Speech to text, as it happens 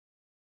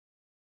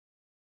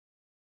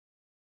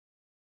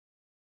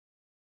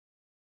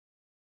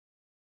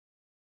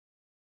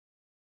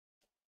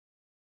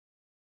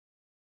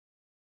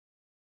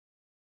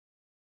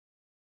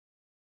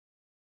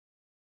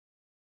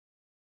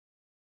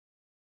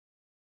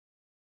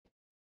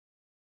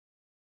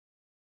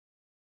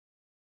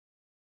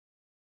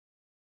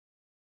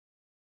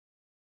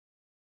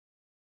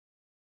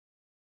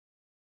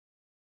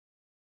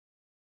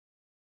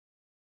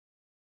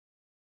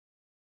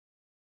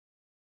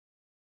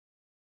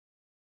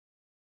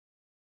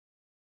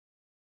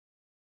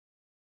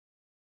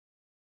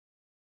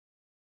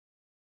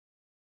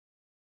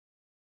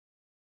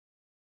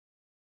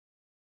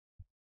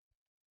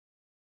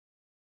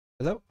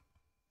Hello?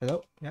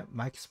 Hello? Yep,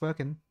 mic's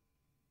working.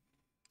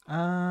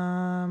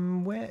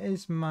 Where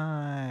is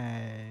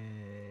my...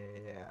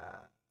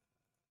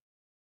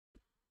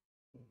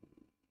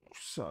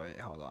 Sorry,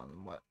 hold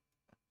on. What?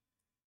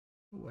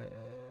 Where?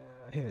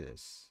 Here it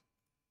is.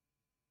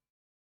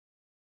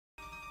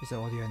 Is the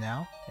audio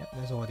now? Yep,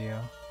 there's audio.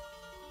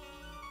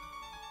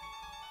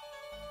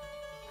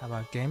 How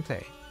about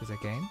gameplay? Is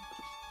it game?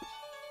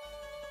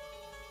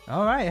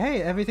 Alright,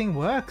 hey, everything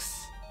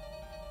works!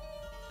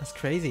 That's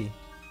crazy.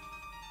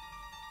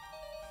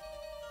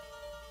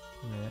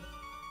 A minute.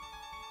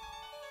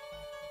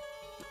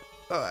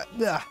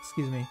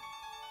 Excuse me.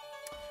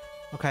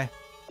 Okay.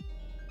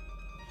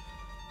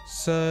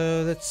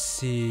 So let's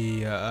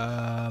see.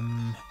 I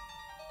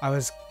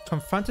was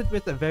confronted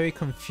with a very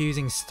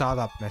confusing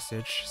startup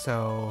message.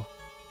 So,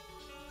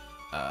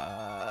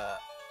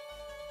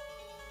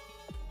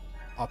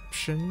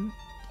 option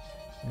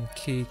and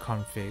key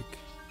config.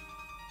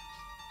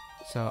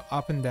 So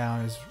up and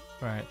down is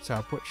right. So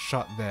I'll put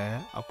shot there.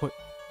 I'll put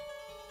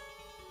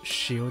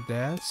shield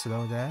there.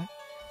 Slow there.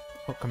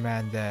 Put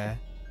command there.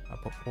 I'll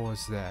put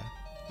pause there.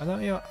 I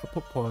don't know. I'll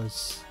put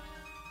pause.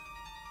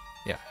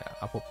 Yeah,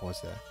 I'll put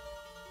pause there.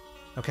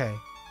 Okay.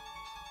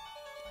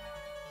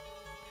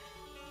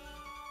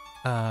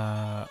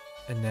 And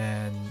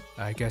then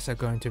I guess I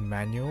go into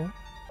manual.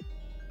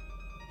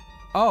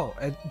 Oh,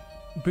 it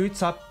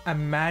boots up a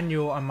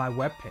manual on my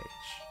webpage.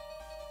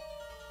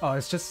 Oh,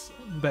 it's just,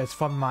 but it's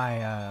from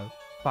my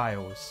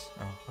files.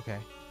 Oh, okay.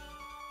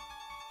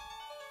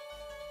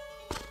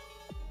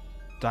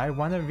 Do I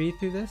want to read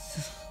through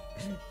this?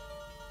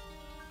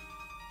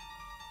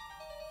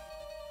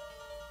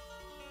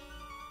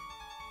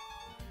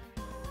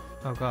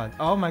 Oh god.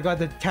 Oh my god,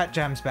 the cat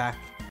jam's back.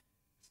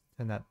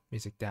 Turn that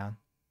music down.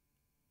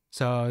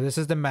 So this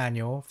is the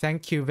manual.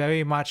 Thank you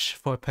very much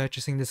for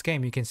purchasing this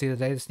game. You can see the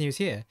latest news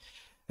here.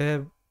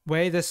 The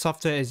way this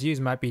software is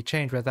used might be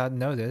changed without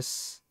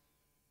notice.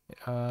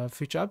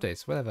 Future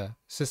updates, whatever.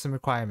 System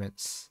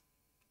requirements.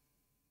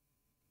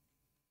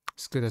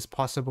 As good as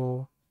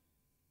possible.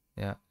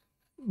 Yeah.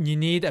 You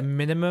need a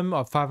minimum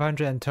of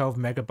 512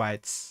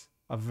 megabytes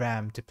of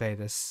RAM to play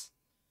this.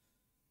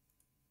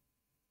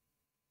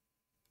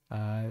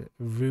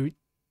 Root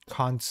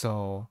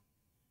console.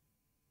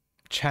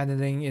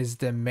 Channeling is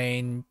the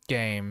main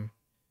game.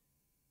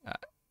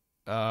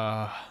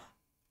 Oh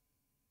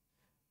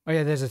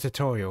yeah, there's a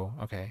tutorial.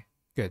 Okay,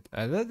 good.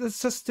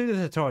 Let's just do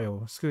the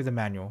tutorial. Screw the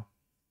manual.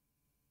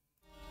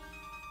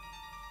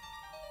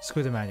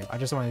 Screw the manual. I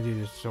just want to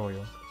do the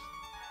tutorial.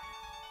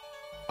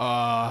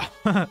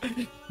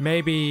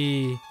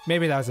 Maybe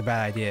that was a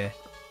bad idea.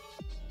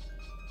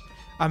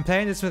 I'm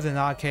playing this with an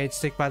arcade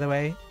stick, by the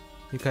way,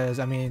 because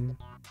I mean,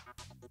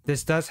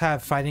 this does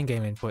have fighting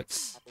game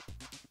inputs.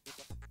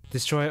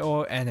 Destroy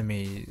all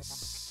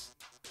enemies.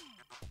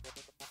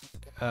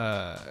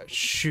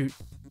 Shoot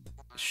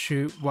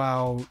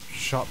while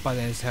shot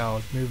button is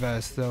held. Move at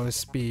a slow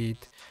speed.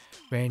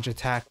 Range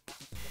attack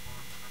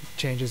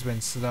changes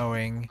when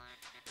slowing.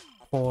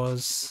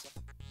 Pause.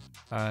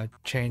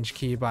 Change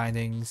key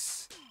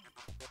bindings.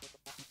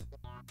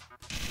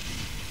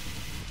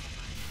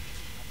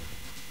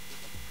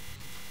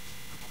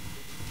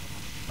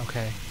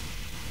 Okay.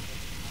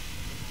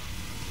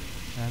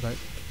 I got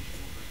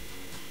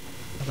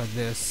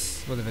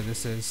this, whatever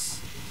this is.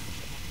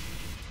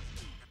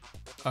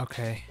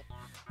 Okay.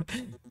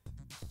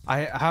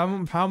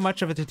 How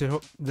much of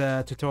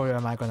the tutorial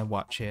am I gonna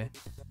watch here?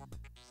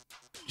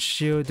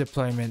 Shield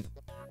deployment.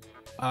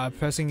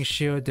 Pressing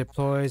shield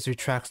deploys,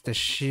 retracts the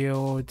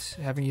shield.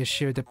 Having your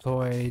shield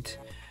deployed.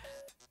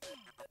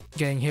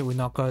 Getting hit will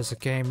not cause a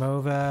game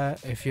over.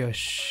 If your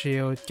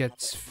shield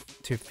gets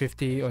to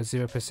 50 or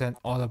 0%,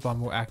 auto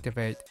bomb will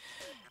activate.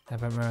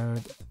 Never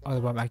mode.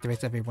 Auto bomb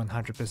activates every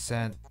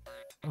 100%.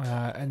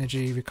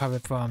 Energy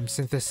recovered from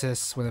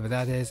synthesis, whatever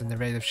that is, and the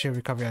rate of shield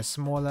recovery is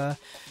smaller.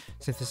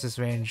 Synthesis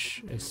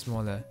range is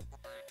smaller.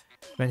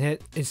 When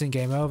hit, instant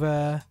game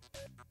over.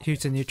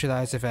 Huge to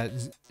neutralize if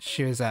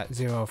shield is at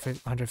 0 or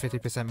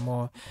 150%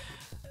 more.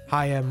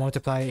 Higher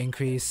multiplier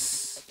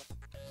increase.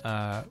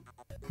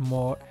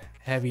 More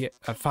heavy,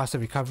 faster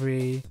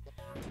recovery.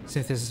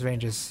 Synthesis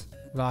range is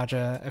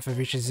larger. If it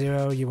reaches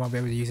 0, you won't be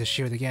able to use the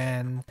shield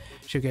again.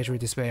 Shield gauge will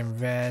display in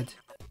red.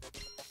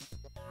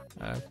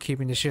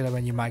 Keeping the shield up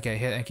when you might get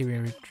hit and keeping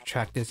it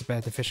retracted is a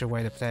beneficial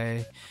way to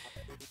play.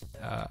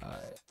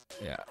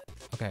 Yeah.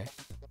 Okay.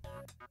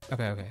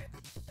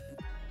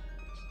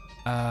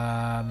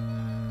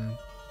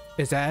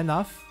 Is that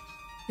enough?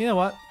 You know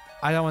what?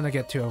 I don't want to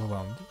get too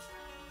overwhelmed.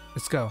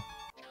 Let's go.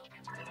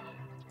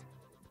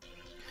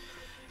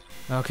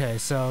 Okay,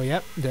 so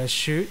yep, there's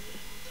shoot,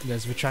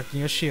 there's retracting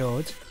your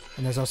shield,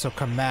 and there's also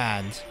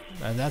command.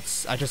 And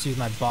that's, I just used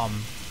my bomb.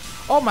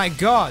 Oh my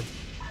god!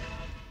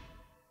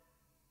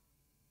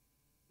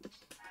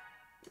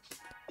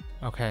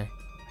 Okay.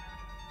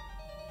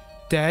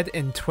 Dead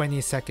in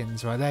 20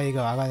 seconds. Well, there you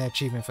go. I got an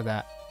achievement for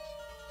that.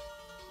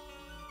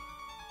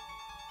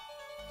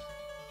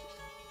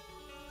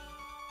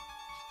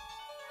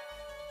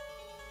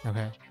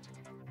 Okay.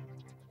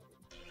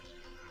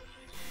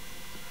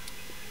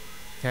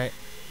 Okay,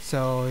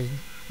 so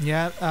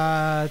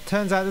yeah,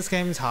 turns out this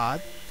game is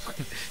hard.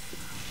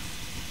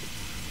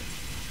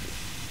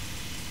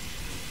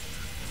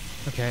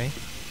 Okay.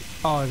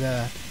 Oh,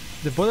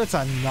 the bullets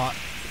are not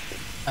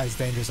as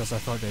dangerous as I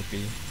thought they'd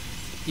be.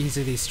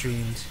 Easily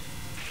streamed.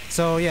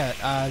 So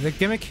yeah, the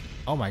gimmick.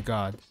 Oh my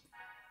god,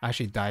 I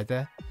actually died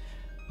there.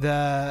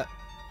 The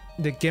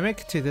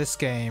gimmick to this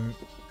game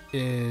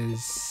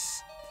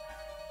is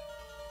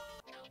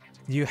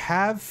you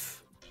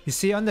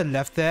see on the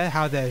left there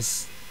how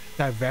there's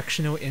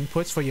directional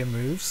inputs for your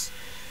moves.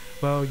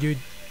 Well, you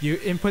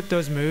input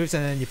those moves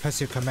and then you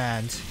press your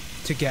command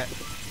to get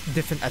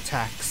different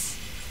attacks.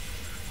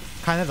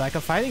 Kind of like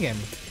a fighting game.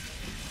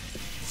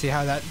 See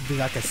how that did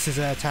like a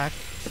scissor attack?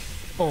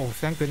 Oh,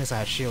 thank goodness I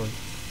had shield.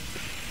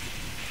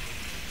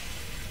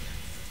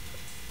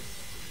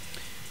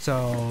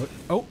 So,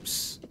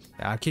 oops.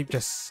 Yeah, I keep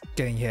just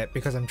getting hit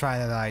because I'm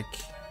trying to like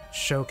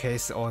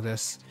showcase all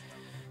this.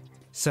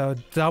 So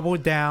double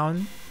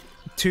down,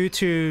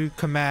 2-2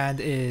 command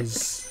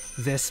is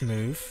this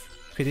move.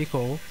 Pretty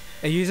cool.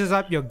 It uses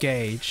up your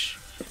gauge.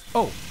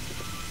 Oh!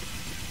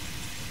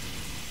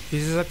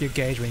 Uses up your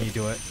gauge when you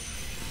do it.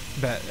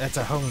 But it's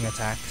a homing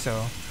attack,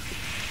 so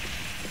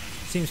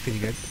seems pretty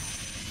good.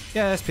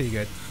 Yeah, that's pretty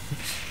good.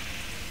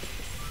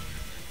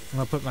 I'm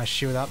gonna put my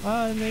shield up.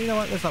 No, you know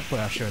what? Let's not put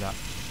our shield up.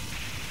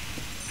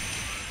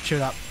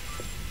 Shield up.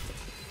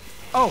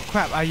 Oh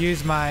crap! I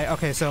use my.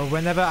 Okay, so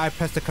whenever I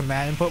press the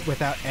command input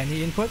without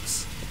any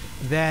inputs,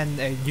 then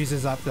it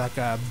uses up like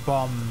a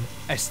bomb,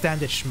 a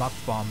standard Shmup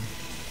bomb.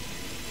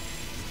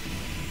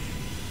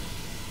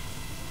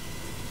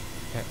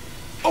 Okay.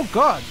 Oh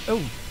god!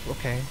 Oh,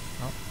 okay.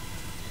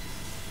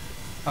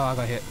 Oh, I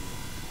got hit.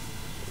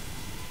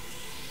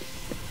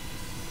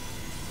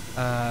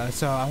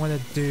 So I'm gonna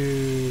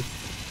do...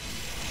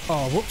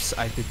 Oh, whoops,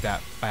 I did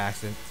that by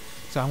accident.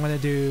 So I'm gonna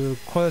do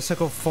quarter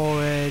circle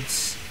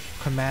forwards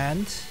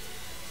command.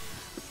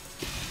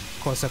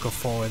 Quarter circle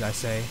forward, I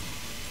say.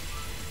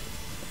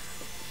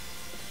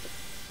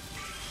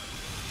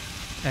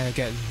 And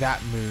get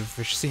that move,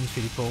 which seems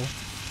pretty cool.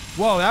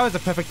 Whoa, that was the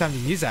perfect time to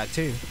use that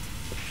too.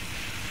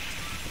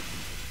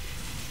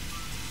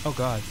 Oh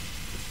god.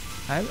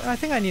 I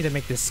think I need to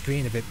make this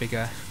screen a bit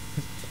bigger.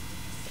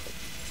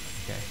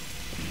 Okay.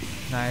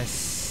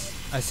 Nice.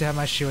 I still have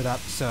my shield up,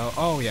 so...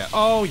 Oh yeah.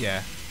 Oh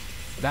yeah.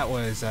 That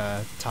was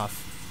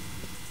tough.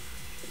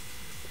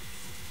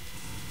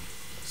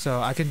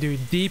 So I can do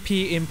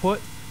DP input.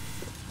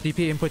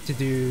 DP input to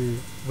do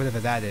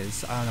whatever that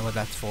is. I don't know what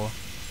that's for.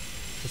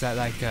 Is that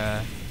like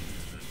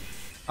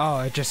Oh,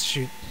 it just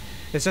shoot...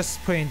 It's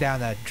just putting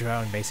down a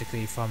drone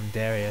basically from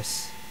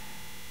Darius.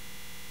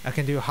 I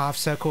can do half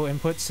circle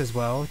inputs as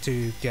well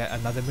to get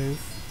another move.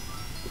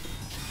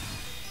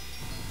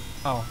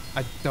 Oh,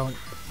 I don't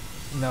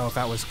know if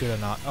that was good or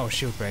not. Oh,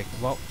 shield break.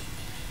 Well,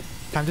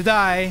 time to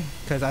die,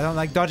 because I don't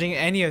like dodging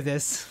any of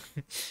this.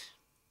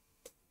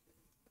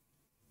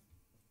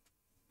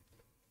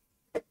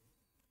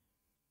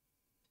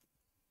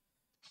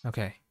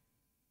 Okay.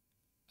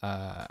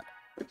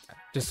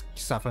 Just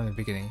start from the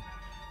beginning.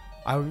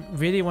 I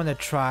really want to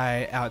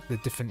try out the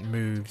different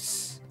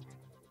moves.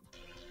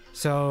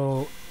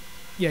 So,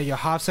 yeah, your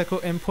half circle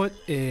input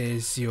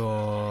is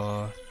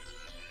your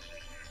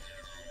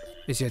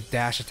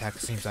dash attack,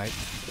 it seems like.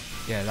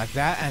 Yeah, like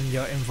that, and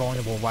you're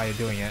invulnerable while you're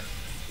doing it.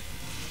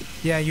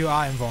 Yeah, you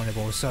are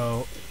invulnerable,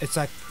 so it's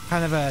like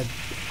kind of a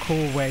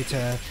cool way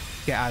to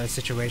get out of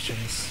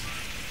situations.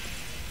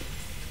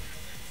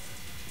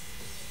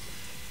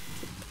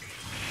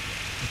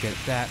 Get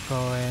that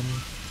going.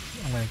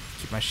 I'm gonna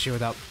keep my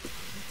shield up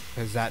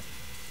because that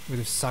would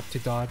have sucked to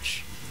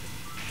dodge.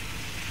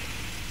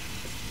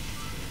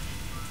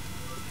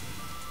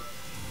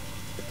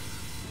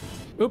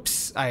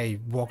 Oops, I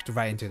walked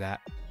right into that.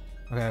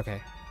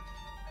 Okay.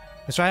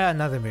 Let's try out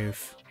another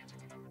move.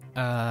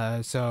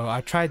 So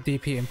I tried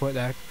DP input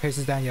that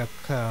places down your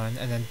clone,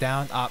 and then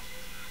down up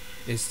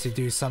is to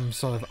do some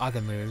sort of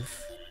other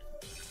move.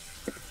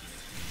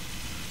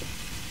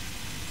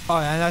 Oh,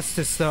 and that's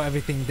to slow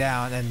everything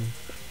down and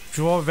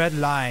draw red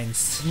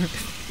lines.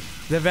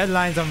 The red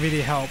lines don't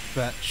really help,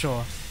 but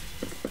sure.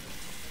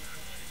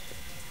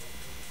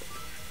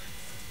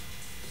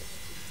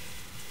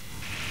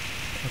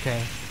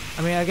 Okay.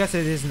 I mean, I guess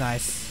it is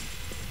nice.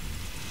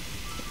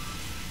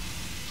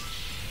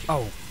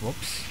 Oh,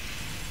 whoops.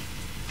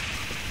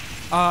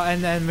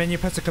 And then when you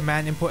press the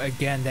command input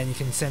again, then you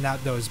can send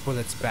out those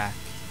bullets back.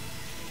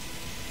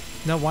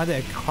 No wonder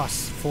it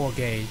costs 4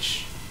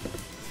 gauge.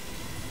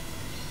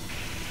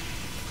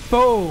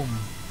 Boom!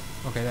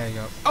 Okay, there you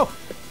go. Oh!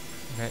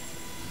 Okay.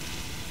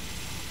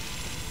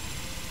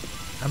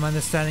 I'm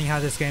understanding how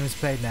this game is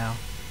played now.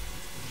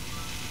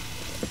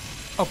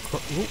 Oh,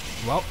 ooh,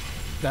 well,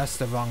 that's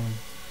the wrong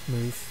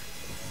move.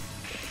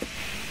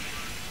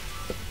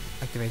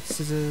 Activate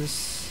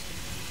scissors.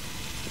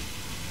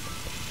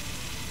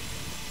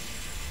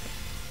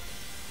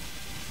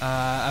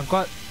 I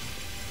got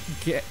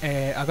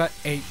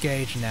 8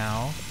 gauge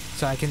now,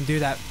 so I can do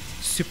that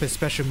super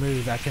special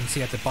move I can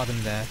see at the bottom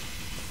there.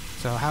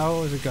 So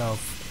how does it go?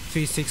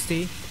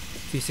 360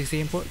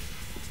 input.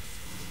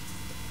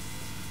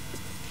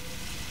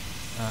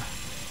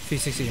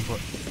 360 input.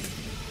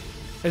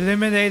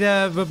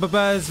 Eliminator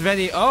buzz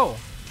ready. Oh,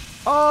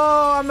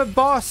 I'm a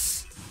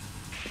boss.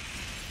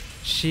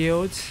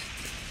 Shield.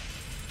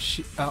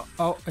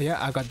 Oh yeah,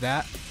 I got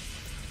that.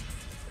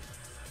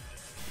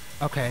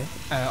 Okay.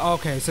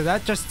 Okay, so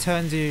that just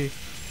turns you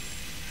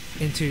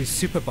into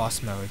super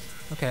boss mode.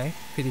 Okay,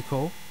 pretty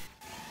cool.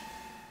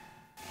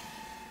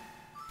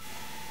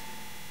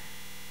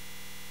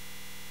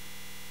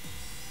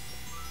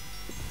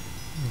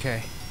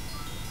 Okay.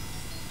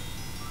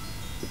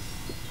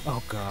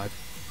 Oh god.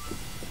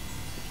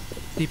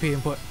 DP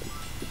input.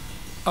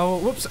 Oh,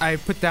 whoops, I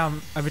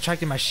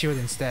retracted my shield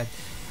instead.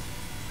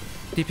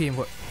 DP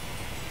input.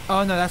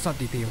 Oh no, that's not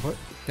DP input.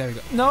 There we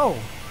go. No!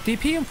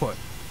 DP input!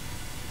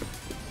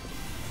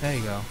 There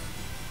you go.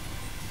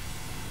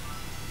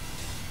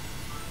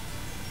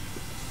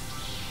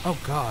 Oh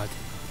god.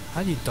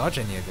 How do you dodge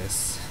any of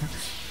this?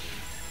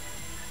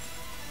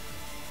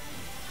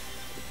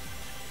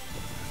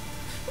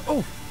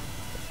 Oh!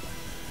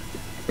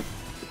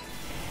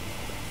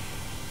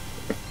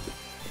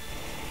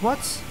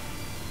 What?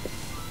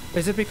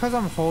 Is it because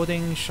I'm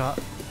holding shot?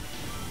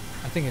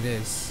 I think it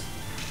is.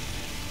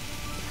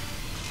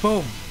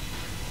 Boom!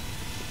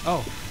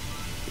 Oh.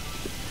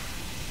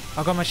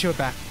 I got my shield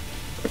back.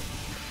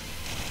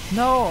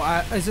 No,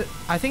 I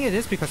think it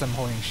is because I'm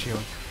holding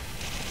shield.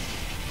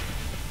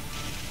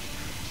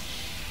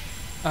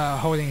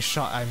 Holding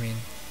shot, I mean.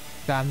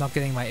 That I'm not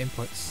getting my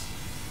inputs.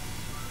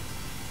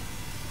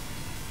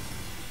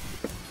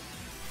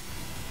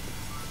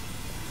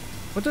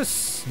 What does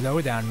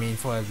slowdown mean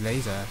for a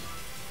laser?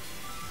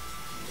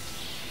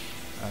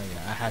 Oh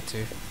yeah, I had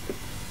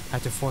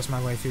to force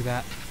my way through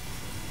that.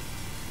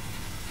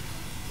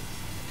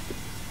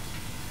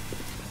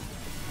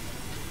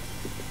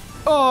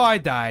 Oh, I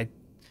died.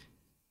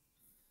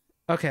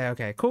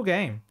 Okay, cool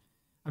game.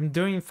 I'm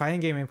doing fighting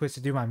game inputs to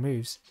do my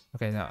moves.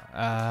 Okay, no,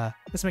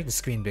 let's make the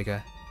screen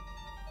bigger.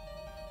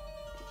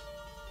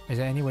 Is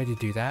there any way to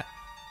do that?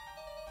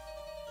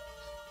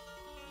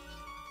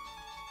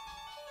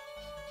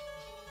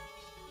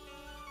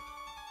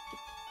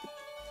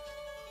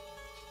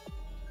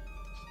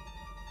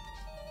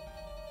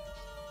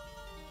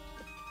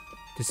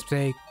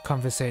 Display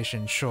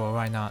conversation, sure,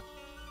 why not?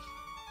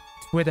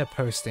 Twitter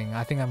posting,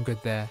 I think I'm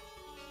good there.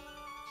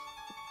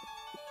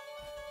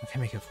 I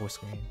can make it full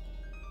screen.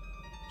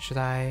 Should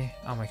I?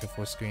 I'll make it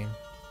full screen.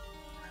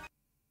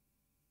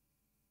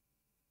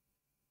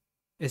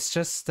 It's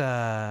just,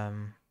 the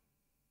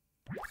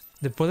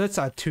bullets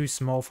are too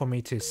small for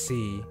me to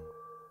see.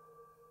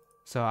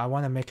 So I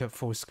want to make it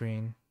full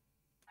screen.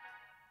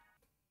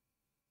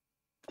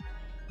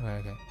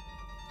 Okay.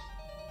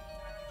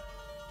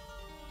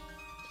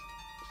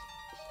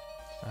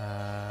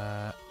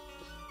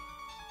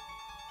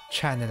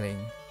 Channeling.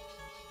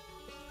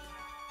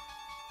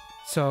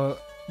 So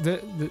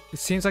it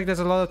seems like there's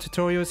a lot of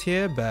tutorials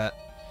here, but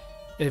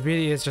it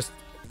really is just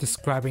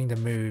describing the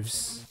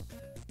moves.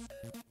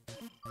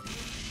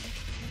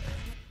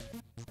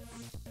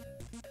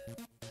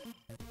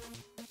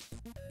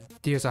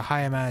 Deals a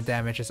high amount of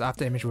damage as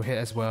after image will hit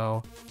as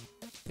well.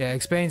 Yeah, it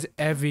explains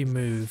every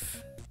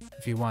move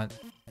if you want.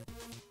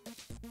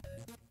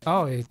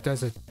 Oh, it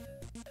does a...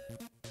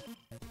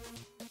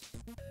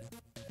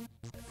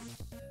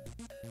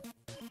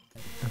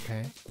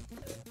 Okay.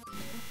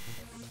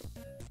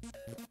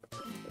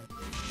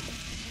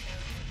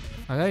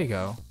 Oh, there you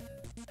go.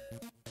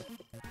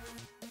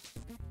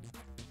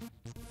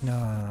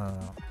 No.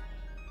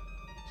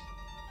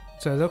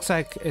 So it looks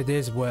like it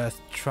is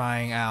worth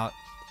trying out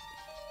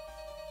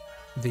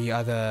the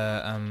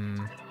other,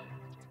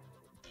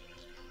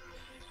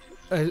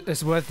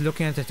 it's worth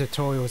looking at the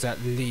tutorials at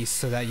least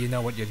so that you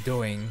know what you're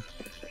doing.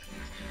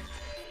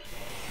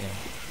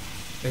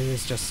 Yeah. It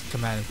is just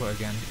command input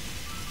again.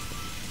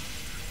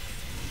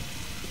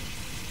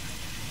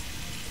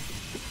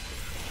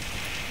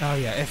 Oh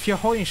yeah, if you're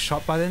holding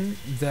shot button,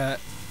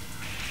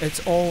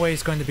 it's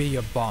always going to be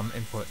your bomb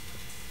input.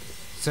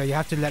 So you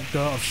have to let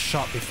go of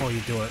shot before you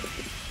do it.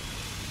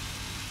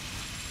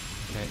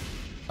 Okay.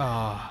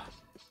 Ah.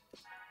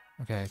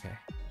 Okay.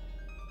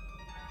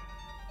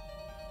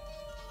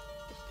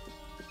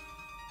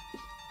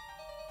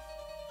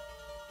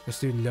 Let's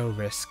do low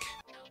risk.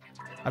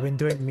 I've been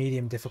doing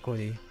medium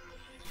difficulty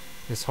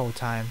this whole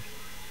time.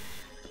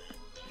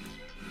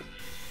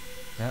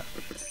 Yep.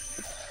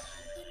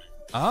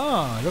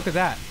 Oh, look at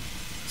that.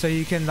 So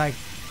you can like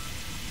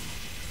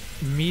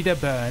meter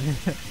burn.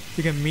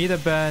 You can meter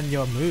burn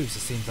your moves,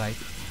 it seems like.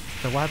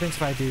 So what happens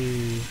if I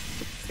do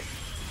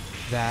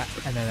that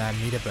and then I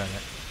meter burn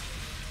it?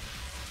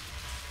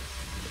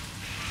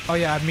 Oh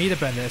yeah, I meter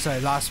burned it so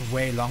it lasts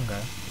way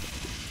longer.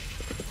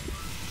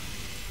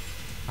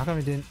 How come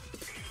it didn't?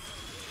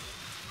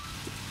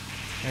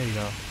 There you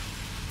go.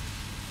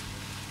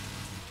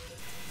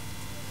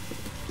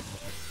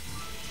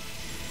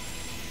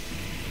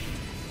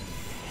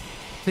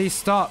 Please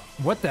stop.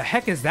 What the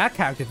heck is that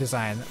character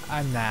design?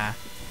 I'm nah.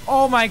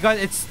 Oh my god,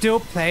 it's still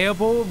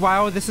playable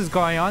while this is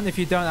going on if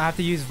you don't have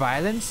to use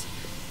violence?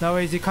 No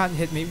worries, you can't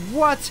hit me.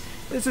 What?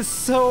 This is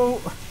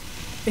so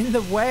in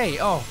the way.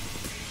 Oh.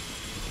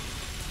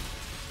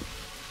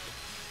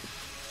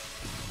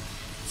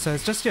 So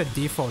it's just your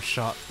default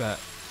shot, but...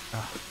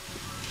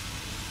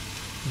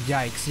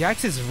 Yikes.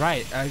 Yikes is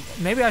right.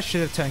 Maybe I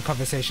should have turned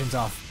conversations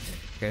off.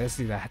 Okay, let's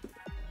do that.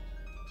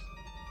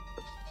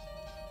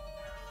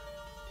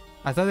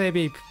 I thought they'd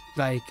be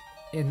like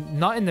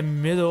not in the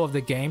middle of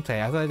the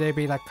gameplay. I thought they'd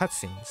be like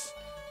cutscenes.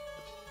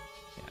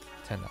 Yeah,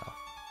 turn that off.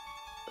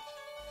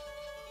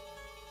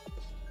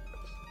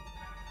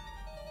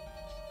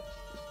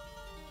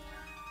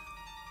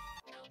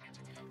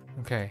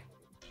 Okay.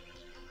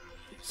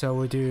 So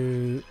we'll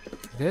do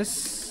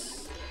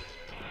this.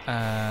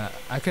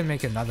 I can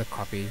make another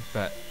copy,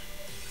 but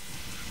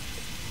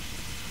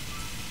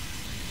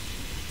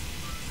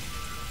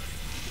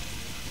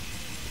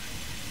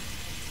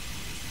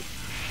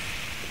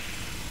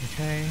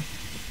okay.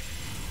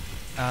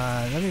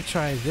 Let me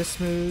try this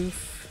move.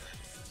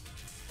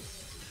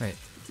 Wait.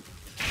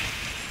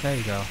 There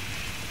you go.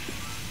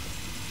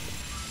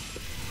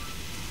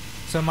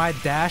 So my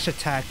dash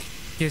attack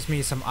gives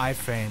me some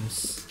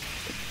iframes.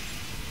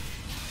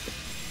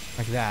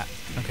 Like that.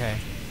 Okay.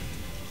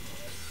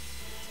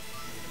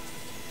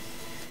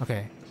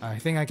 Okay. I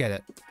think I get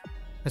it.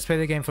 Let's play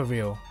the game for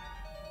real.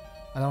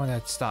 I don't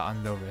want to start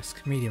on low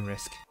risk. Medium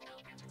risk.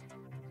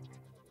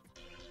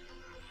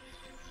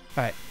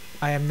 Alright.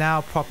 I am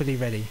now properly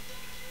ready.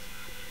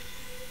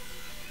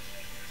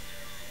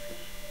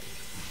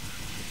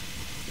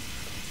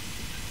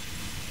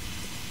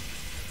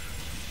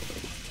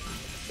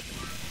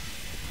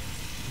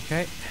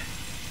 Okay.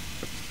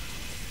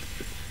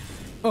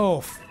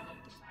 Oh!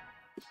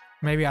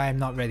 Maybe I am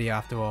not ready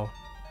after all.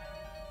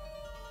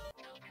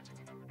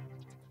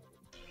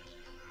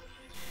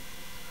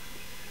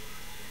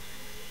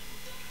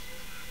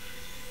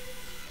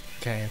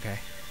 Okay, okay.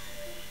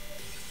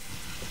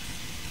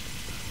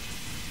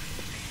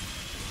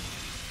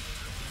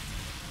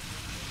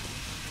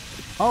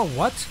 Oh,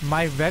 what?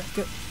 My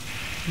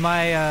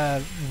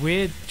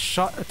weird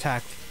shot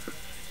attack.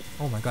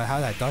 Oh my god, how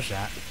did I dodge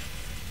that?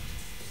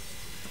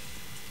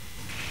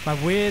 My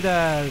weird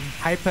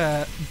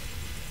hyper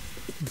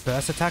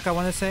burst attack, I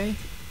want to say,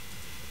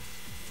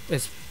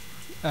 is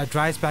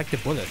drives back the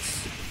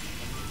bullets.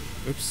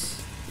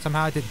 Oops.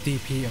 Somehow I did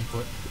DP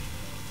input.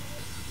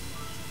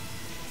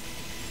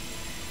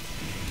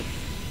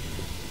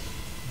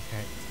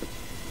 Okay.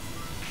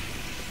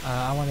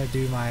 I want to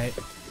do my...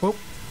 Oh!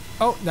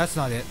 Oh, that's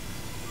not it.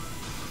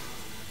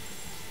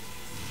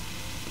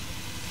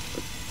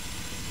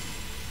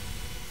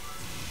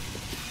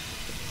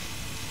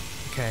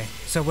 Okay,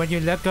 so when you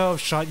let go of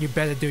shot, you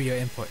better do your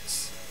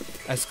inputs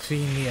as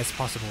cleanly as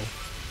possible.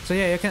 So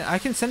yeah, I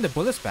can send the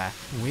bullets back.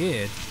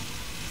 Weird.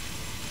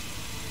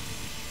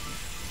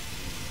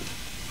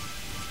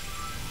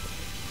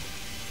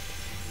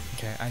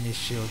 Okay, I need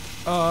shield.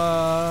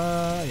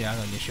 Yeah, I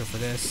don't need shield for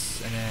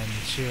this, and then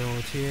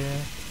shield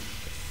here.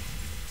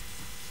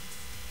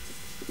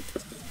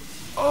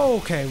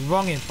 Okay,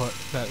 wrong input,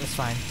 but that's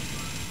fine.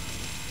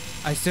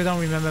 I still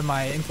don't remember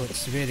my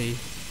inputs really.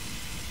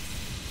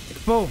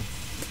 Boom.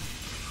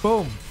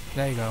 Boom!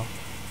 There you go.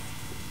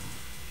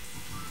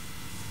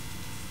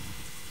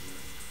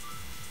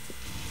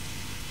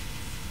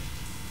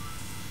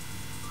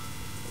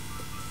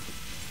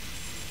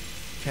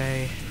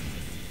 Okay.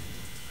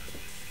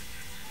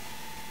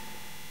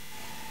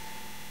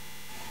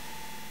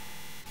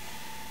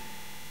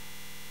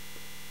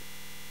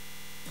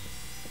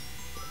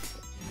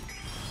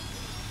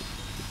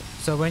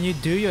 So when you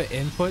do your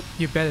input,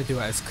 you better do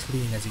it as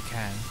clean as you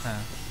can,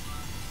 huh?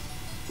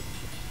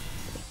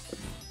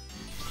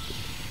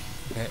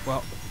 Okay,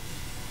 well...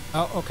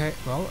 Oh, okay,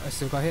 well, I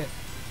still got hit.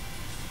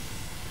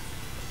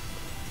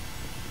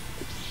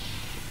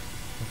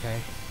 Okay.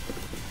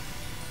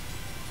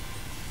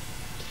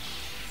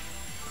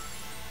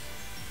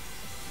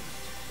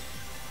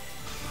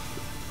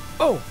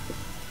 Oh!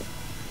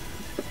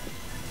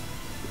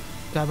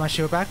 Do I have my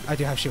shield back? I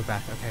do have shield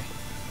back, okay.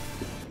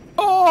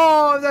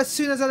 Oh! As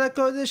soon as I let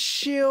go of the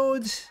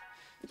shield!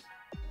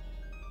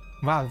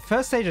 Wow, the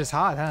first stage is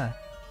hard, huh?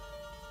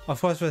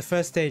 Of course, the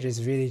first stage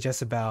is really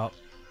just about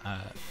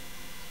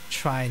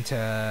trying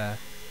to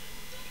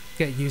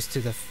get used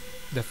to the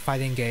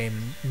fighting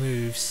game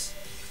moves.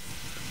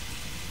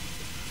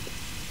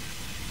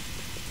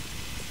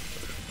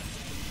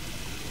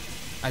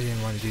 I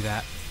didn't want to do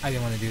that. I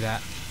didn't want to do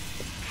that.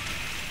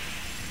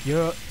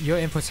 Your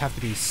inputs have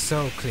to be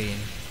so clean.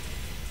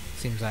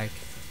 Seems like.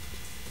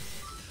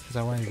 Because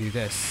I want to do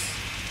this.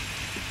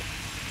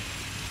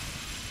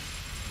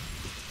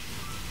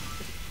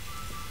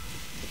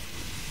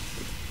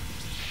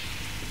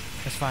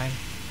 That's fine.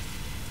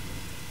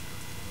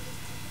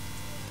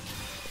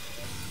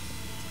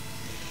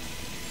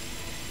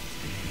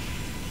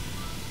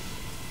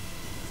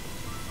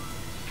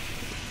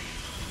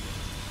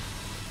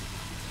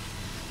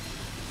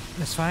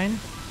 That's fine.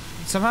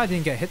 Somehow I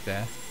didn't get hit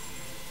there.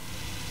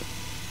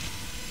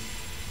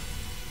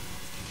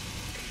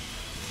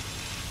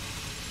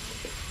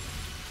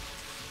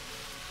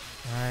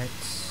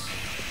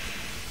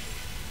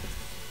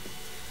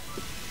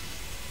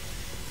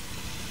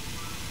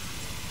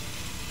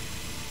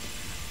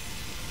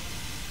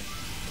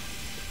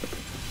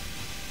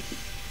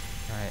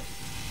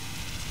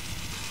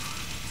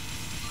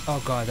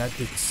 Oh god, that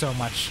did so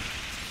much.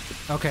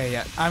 Okay,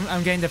 yeah,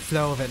 I'm getting the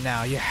flow of it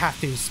now. You have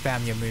to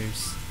spam your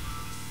moves.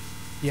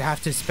 You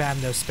have to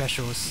spam those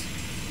specials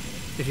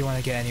if you want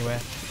to get anywhere.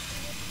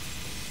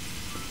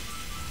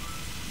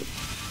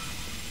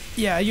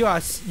 Yeah,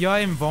 you're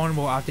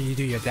invulnerable after you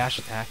do your dash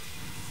attack.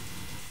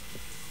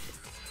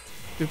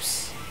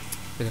 Oops,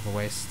 bit of a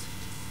waste.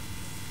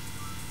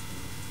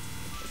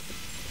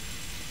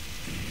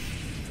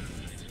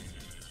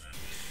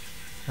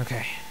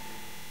 Okay.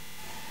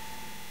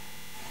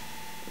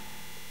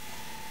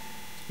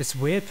 It's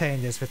weird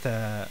playing this with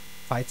a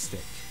fight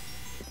stick.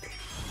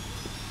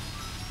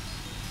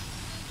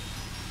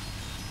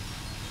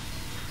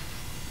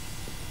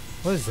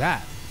 What is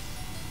that?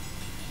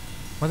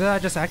 What did I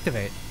just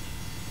activate?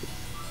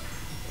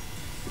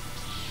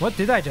 What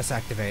did I just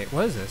activate?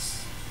 What is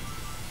this?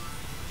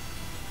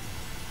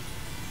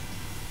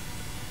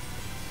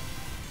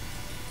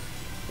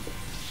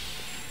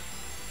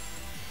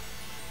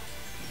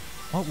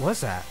 What was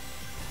that?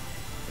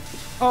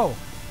 Oh!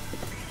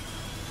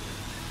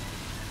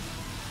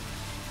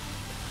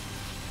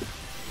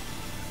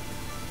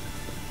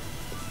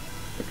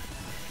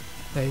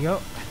 There you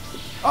go.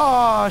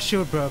 Oh,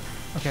 shield broke.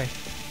 Okay.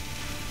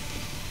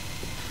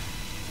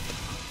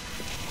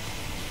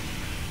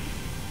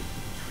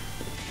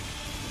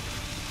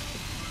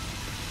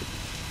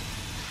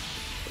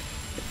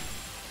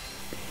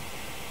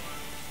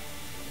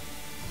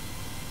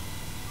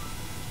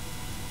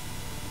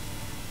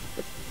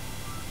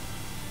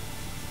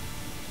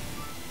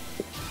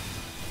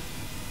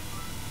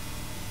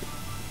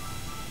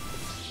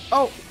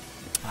 Oh!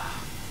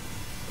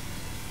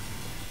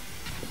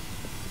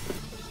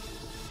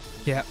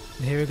 Yep,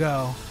 here we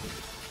go.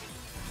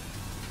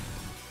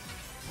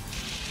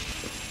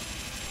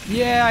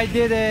 Yeah, I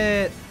did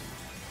it!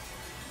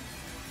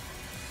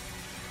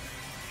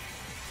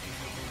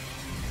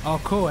 Oh,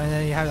 cool, and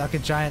then you have like a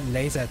giant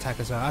laser attack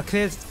as well. I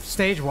cleared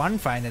stage 1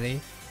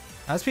 finally.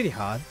 That was pretty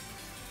hard.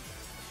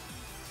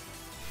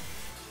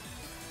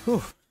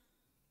 Whew.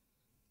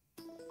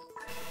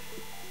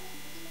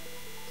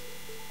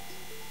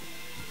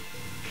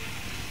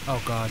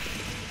 Oh god.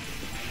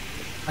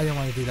 I didn't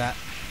want to do that.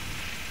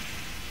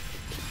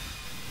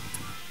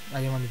 I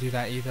didn't want to do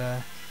that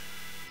either.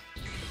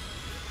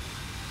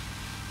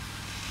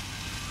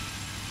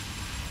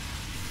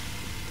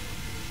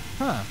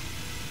 Huh.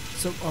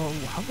 So,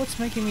 what's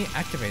making me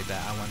activate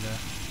that, I wonder?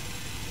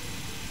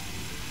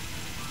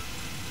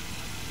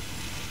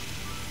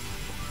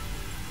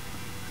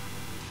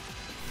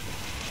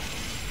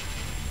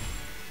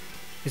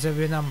 Is it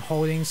when I'm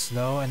holding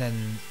slow and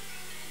then...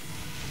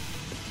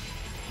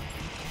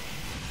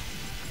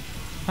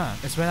 Huh.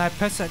 It's when I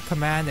press a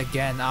command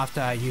again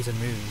after I use a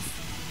move.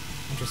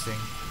 Interesting.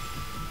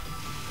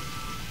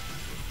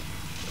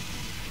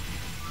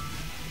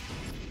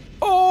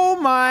 Oh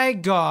my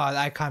god!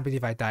 I can't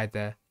believe I died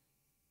there.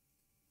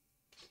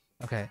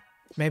 Okay.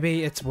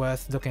 Maybe it's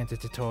worth looking at the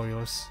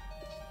tutorials.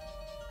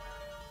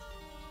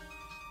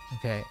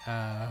 Okay,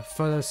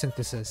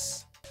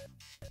 photosynthesis.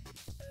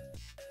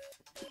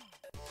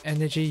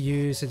 Energy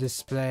used to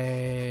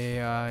display,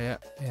 yeah,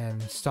 and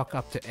stock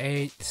up to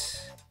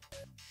 8.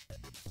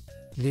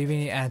 Leaving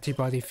the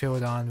antibody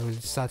field on will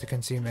start to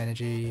consume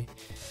energy.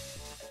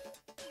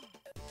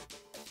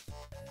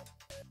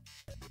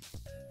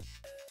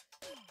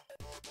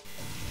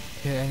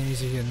 Hit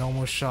enemies with a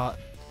normal shot.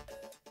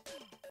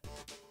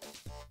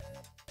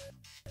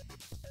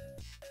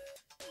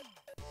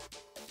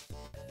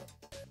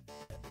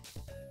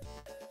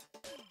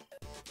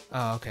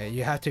 Oh, okay.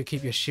 You have to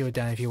keep your shield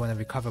down if you want to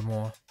recover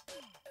more.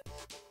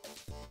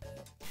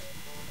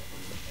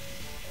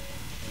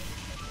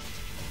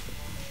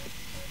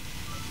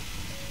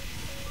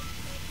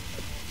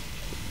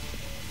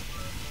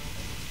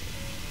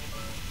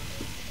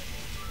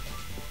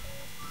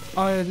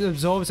 Oh, it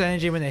absorbs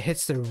energy when it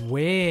hits the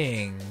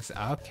wings.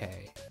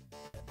 Okay.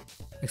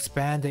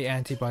 Expand the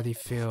antibody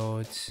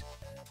field.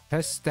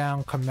 Press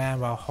down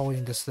command while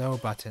holding the slow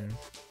button.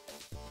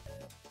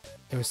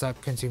 It will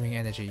start consuming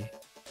energy.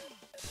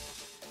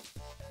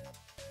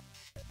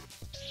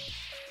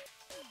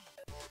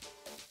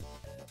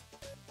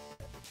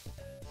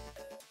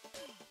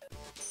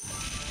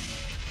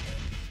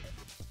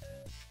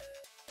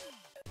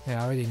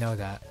 Yeah, I already know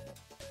that.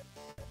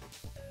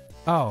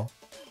 Oh.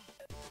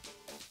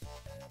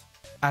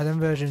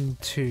 Add-on version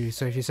 2.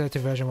 So if you set to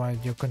version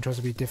 1, your controls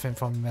will be different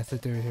from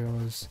method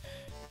tutorials.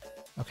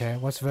 Okay,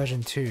 what's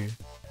version 2?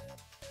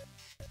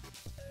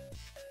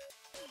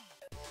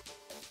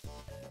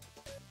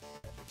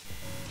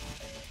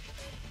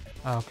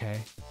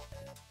 Okay.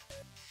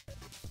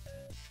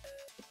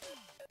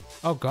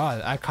 Oh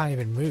god, I can't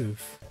even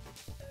move.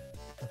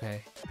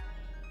 Okay.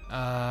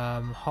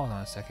 Hold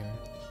on a second.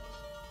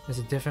 There's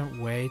a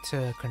different way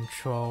to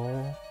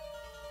control.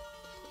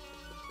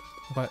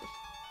 But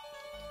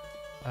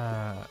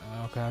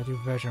okay, I'll do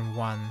version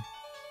 1.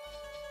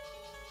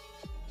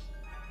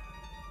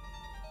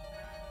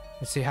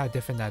 Let's see how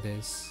different that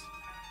is.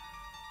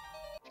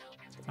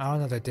 I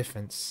don't know the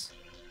difference.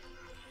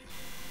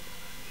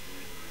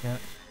 Yeah.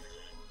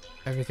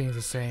 Everything's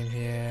the same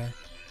here.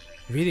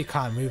 Really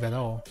can't move at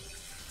all.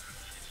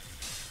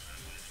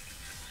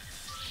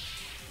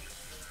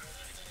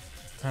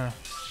 Huh.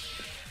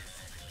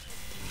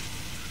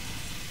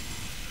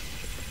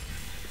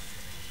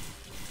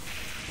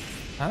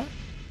 Huh?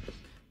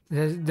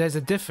 There's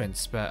a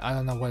difference, but I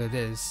don't know what it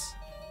is.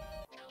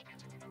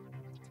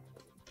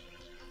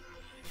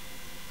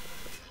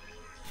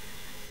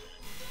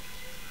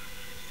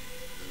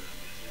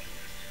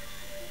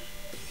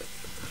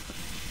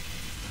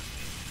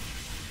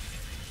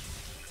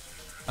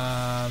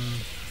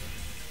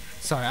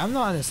 Sorry, I'm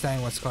not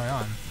understanding what's going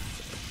on.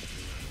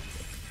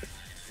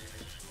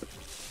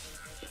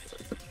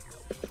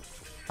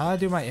 How do I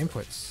do my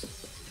inputs?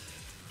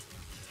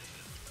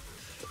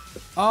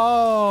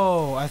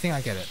 Oh, I think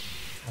I get it.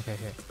 Okay,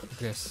 here, like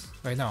this.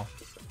 Wait, no.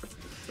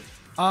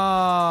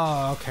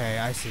 Oh, okay,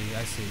 I see.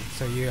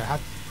 So you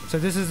have, so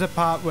this is the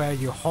part where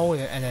you hold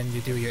it and then you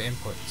do your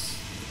inputs.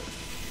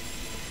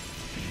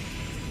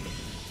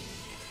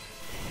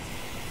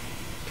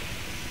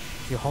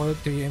 You hold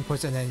it, do your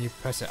inputs, and then you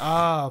press it.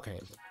 Oh, okay.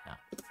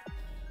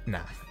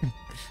 Nah.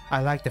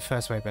 I like the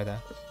first way better.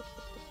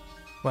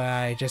 Where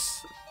I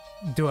just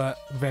do it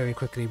very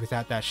quickly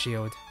without that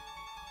shield.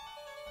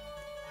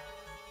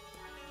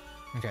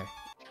 Okay.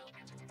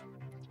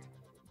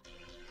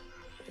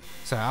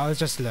 So I was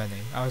just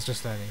learning.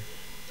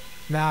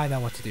 Now I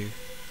know what to do.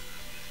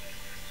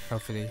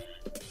 Hopefully.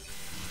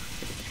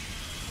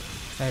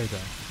 There we go.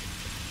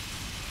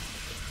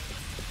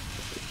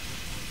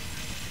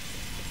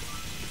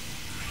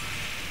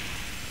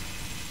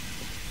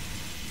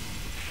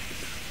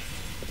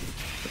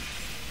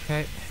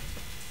 Okay.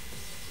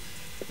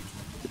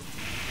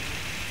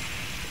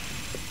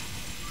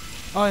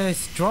 Oh, and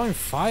it's drawing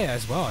fire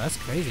as well. That's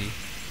crazy.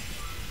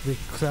 The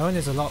clone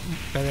is a lot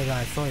better than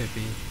I thought it'd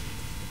be.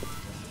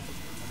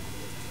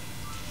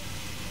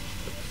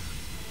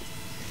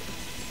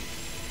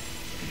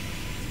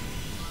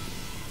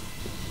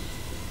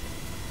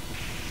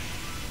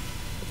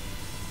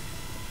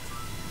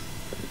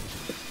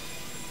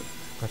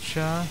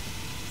 Gotcha.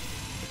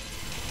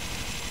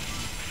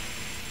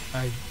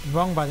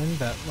 Wrong button,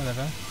 but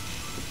whatever.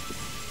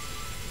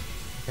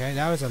 Okay,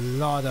 that was a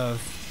lot of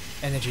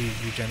energy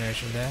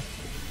regeneration there.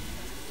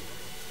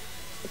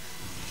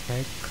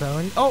 Okay,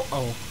 clone. Oh!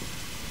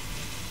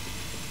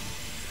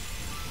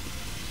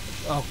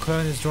 Oh,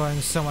 clone is drawing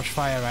so much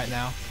fire right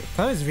now.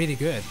 Clone is really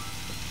good.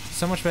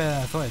 So much better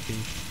than I thought it'd be.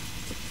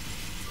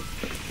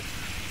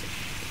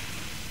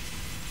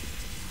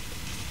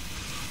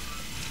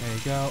 There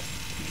you go.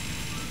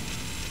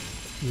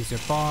 Use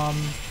your bomb.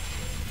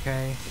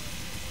 Okay.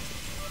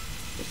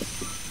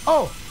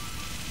 Oh!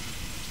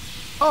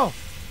 Oh!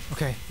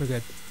 Okay, we're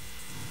good.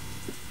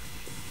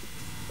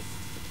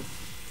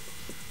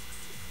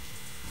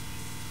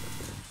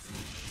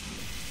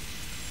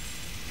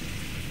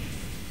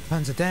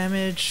 Tons of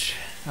damage.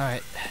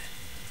 Alright.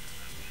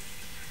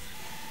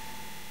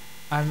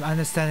 I'm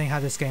understanding how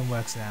this game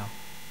works now.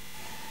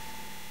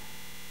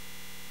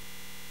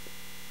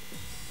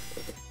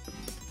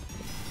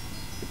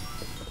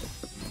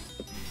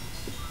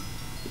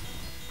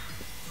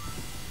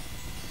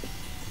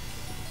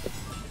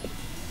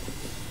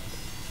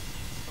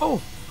 Oh!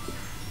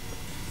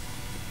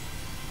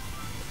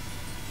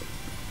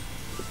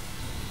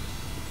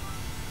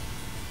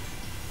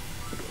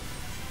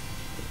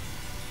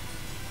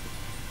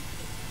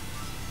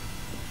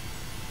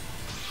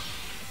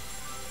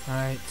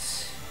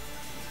 Alright.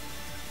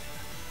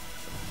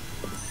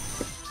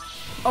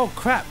 Oh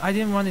crap, I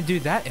didn't want to do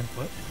that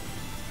input.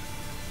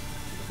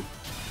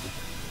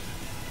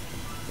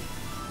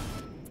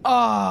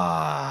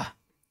 Ah!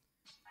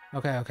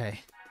 Okay.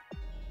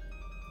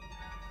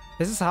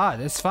 This is hard.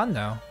 It's fun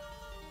though.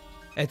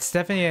 It's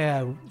definitely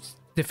a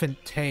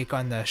different take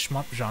on the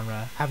shmup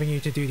genre, having you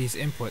to do these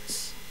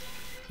inputs.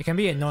 It can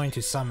be annoying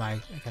to some, I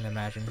can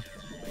imagine.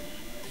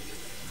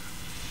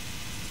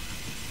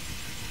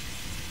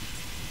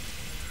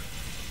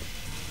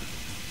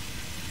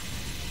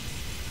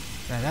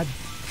 Man, that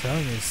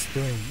clone is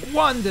doing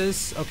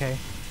wonders! Okay.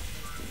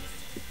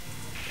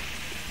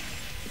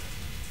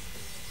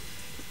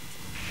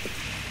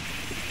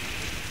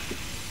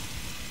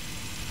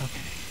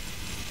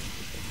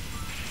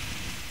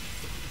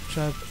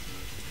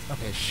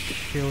 Okay,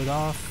 shield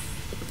off.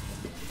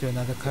 Do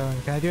another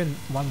clone. Can I do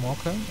one more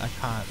clone? I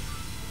can't.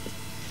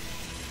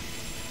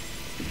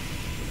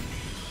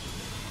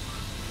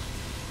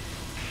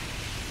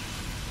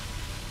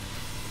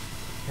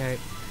 Okay.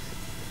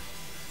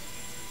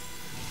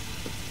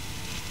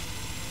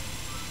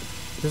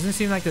 Doesn't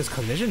seem like there's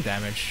collision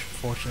damage,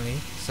 fortunately,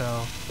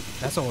 so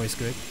that's always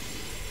good.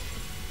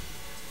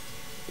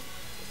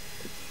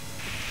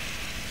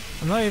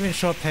 I'm not even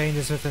sure playing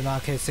this with an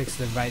arcade stick is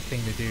the right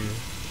thing to do.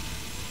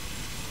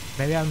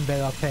 Maybe I'm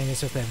better off playing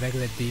this with a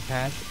regular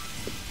D-pad.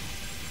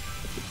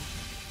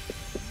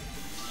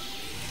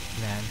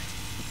 Man.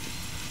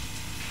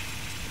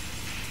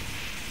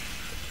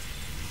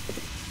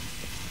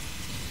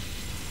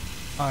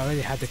 Oh, I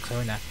already had the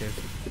clone active.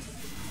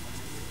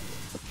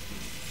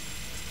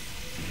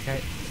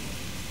 Okay.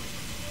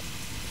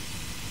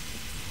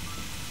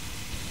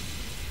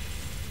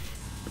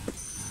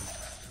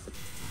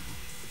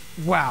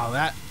 Wow,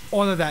 that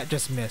all of that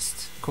just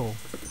missed. Cool.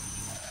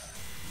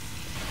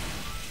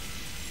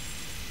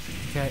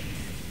 Okay.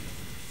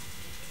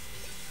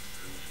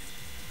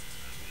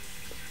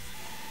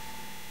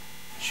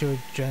 Shield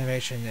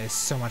generation is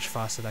so much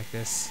faster like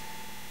this.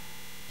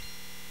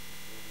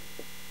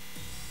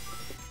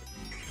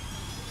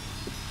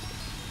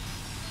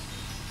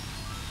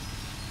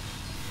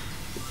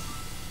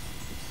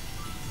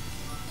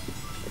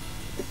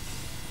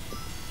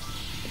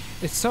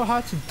 It's so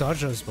hard to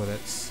dodge those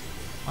bullets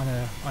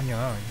on your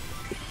own.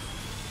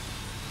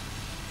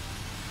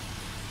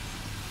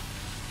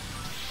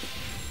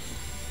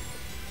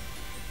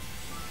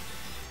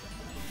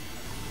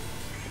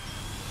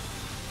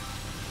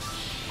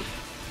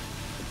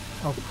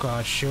 Oh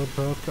god, shield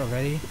broke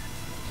already.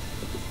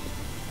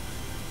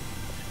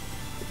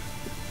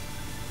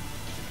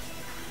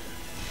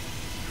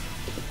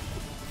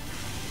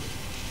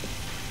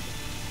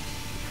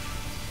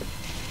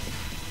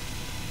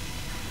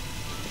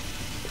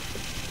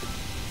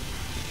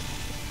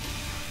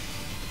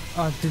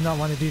 Oh, I did not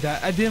want to do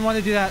that. I didn't want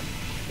to do that.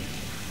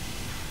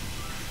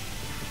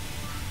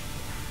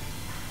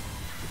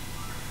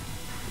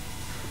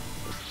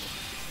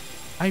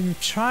 I'm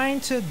trying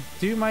to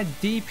do my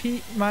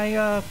DP,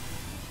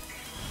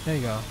 there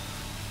you go.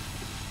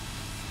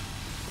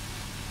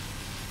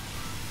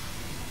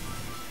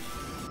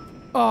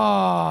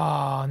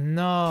 Oh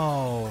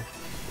no.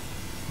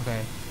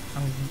 Okay,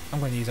 I'm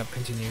going to use up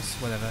continues,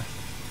 whatever.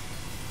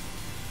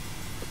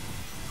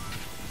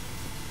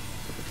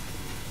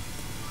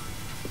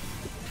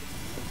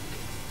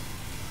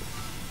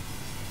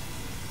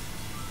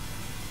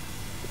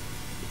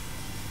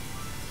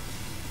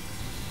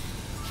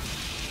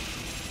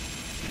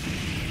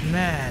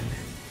 Man,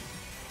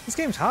 this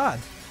game's hard.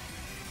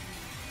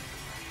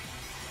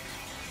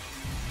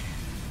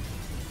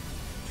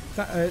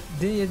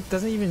 It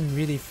doesn't even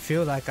really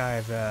feel like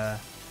I've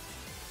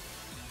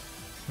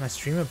my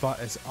streamer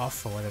bot is off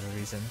for whatever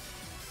reason.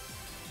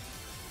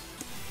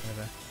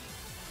 Whatever.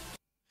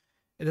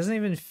 It doesn't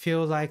even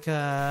feel like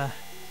I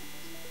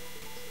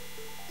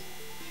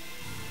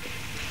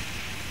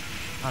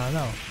don't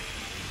know.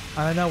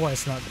 I don't know what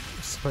it's not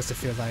supposed to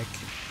feel like.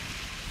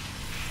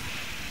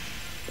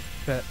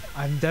 But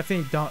I'm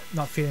definitely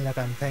not feeling like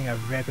I'm playing a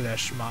regular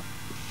shmup.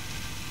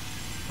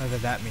 Whatever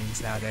that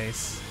means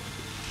nowadays.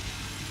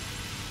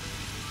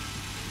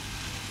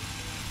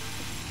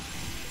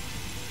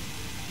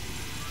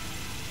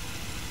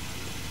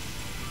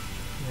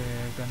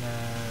 We're gonna...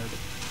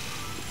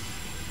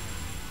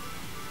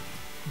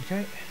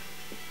 Okay.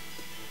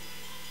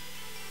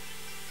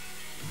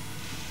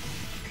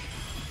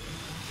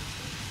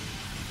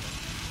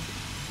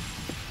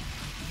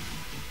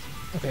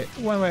 Okay,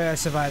 one way I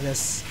survive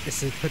this is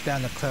to put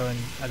down the clone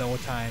at all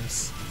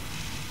times.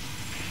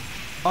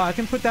 Oh, I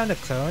can put down the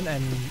clone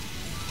and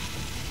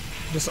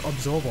just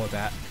absorb all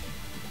that.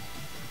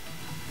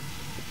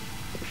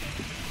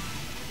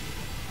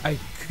 I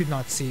could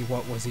not see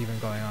what was even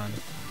going on.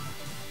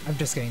 I'm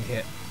just getting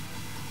hit.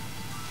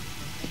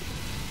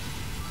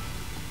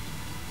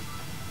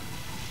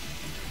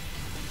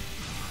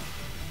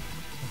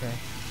 Okay.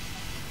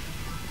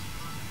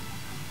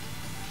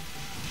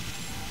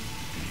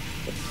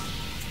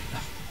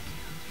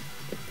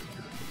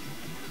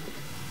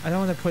 I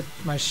don't want to put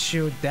my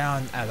shield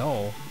down at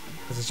all,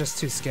 because it's just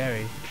too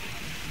scary.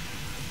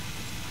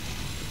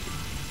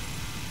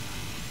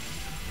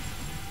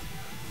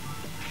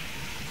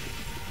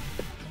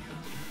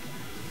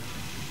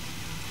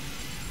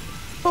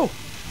 Oh!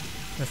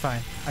 They're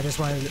fine. I just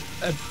wanted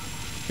a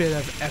bit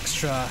of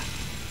extra...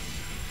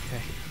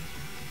 Okay.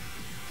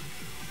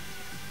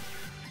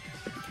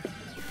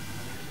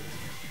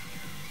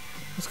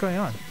 What's going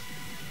on?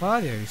 What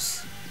are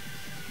those?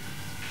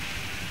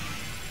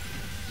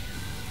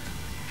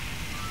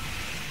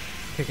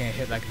 Taking a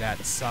hit like that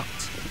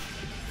sucked.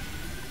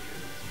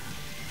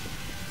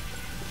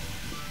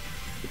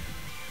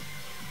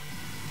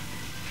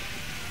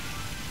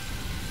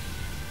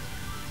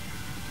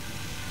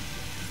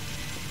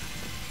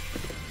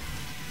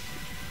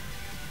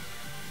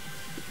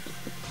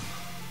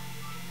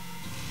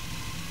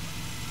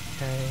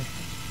 Okay.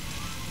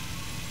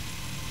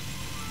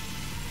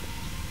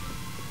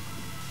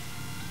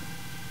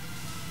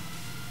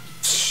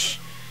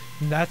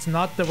 That's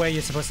not the way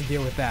you're supposed to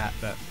deal with that,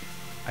 but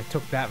I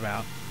took that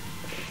route.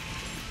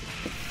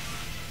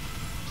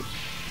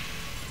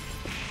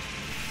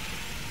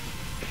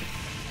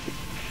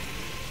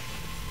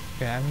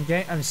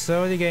 Okay, I'm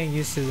slowly getting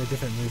used to the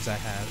different moves I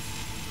have.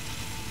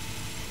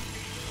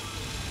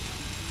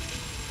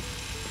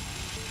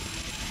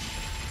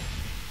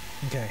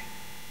 Okay.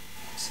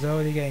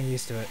 Slowly getting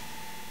used to it.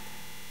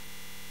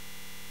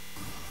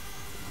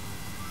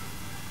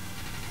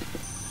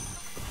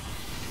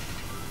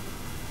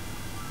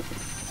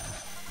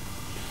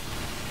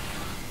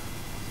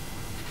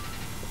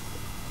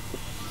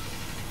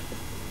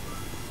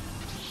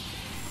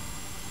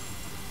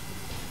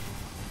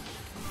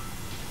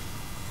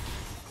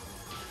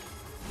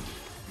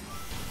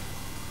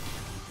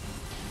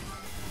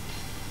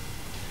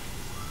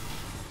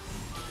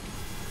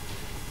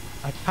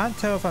 I can't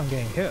tell if I'm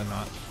getting hit or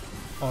not.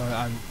 Or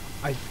I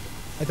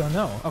don't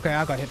know. Okay,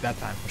 I got hit that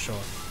time for sure.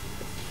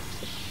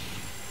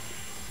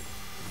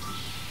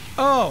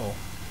 Oh!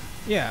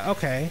 Yeah,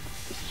 okay.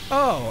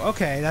 Oh,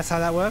 okay, that's how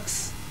that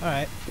works?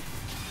 Alright.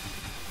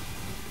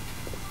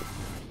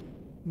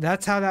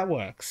 That's how that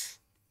works.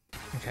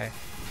 Okay.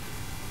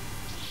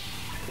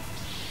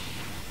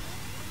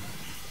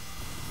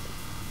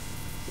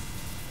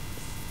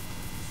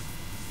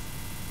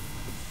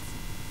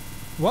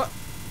 What?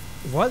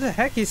 What the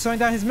heck? He's slowing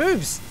down his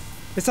moves!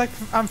 It's like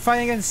I'm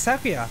fighting against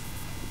Sakuya.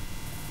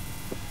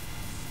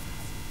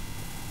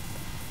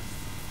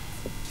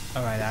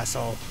 Alright,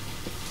 asshole.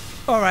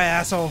 Alright,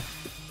 asshole.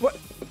 What?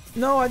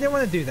 No, I didn't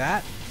want to do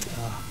that.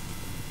 Ugh.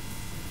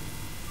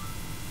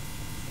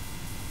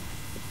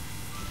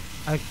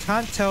 I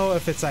can't tell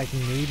if it's like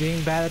me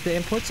being bad at the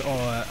inputs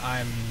or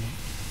I'm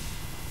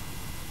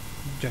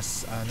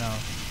just, I don't know.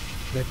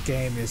 The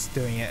game is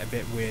doing it a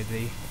bit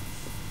weirdly.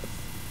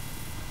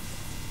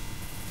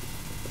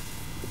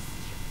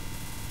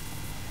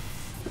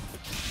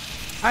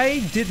 I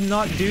did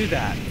not do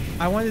that.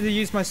 I wanted to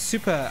use my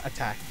super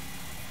attack.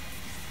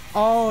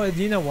 Oh,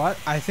 you know what?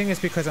 I think it's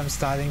because I'm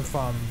starting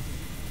from...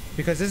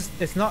 Because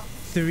it's not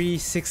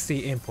 360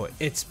 input.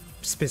 It's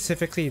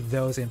specifically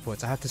those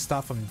inputs. I have to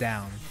start from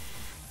down.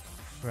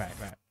 Right,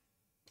 right.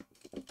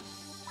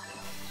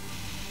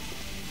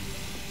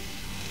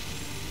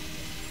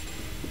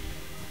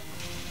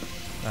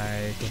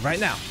 Like, right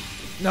now.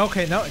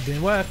 Okay, no, it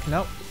didn't work.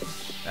 Nope.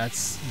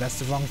 That's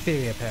the wrong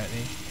theory,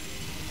 apparently.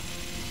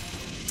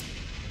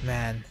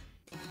 Man.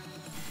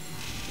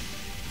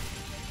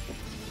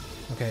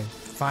 Okay,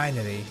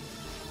 finally.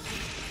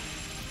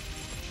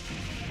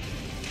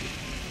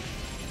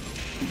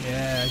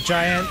 Yeah,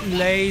 giant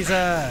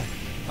laser!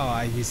 Oh,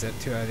 I used it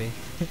too early.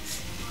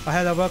 Oh,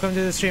 hello, welcome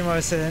to the stream,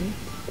 Orson.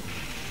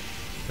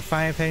 We're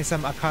finally playing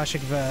some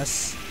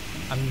Akashicverse.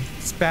 I'm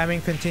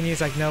spamming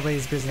continues like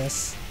nobody's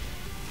business.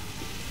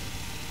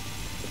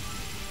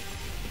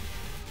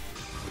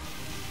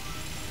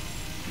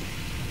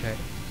 Okay.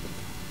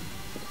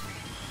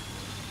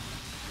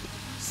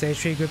 Stage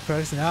 3 good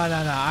perks? No,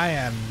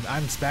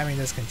 I'm spamming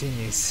this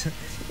continues.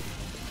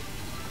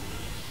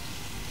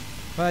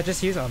 Well, I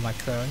just used all my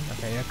clone.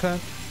 Okay, yeah, clone.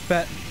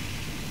 But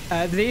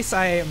at least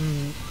I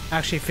am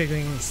actually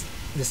figuring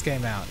this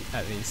game out,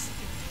 at least.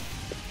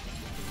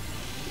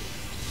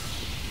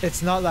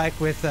 It's not like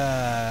with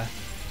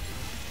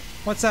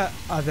what's that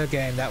other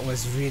game that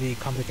was really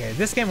complicated?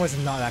 This game was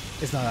not that,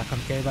 it's not that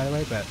complicated, by the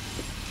way, but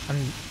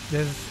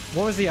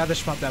what was the other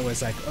shmup that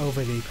was like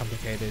overly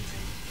complicated?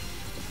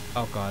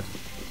 Oh god.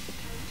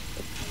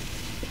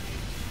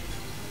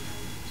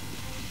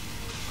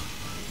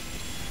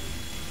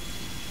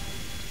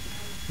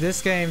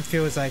 This game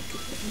feels like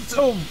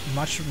so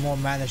much more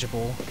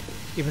manageable,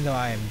 even though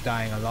I am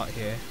dying a lot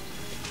here.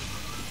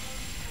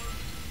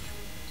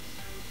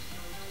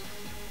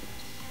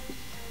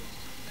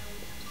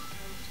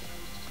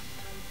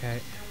 Okay.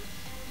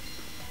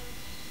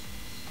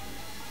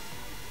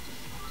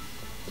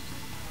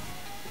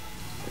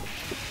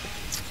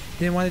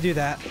 Didn't want to do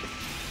that.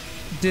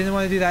 Didn't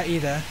want to do that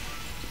either.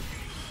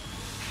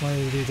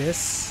 Wanted to do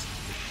this.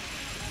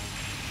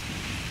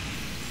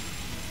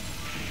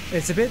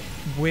 It's a bit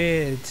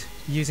weird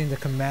using the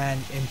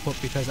command input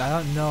because I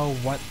don't know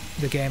what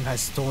the game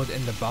has stored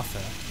in the buffer.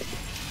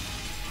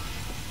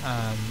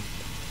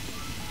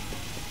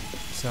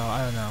 So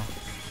I don't know.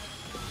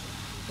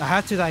 I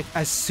have to, like,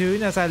 as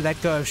soon as I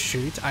let go of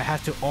shoot, I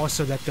have to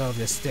also let go of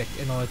the stick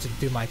in order to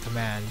do my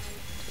command.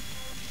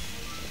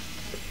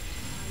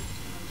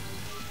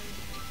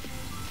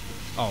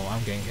 Oh,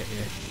 I'm getting hit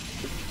here.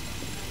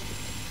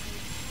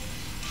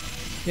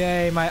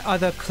 Yay, my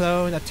other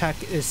clone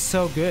attack is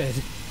so good.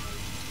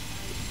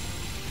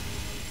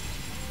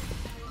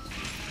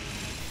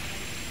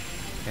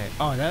 Okay.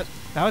 Oh, that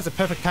was the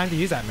perfect time to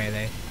use that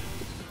melee.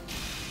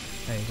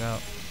 There you go.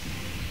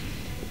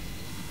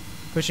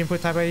 Which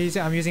input type are you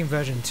using? I'm using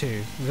version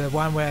 2. The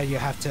one where you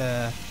have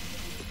to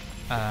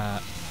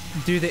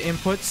do the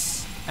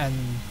inputs and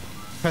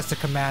press the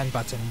command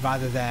button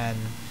rather than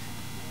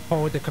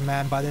hold the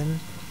command button,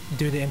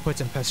 do the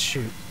inputs and press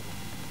shoot.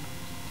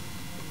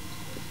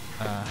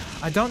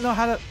 I don't know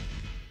how to...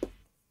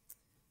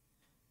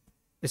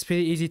 It's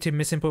pretty easy to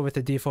misinput with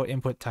the default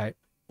input type.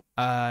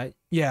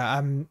 Yeah,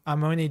 I'm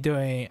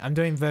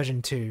doing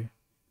version 2.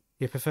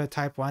 You prefer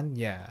type 1?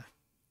 Yeah.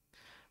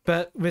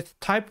 But with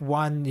type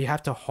 1, you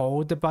have to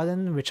hold the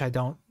button, which I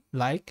don't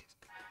like.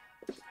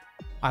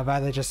 I'd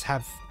rather just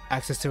have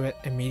access to it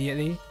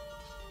immediately.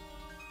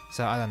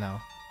 So I don't know.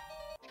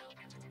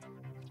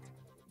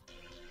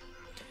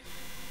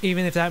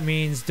 Even if that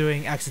means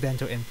doing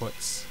accidental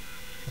inputs.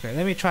 Okay,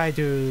 let me try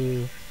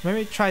to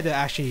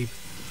actually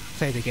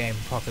play the game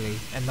properly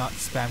and not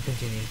spam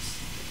continues.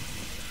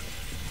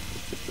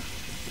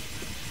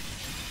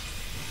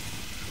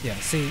 Yeah,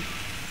 see.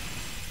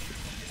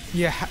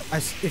 Yeah,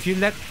 if you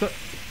let go,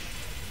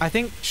 I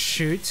think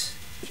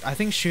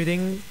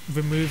shooting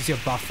removes your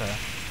buffer.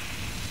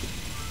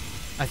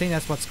 I think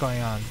that's what's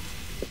going on.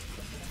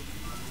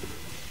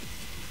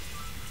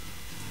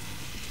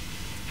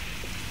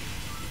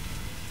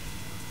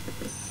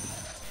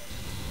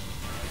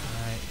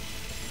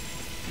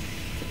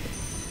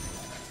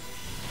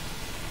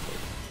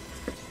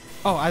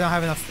 Oh, I don't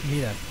have enough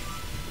meter.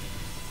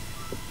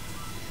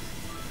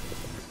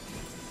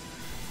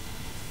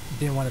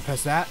 Didn't want to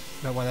press that,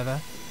 but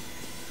whatever.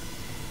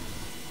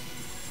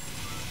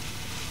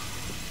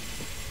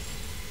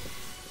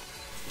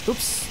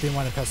 Oops, didn't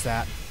want to press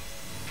that.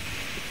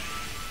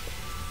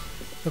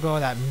 Look at all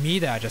that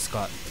meter I just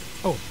got.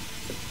 Oh.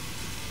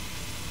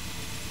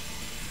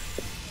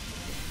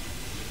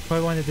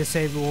 Probably want to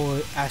disable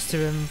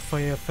Asterim for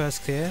your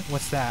first clear?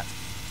 What's that?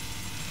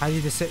 How do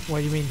you what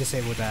do you mean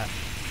disable that?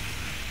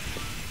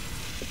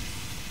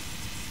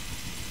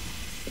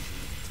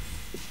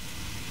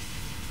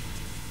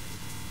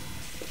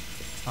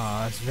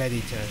 Oh, it's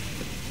ready to...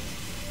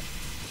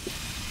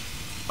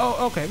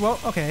 Oh, okay, well,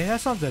 okay,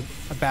 that's not a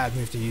bad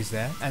move to use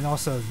there. And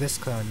also this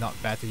clone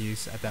not bad to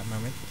use at that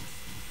moment.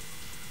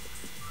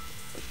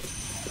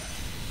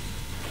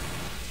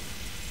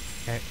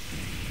 Okay.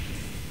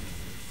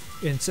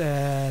 It's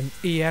an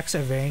EX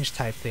arrange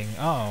type thing.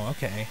 Oh,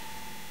 okay.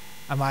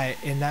 Am I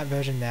in that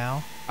version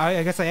now?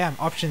 I guess I am.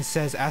 Option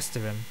says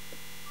Asterim.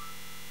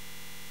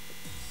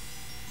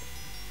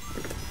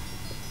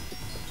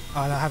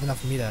 Oh, I don't have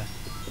enough meter.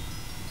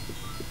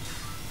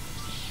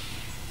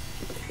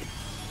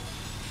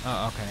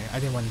 Oh, okay. I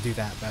didn't want to do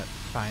that, but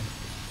fine.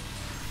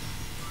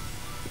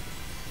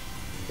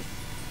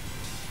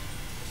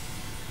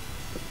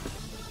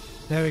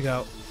 There we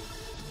go.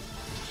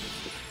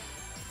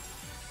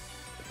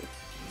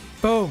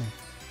 Boom!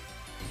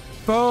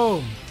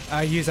 Boom!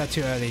 I used that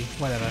too early.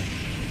 Whatever.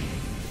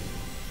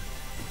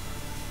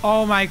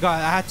 Oh my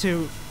god, I had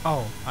to...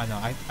 Oh, I know.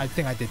 I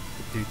think I did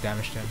do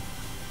damage to him.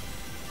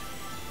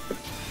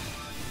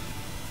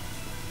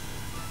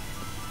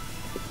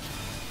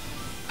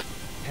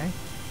 Okay.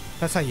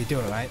 That's how you do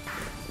it, right?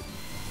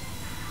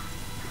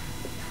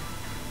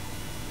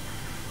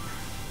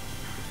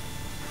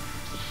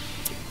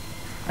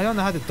 I don't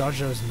know how to dodge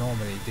those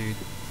normally, dude.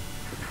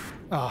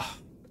 Oh.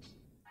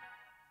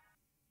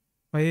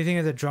 What do you think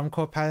of the drum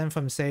corps pattern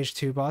from Stage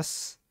 2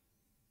 boss?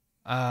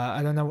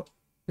 I don't know.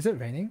 Is it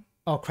raining?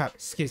 Oh crap,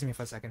 excuse me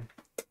for a second.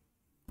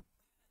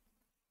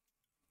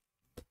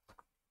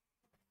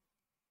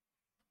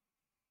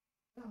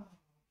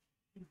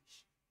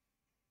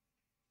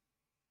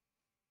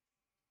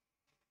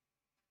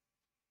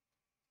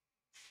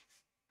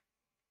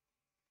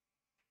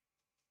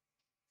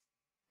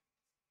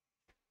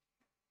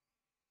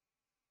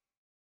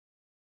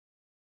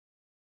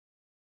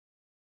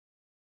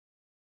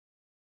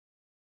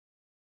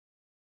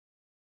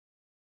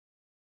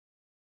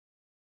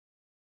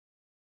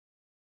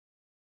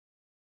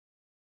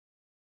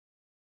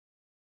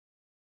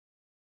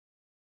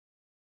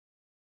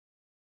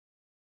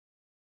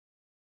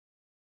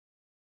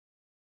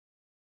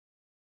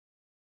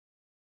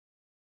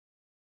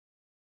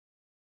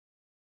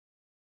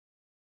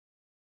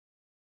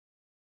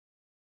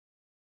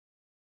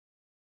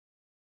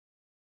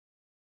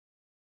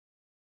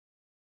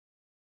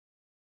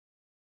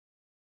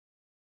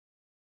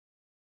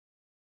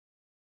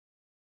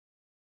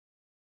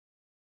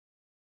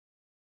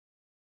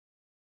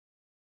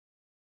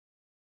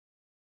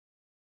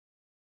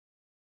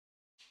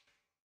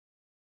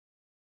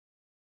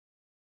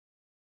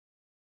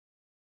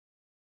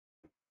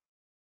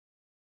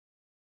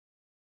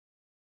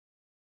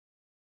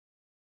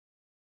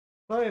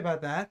 Sorry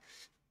about that.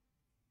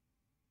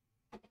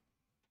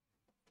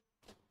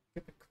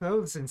 Get the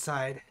clothes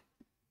inside.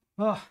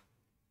 Oh.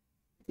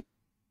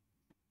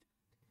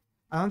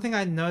 I don't think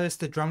I noticed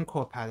the drum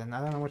corps pattern.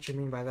 I don't know what you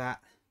mean by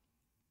that.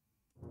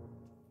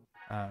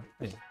 Yeah.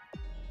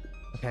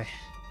 Okay.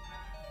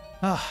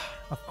 Oh,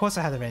 of course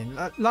I had the rain.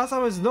 Last I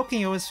was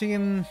looking, it was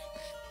freaking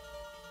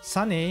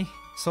sunny,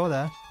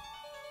 sorta.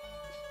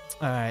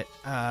 Alright,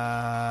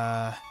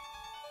 oh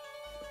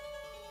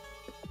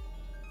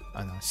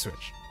no,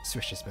 switch.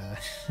 Switch is better.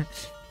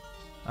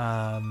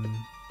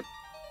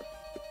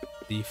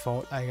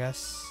 Default, I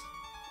guess.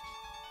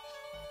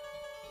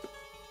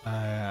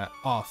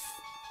 Off.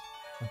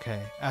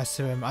 Okay,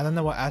 Asterim. I don't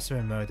know what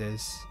Asterim mode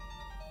is.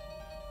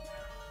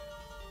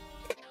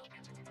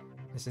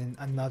 It's in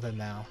another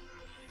now.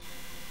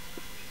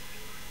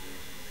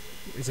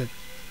 Is it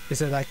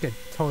like a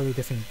totally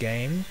different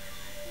game?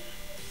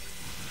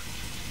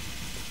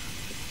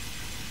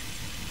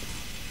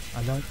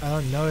 I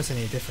don't notice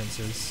any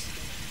differences.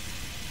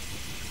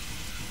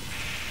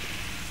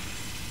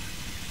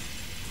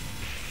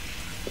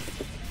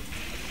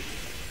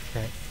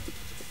 Okay.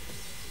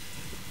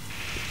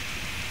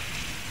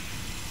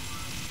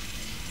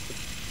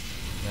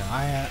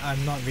 Yeah,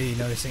 I'm not really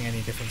noticing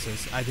any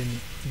differences. I didn't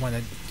want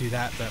to do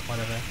that, but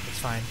whatever, it's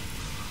fine.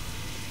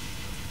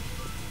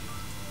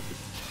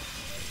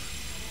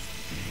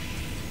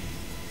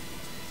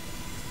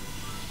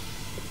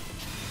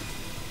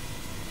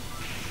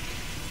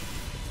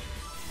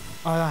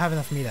 Oh, I don't have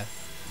enough meter.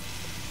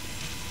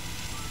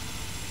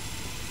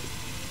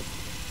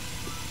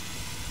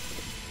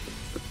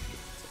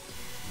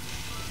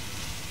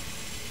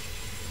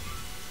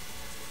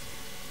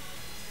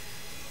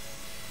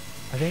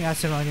 I think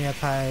Asterim only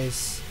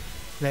applies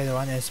later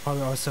on. It's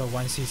probably also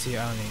 1cc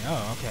only.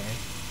 Oh, okay.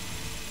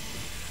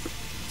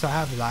 So I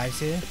have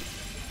lives here.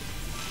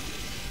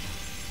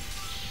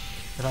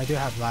 If I do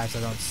have lives,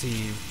 I don't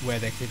see where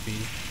they could be.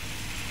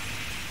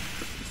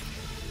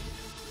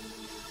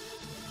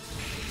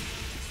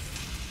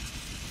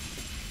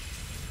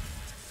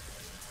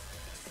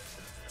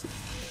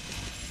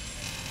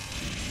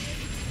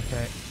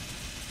 Okay.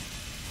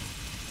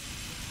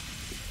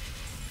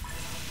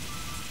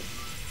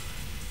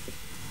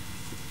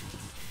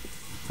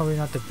 Probably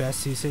not the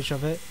best usage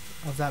of it,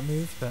 of that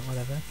move, but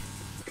whatever.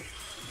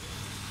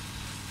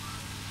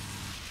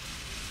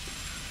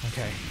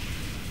 Okay.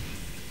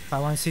 By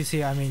 1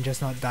 CC, I mean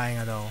just not dying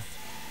at all.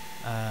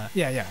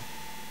 Yeah.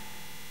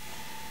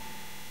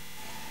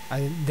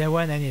 There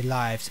weren't any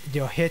lives.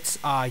 Your hits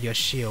are your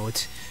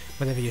shield,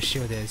 whatever your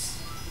shield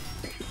is.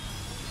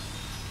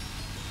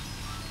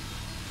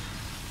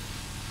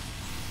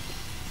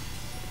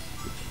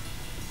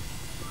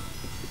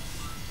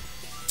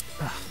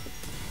 Ugh.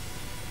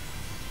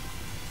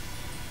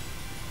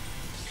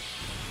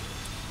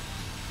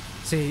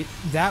 See,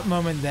 that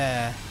moment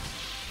there,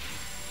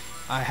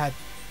 I had...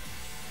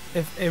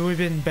 If it would have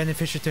been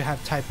beneficial to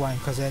have type 1,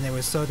 because then it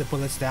would slow the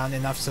bullets down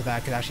enough so that I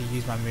could actually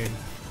use my move.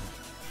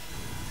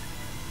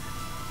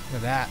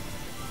 Look at that.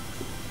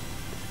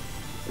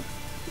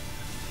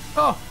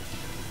 Oh!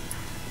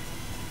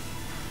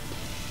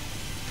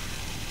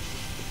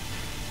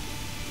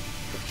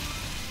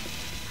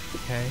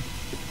 Okay.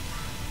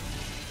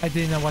 I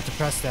didn't know what to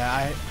press there.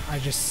 I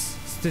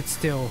just stood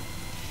still.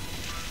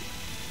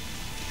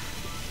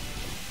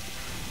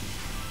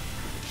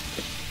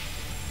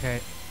 Okay.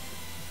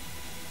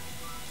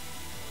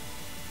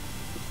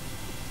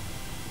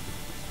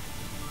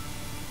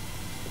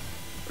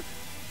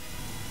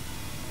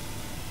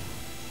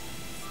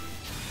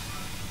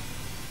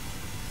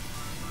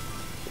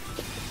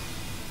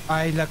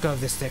 I let go of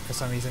the stick for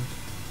some reason.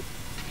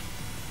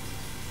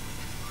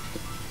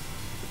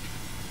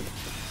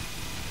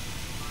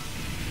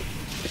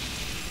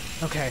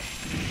 Okay.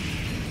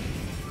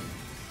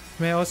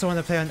 May I also want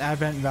to play on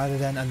Advent rather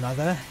than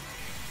another?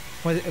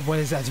 What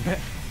is that?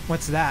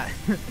 What's that?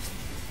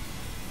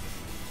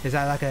 Is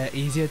that like an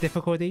easier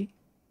difficulty?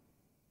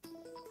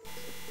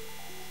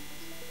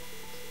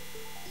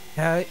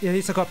 Yeah, at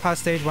least I got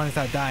past stage 1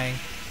 without dying.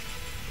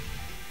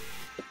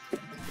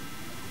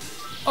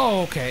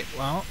 Oh, okay,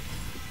 well.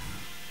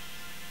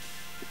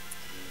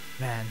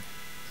 Man.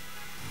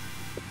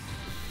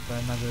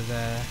 Got another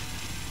there.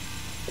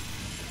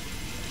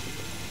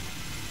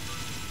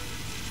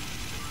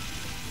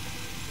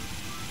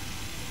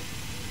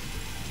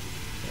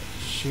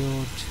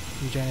 Shield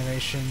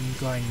regeneration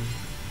going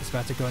is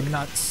about to go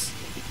nuts.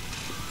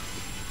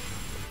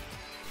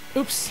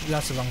 Oops,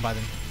 that's the wrong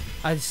button.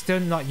 I'm still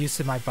not used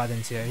to my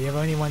buttons here. You have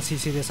only 1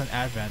 CC this on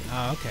Advent.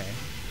 Oh, okay.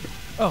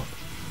 Oh.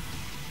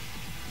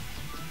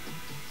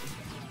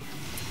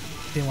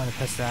 Didn't want to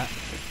press that.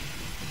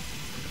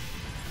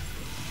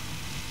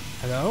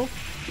 Hello?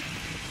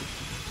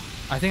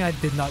 I think I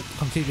did not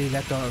completely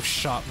let go of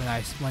shot when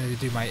I wanted to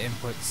do my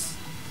inputs.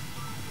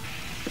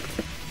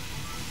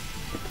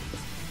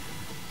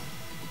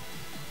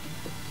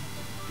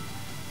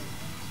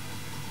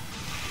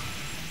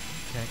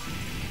 Okay.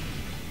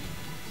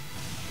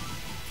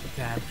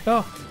 Damn.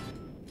 Oh!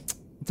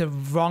 The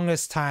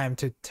wrongest time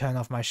to turn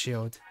off my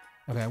shield.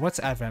 Okay, what's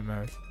Advent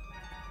mode?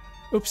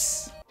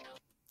 Oops.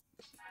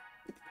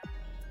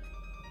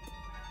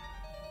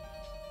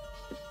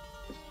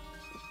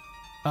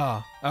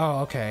 Oh,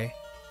 okay.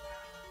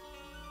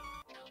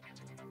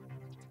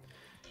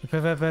 You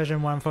prefer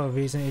version 1 for a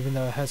reason, even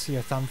though it hurts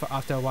your thumb for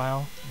after a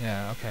while?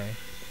 Yeah, okay.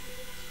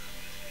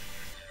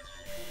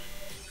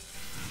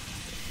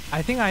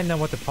 I think I know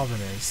what the problem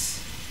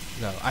is.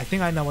 No, I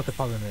think I know what the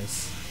problem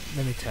is.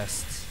 Let me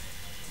test.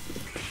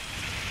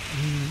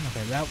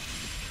 Okay, that...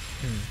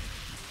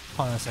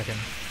 Hold on a second.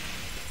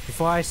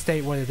 Before I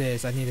state what it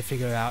is, I need to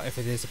figure out if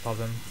it is a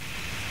problem.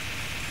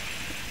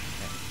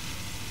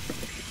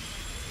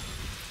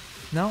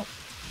 No?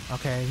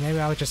 Okay, maybe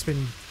I've just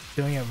been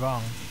doing it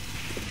wrong.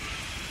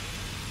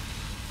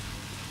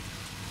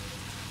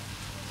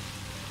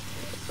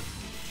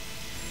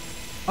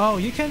 Oh,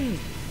 you can...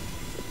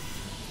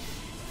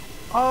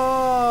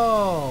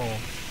 Oh!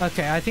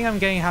 Okay, I think I'm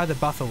getting how the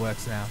buffer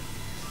works now.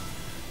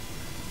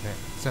 Okay,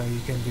 so you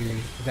can do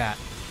that.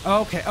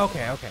 Okay.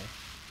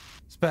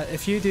 But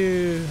if you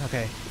do...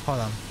 Okay, hold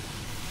on.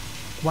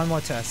 One more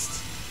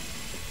test.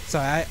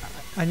 Sorry,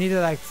 I need to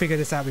like figure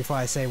this out before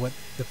I say what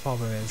the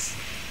problem is.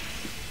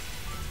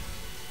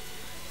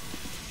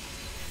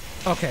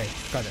 Okay,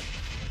 got it.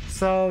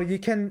 So you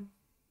can...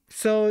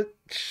 So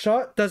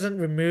shot doesn't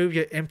remove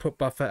your input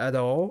buffer at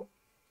all.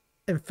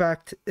 In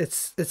fact,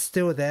 it's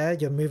still there.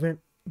 Your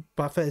movement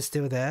buffer is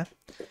still there.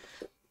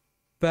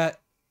 But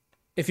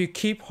if you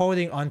keep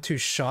holding onto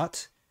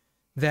shot,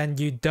 then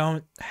you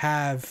don't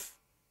have...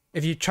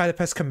 If you try to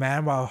press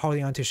command while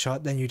holding onto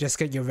shot, then you just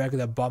get your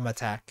regular bomb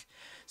attack.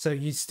 So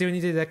you still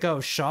need to let go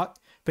of shot,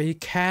 but you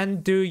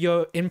can do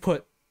your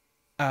input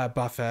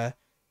buffer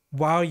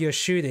while you're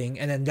shooting,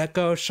 and then let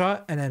go of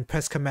shot, and then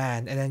press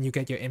command, and then you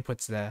get your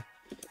inputs there.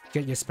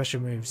 Get your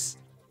special moves.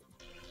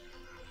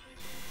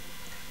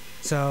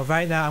 So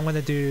right now I'm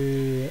gonna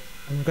do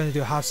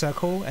half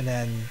circle and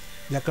then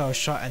let go of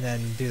shot and then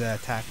do the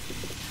attack.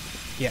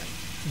 Yeah,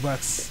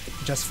 works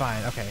just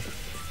fine. Okay.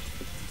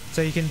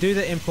 So you can do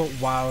the input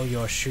while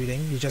you're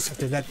shooting. You just have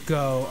to let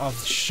go of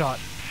the shot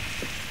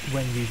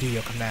when you do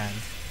your command.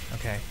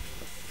 Okay.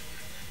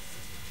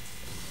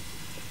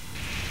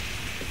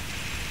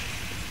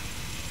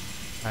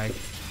 Alright.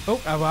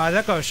 Oh, well, I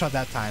let go of shot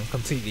that time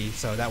completely,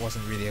 so that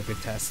wasn't really a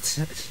good test.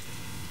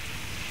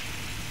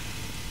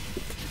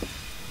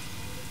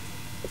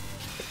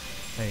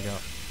 There you go.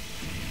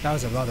 That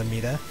was a lot of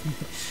meter.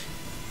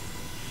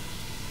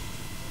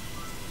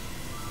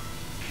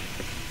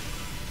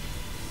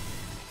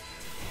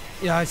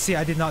 Yeah, I see,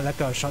 I did not let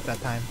go of shot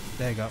that time.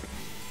 There you go.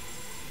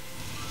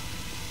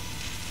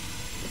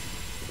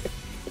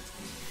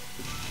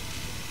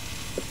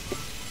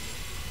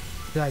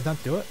 Did I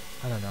not do it?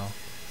 I don't know.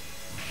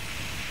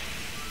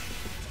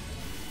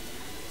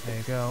 There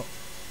you go.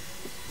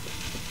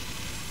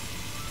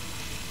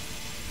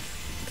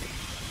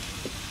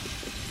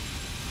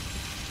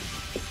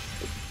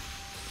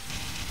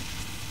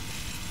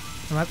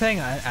 Am I playing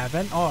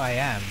Advent? Oh, I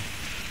am.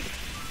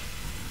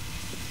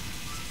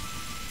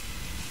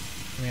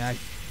 I mean,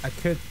 I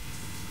could...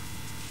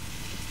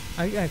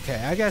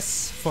 okay, I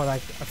guess for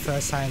like a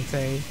first time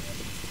play...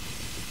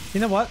 You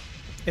know what?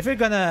 If you're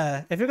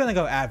gonna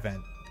go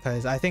Advent,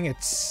 because I think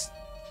it's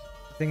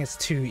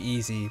too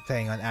easy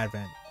playing on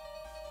Advent.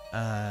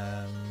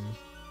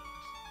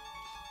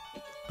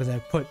 Gonna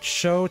put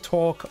show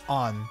talk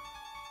on.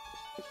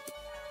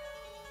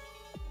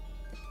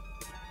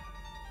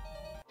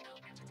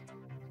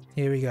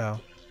 Here we go.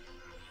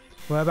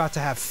 We're about to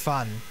have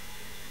fun.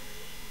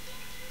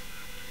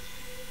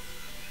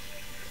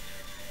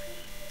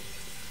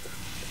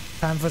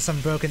 Time for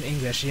some broken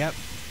English, yep.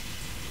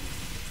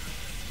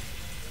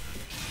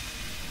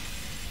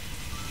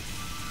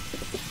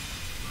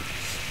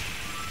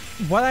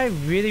 What I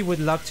really would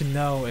love to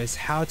know is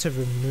how to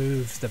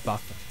remove the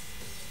buffer.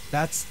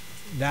 That's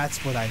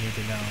what I need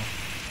to know.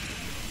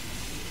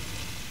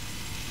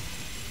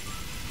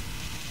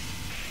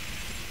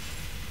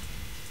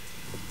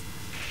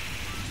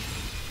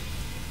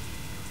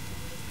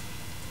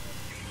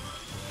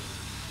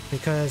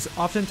 Because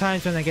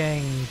oftentimes when I'm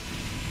getting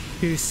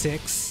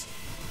 2.6,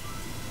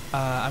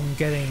 I'm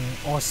getting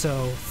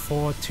also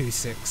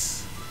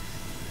 4.26.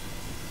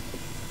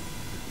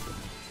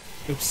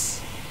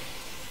 Oops.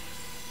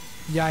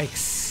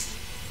 Yikes.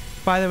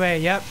 By the way,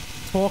 yep,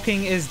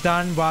 talking is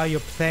done while you're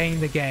playing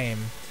the game.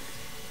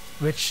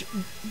 Which,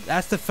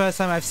 that's the first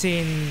time I've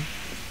seen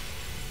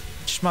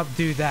Shmup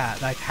do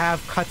that. Like,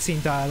 have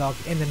cutscene dialogue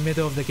in the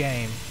middle of the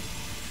game.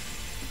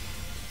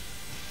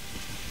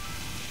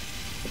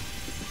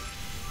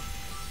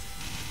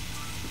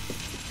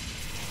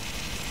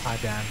 Ah,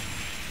 damn.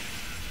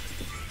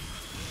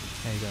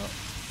 There you go.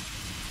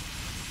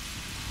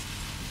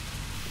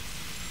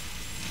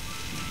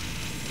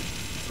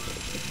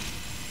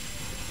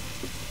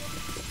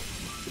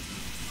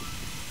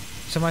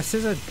 So my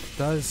scissor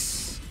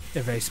does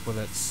erase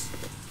bullets.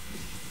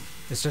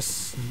 It's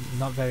just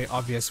not very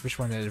obvious which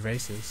one it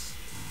erases.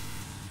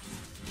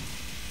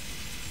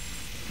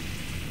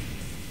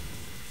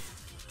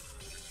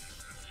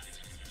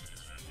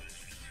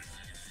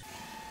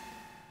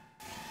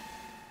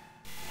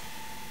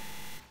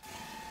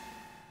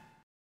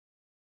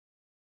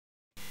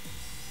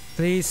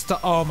 Please stop.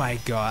 Oh my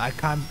god,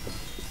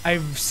 I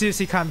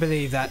seriously can't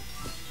believe that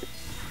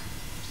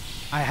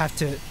I have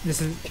to,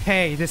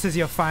 hey, this is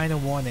your final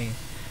warning.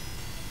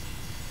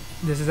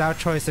 This is our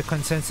choice, the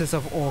consensus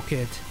of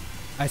Orchid.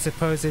 I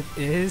suppose it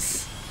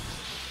is?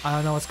 I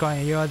don't know what's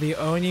going on. You're the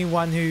only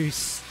one who's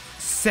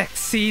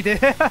succeeded.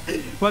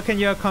 What can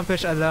you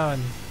accomplish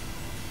alone?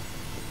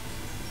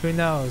 Who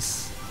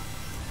knows?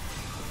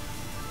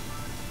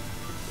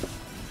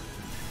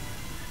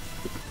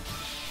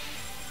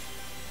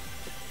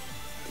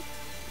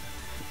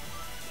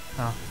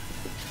 Oh.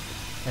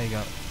 There you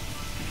go.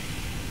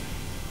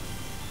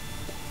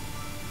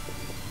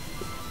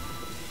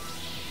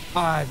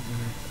 Ah.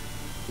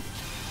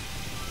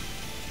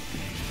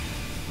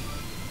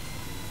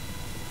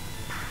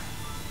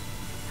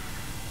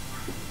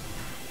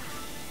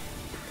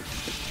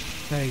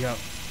 There you go.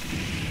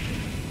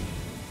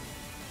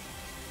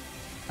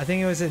 I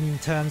think it was in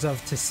terms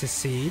of to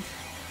succeed.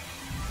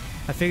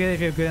 I figured if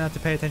you're good enough to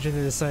pay attention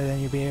to the story, then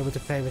you'll be able to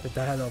play with the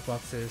dialogue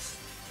boxes.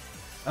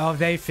 Oh,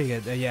 they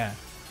figured, yeah.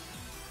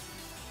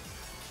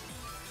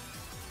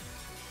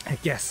 I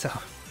guess so.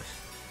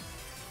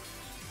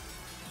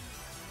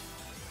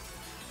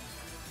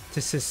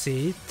 To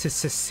succeed? To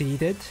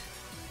succeeded?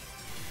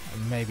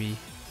 Maybe.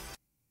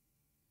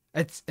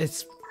 It's...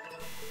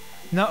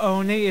 Not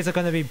only is it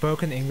going to be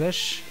broken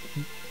English,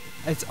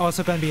 it's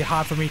also going to be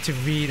hard for me to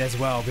read as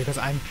well, because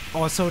I'm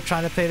also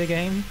trying to play the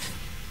game.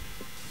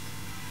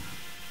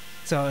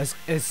 So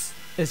it's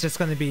just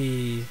going to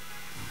be...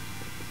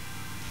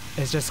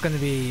 It's just going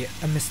to be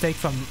a mistake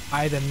from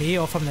either me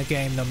or from the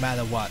game, no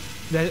matter what.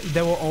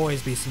 There will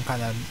always be some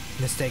kind of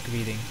mistake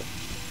reading.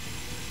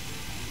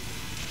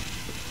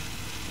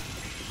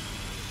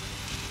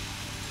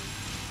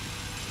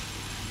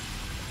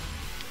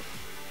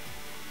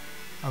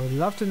 I would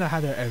love to know how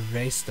to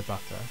erase the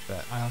buffer,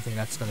 but I don't think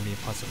that's going to be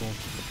possible.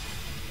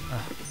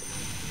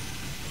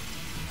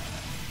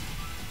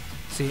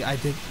 See, I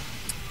did...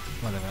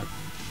 Whatever.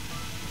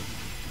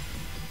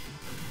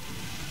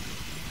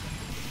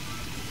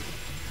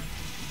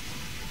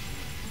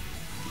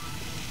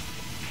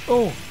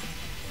 Oh!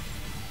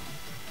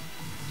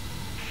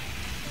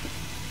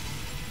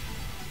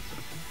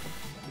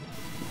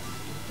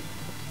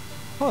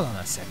 Hold on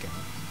a second.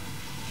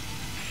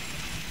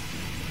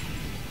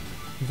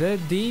 The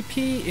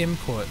DP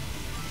input.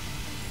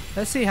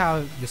 Let's see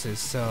how this is.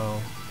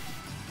 So...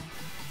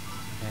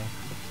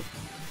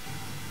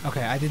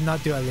 Okay, I did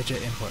not do a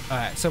legit input.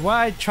 Alright, so what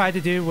I tried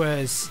to do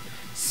was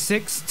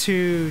 6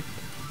 to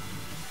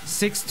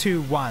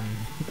 1.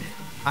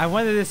 I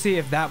wanted to see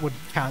if that would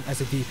count as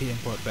a DP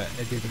input, but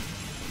it didn't.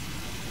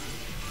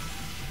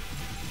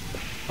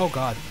 Oh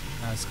god,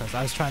 that's because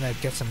I was trying to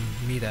get some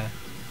meter.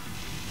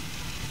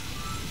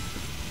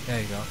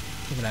 There you go.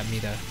 Look at that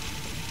meter.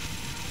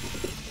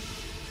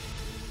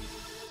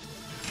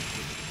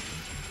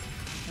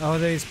 All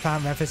these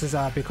plant references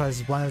are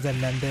because one of the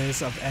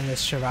members of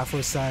Endless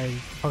Shirafu side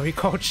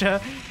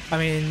horticulture. I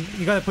mean,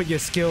 you gotta put your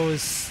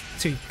skills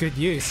to good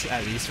use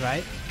at least,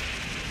 right?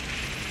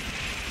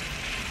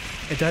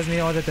 It does need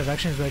all the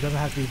directions, but it doesn't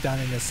have to be done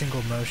in a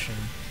single motion.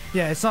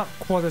 Yeah, it's not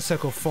quarter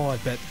circle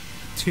forward, but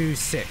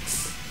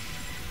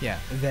 2-6. Yeah,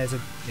 there's a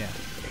yeah.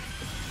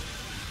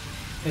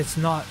 It's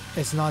not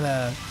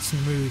a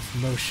smooth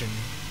motion,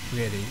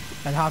 really.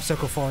 And half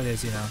circle forward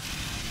is, you know.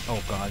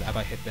 Oh god, I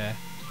got hit there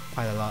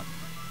quite a lot.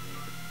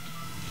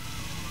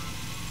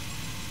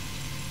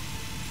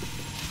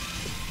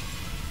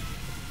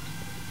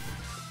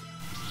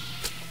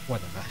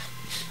 Whatever.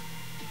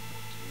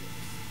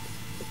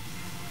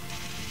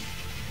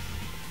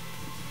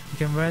 You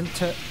can run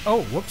to...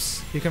 Oh,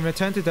 whoops. You can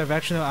return to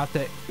directional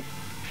after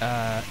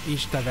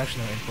each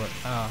directional input.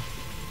 Oh.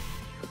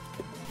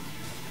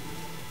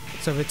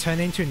 So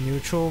returning to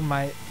neutral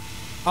might...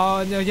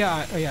 Oh, no,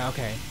 yeah, yeah,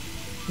 okay.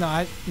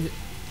 No,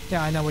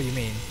 yeah, I know what you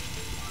mean.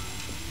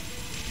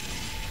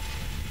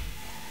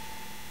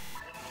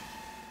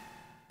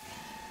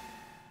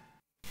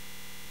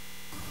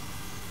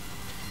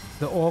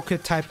 The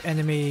orchid type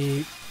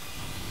enemy,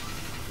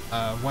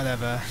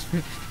 whatever,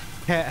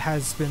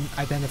 has been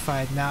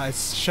identified. Now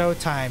it's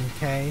showtime,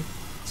 Kay.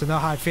 So no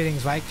hard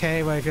feelings, right,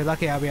 Kay? Well, if you're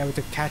lucky, I'll be able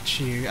to catch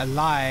you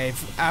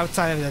alive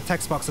outside of the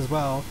text box as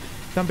well.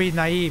 Don't be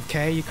naive,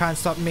 Kay. You can't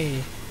stop me.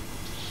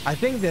 I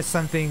think there's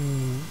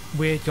something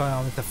weird going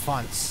on with the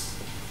fonts.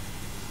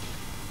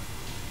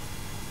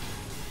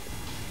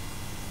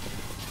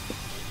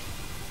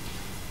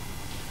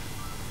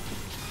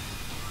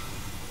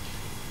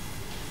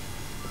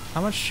 How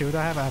much shield do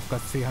I have? I've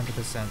got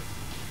 300%.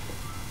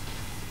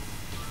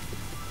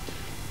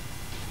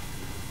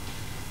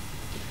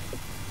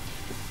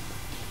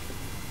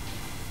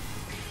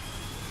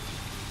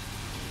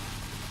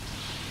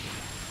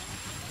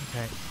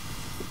 Okay.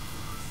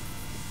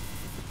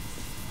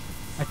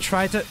 I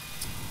tried to...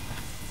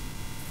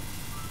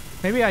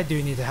 Maybe I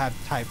do need to have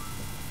type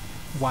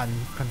 1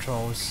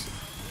 controls.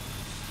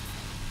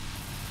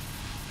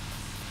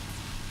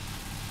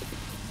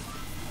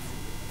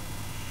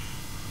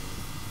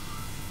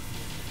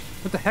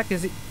 What the heck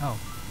is he? Oh.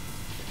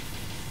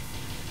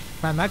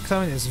 My mic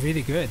sound is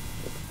really good.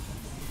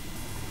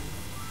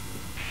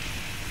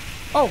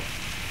 Oh!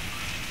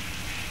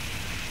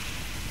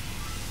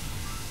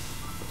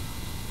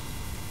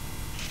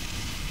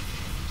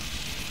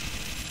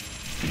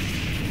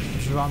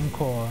 Drum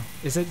core.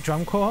 Is it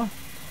drum core?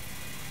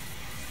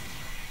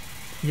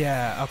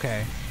 Yeah,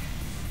 okay.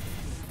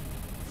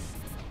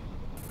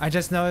 I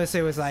just noticed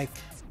it was like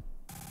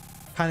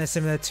kind of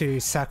similar to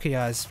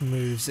Sakuya's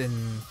moves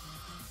in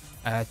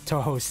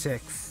Toho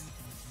 6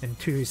 and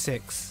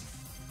 2-6,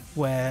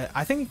 where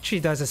I think she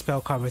does a spell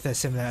card with a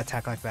similar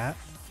attack like that,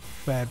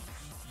 where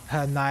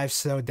her knives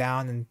slow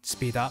down and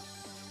speed up.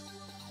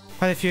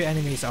 Quite a few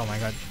enemies. Oh my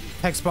god.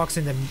 Text box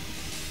in the...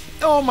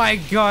 Oh my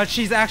god,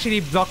 she's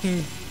actually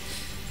blocking...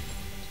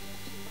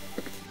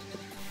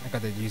 I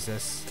gotta use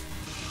this.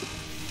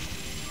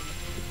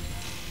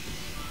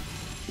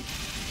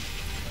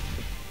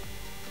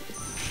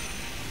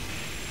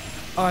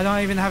 Oh, I don't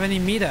even have any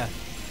meter.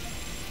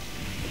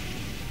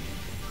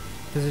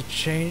 Does it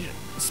change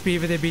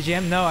speed with the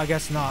BGM? No, I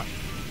guess not.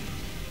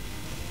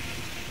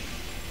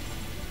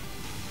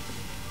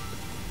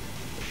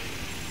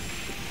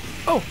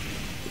 Oh!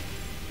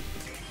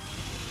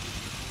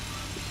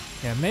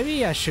 Yeah,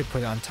 maybe I should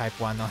put it on type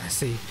 1,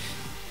 honestly.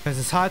 Because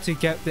it's hard to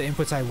get the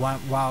inputs I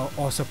want while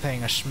also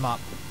playing a shmup.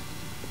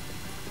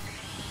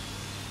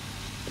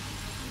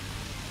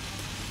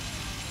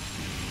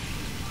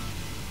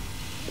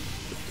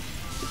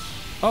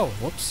 Oh,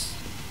 whoops.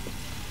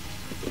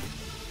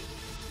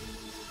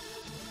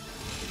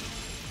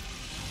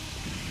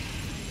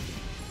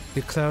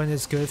 The clone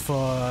is good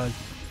for...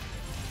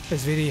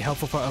 It's really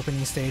helpful for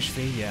opening stage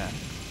 3, yeah.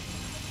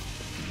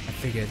 I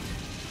figured.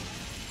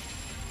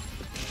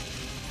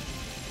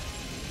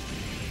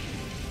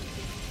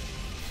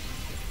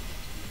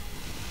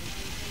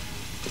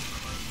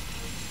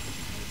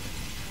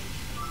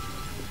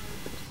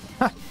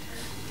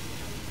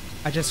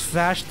 I just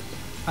flashed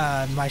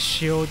my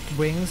shield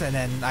wings, and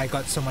then I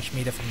got so much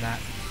meter from that.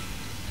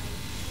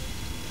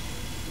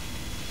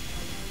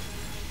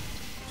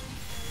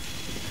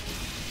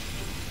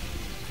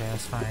 Okay,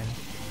 that's fine.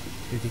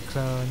 Do the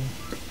clone.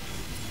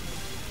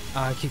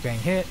 I keep getting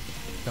hit.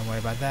 Don't worry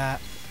about that.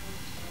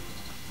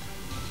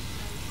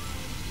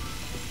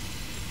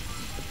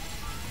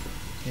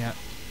 Yeah.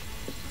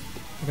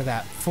 Look at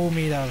that. Full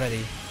meter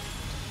already.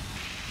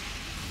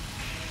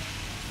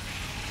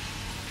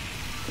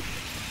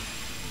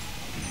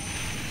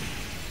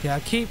 Yeah, I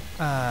keep,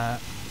 oh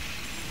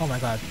my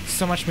god.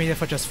 So much meter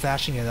for just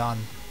flashing it on.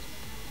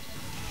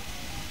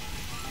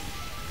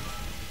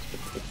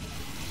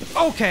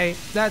 Okay,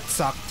 that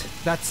sucked.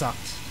 That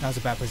sucked. That was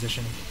a bad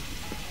position.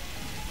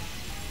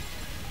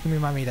 Give me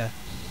my meter.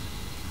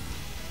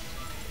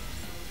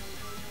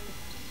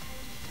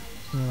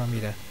 Give me my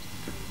meter.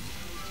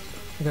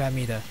 Look at that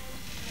meter.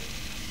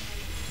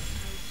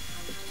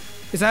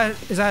 Is that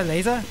a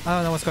laser? I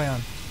don't know what's going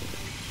on.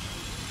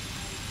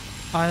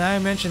 Oh, and I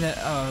mentioned it.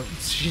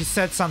 She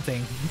said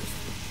something.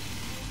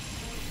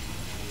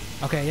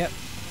 Okay, yep.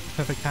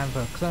 Perfect time for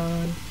a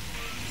clone.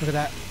 Look at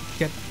that.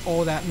 Get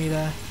all that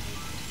meter.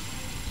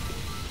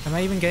 Am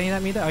I even getting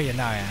that meter? Oh yeah,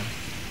 now I am.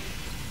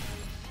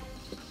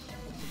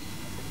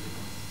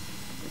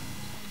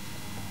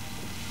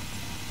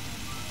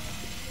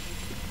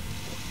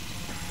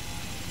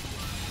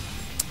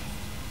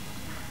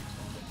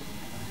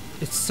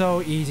 It's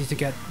so easy to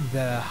get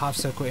the half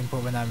circle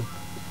input when I'm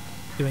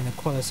doing the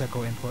quarter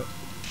circle input.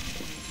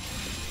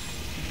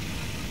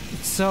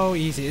 It's so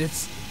easy.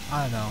 It's,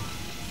 I don't know.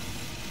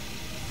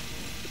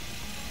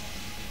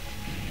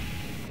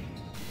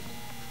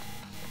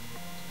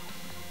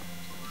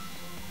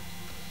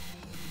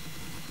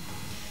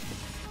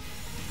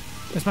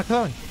 Where's my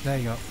clone? There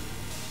you go.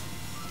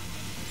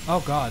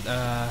 Oh god,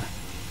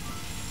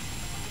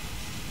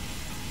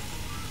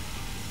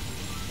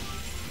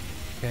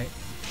 okay.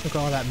 Look at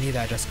all that meat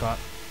I just got.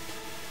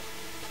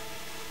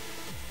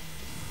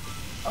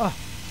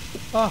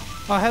 Oh,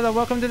 hello,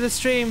 welcome to the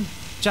stream,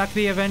 Jack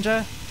the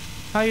Avenger.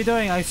 How are you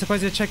doing? I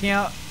suppose you're checking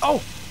out.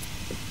 Oh!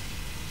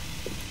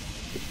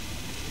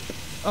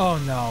 Oh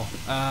no.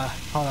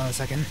 Hold on a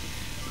second.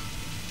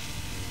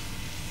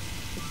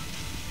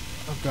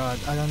 Oh god,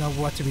 I don't know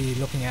what to be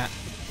looking at.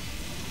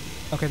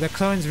 Okay, the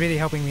clone's really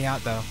helping me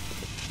out though.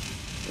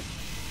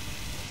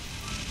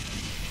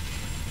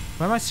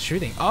 Where am I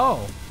shooting?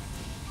 Oh!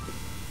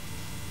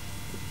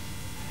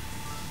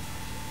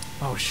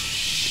 Oh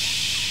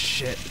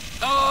shit.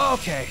 Oh,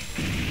 okay.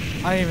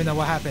 I don't even know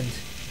what happened.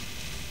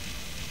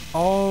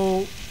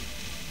 Oh,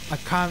 I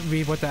can't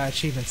read what the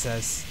achievement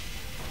says.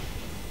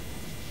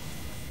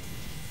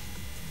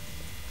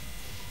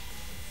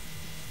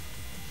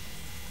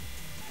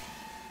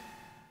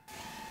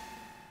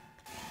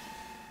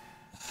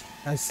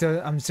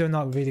 I'm still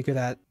not really good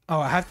at.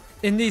 Oh, I have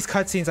in these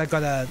cutscenes. I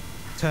gotta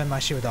turn my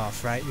shield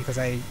off, right? Because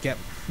I get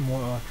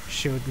more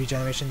shield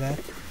regeneration there.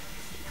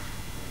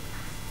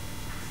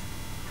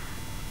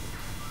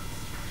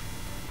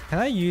 Can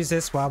I use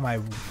this while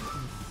my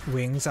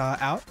wings are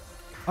out?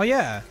 Oh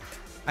yeah,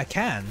 I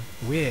can.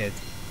 Weird.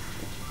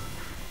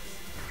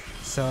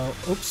 So,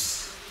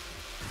 oops.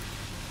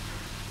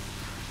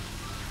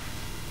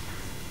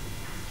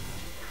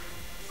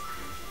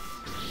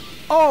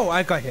 Oh,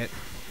 I got hit.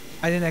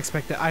 I didn't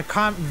expect it. I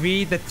can't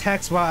read the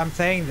text while I'm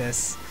playing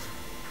this.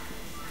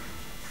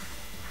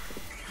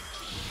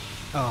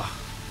 Oh.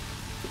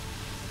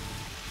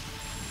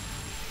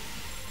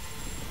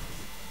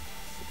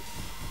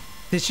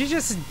 Did she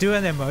just do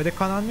an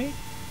emoticon on me?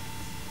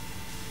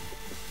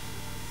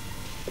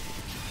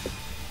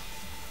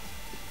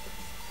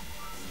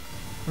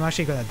 I'm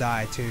actually gonna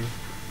die too.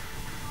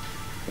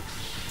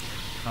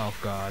 Oh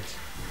god.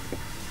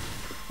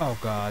 Oh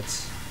god.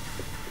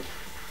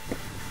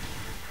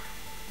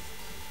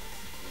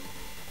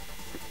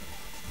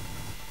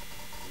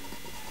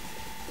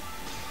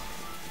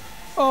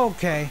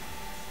 Okay.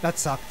 That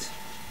sucked.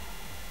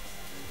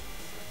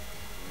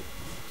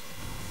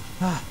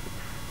 Ah.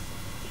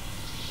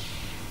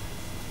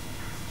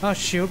 Oh,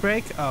 shield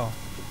break? Oh.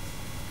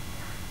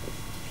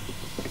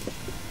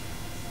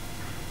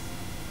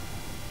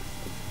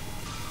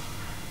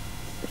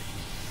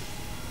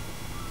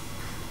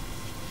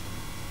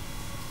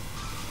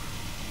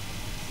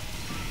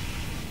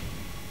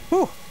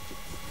 Whew.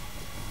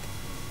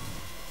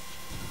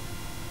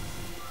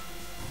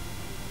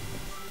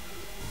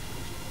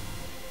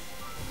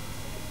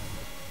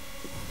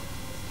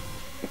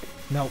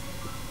 Nope.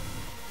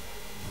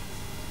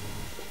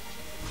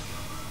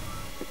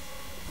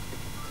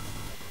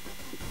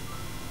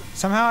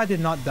 Somehow I did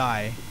not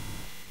die.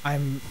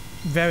 I'm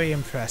very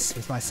impressed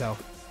with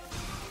myself.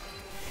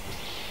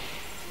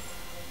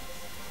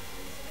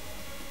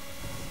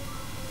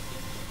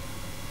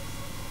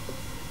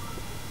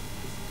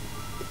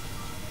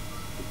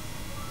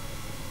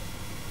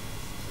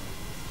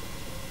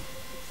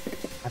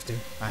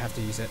 I have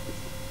to use it.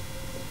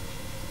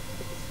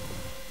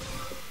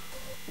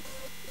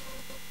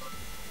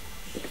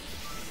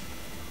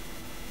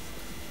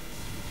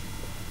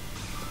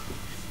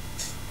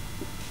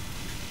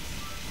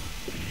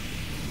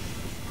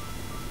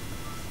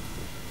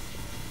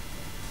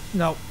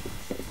 No.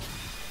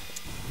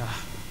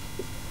 Ah.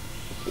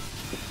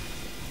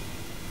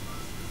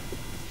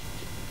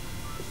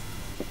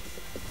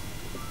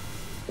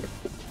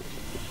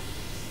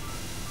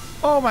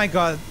 Oh my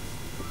god.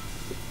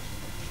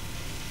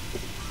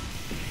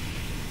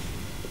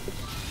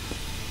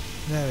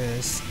 There it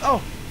is.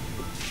 Oh!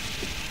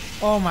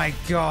 Oh my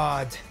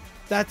god.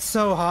 That's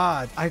so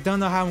hard. I don't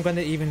know how I'm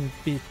gonna even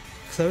be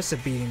close to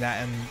beating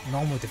that in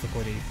normal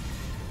difficulty.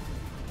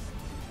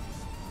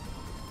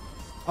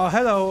 Oh,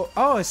 hello.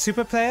 Oh, a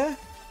super player?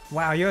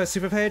 Wow, you're a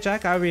super player,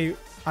 Jack? I'd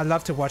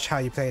love to watch how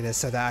you play this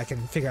so that I can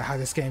figure out how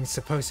this game's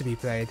supposed to be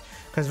played.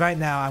 Because right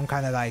now, I'm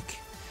kind of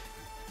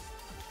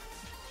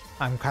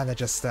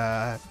just,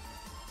 I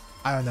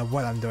don't know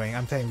what I'm doing.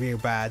 I'm playing real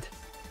bad.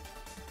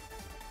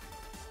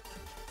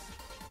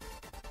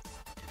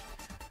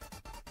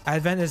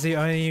 Advent is the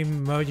only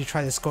mode you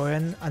try to score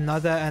in.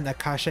 Another and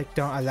Akashic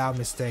don't allow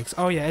mistakes.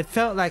 Oh yeah, it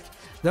felt like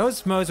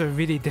those modes were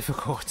really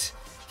difficult.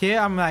 Here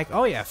I'm like,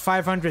 oh yeah,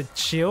 500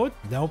 shield,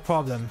 no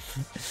problem.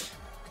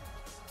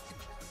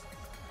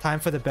 Time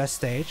for the best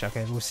stage.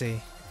 Okay, we'll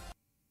see.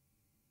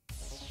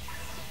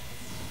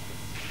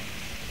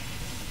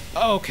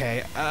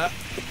 Okay,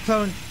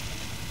 clone.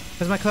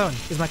 Where's my clone?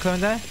 Is my clone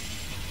there?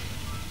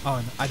 Oh,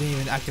 no, I didn't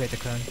even activate the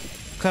clone.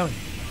 Clone.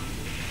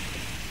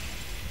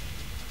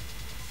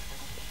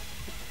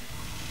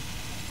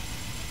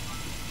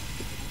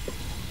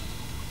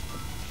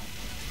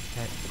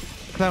 Okay.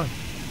 Clone.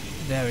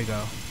 There we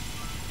go.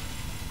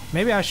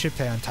 Maybe I should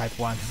play on type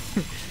 1.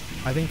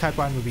 I think type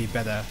 1 would be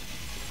better.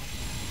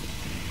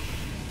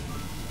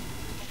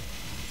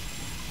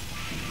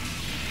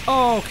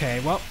 Oh,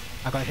 okay, well,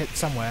 I got hit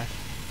somewhere.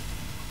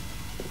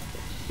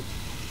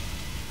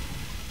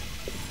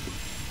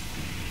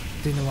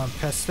 Didn't want to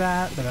press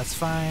that, but that's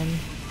fine.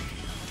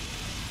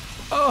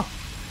 Oh!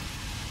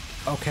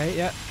 Okay,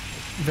 yeah.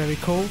 Very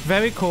cool.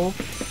 Very cool.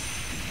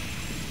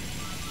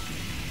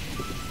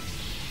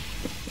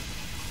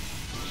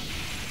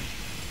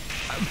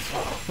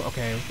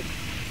 Okay.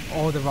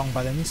 All the wrong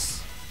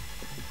buttons.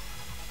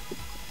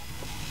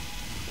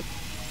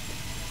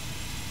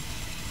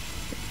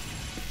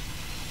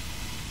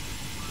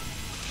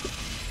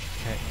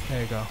 Okay,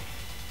 there you go.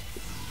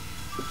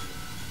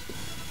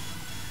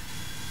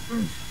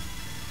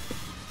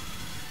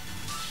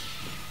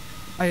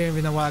 I don't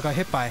even know what I got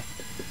hit by.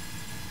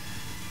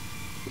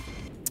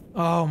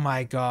 Oh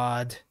my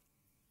god.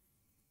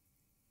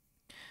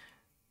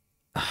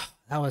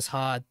 That was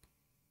hard.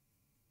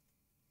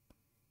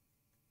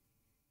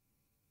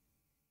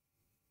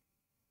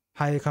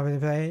 Highly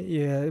competent play.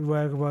 Yeah,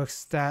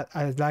 works that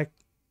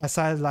I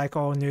started like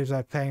all noobs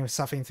by playing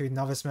suffering through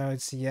novice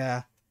modes.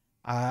 Yeah.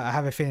 I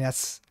have a feeling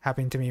that's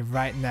happening to me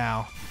right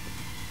now.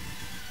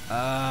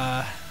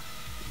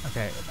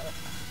 Okay.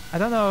 I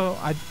don't know.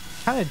 I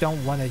kind of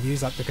don't want to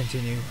use up the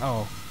continue.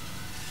 Oh.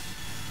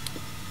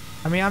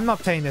 I mean, I'm not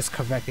playing this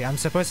correctly. I'm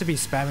supposed to be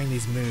spamming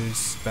these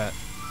moves, but...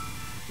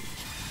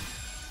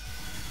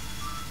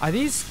 Are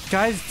these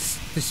guys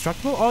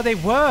destructible? Oh, they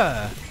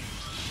were!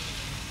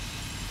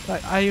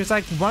 Like, I was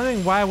like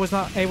wondering why I was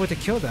not able to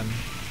kill them.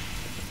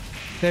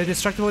 They were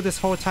destructible this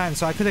whole time,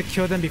 so I could have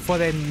killed them before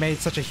they made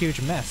such a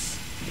huge mess.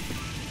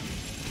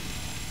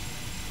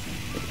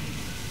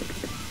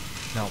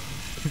 No.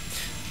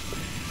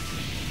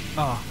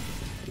 Oh.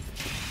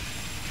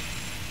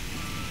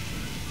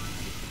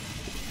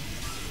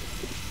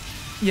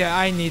 Yeah,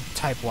 I need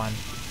type 1. I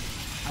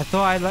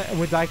thought I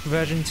would like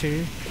version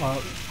 2 or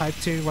type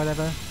 2,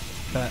 whatever,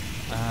 but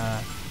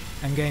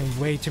I'm getting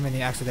way too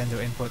many accidental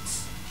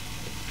inputs.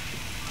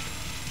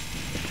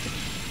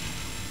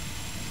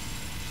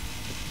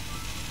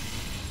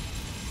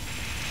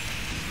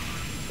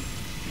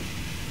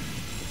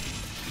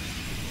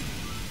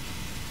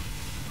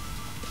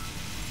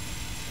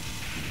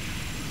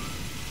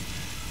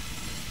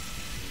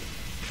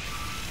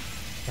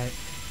 Okay.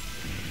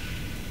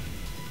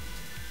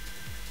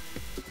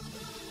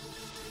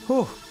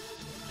 Whew.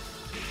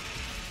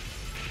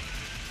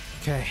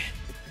 Okay.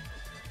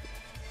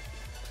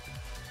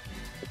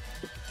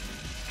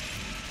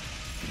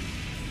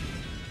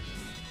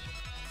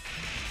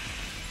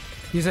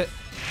 Use it.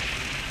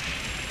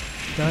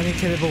 They're only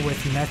killable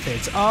with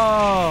methods.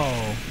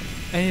 Oh!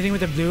 Anything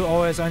with the blue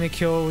ore is only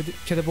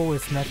killable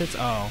with methods?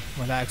 Oh,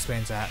 well that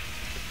explains that.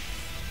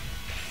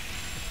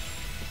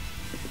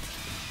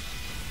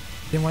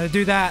 Didn't want to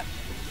do that.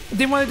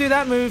 Didn't want to do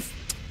that move.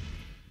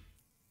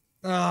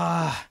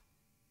 Ah.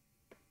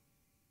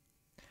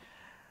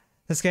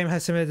 This game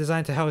has similar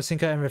design to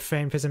Hellsinker and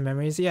Refrain Prison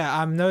Memories. Yeah,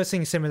 I'm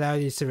noticing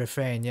similarities to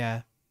Refrain,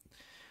 yeah.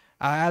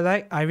 I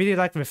really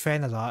like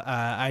Refrain a lot.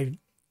 I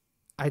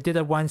did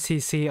a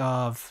 1cc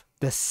of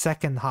the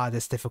second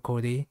hardest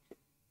difficulty.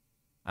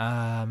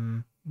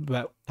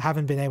 But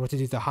haven't been able to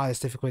do the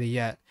hardest difficulty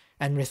yet.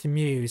 And with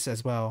Muse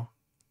as well.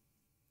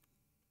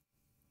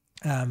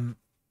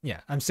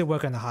 Yeah, I'm still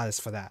working on the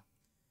hardest for that.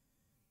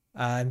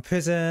 In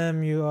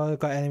Prism, you all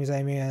got enemies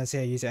aiming and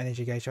say use your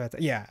energy gauge.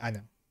 Yeah, I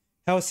know.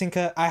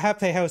 Hellsinker, I have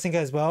played Hellsinker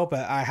as well,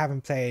 but I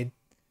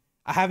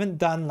haven't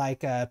done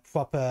like a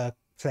proper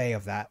play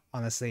of that,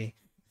 honestly.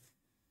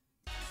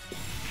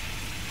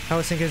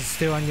 Hellsink is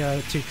still on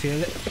your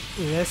to-clear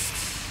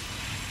list.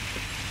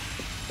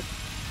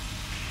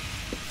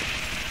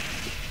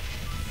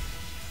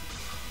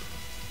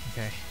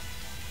 Okay.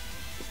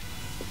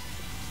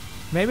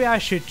 Maybe I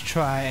should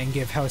try and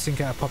give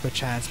Helsinki a proper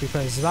chance,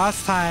 because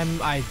last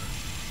time I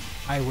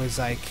was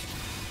like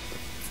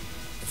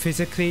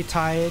physically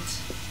tired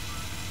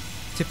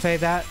to play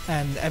that,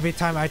 and every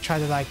time I try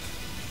to like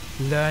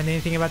learn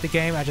anything about the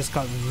game, I just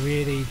got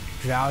really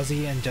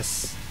drowsy and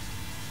just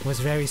was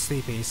very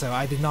sleepy, so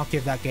I did not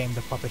give that game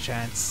the proper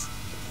chance.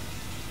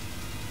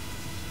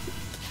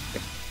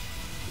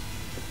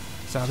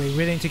 So I'll be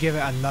willing to give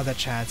it another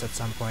chance at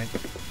some point.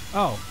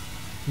 Oh,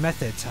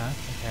 methods, huh?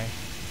 Okay.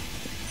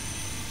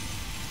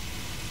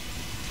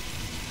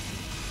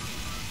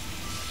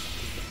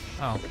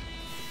 Oh.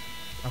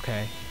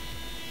 Okay.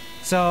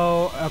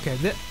 So, okay,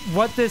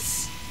 what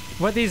these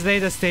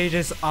later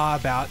stages are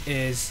about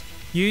is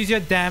use your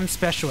damn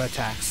special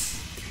attacks.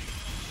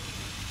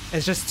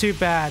 It's just too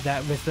bad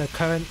that with the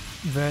current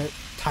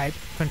type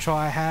control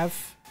I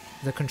have,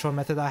 the control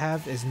method I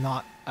have is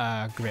not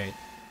great.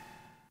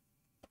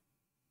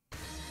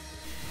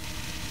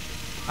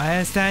 I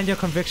understand your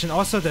conviction.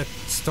 Also, the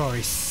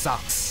story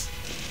sucks.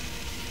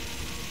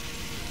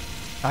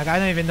 Like, I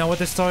don't even know what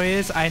the story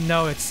is. I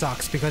know it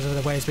sucks because of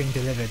the way it's being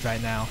delivered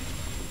right now.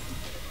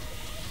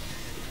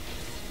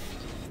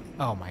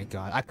 Oh my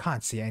god, I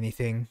can't see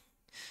anything.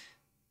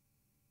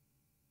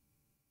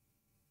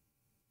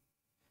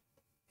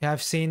 Yeah,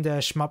 I've seen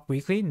the Shmup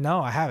Weekly.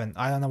 No, I haven't.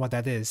 I don't know what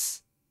that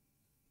is.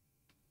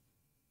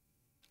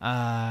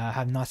 I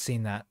have not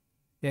seen that.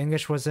 My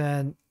English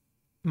wasn't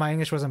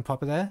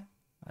popular.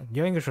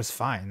 Your English was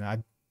fine.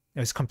 It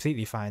was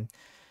completely fine.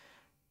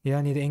 You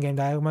don't need the in-game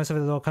dialogue. Most of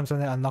it all comes from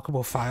the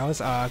unlockable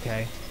files. Oh,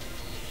 okay.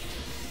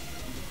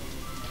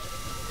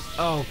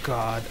 Oh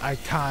god, I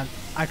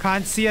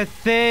can't see a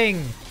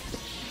thing.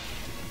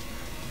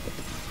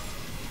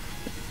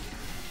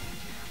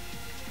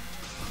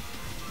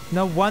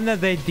 No wonder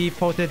they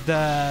defaulted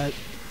the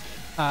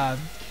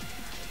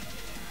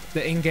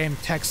in-game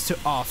text to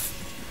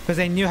off, because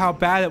they knew how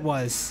bad it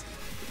was.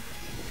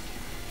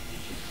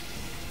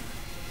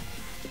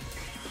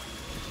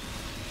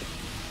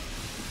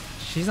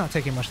 She's not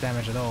taking much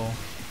damage at all.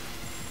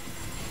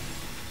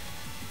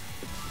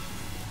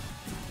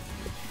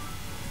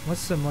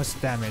 What's the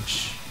most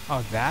damage?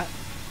 Oh, that?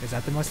 Is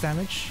that the most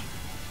damage?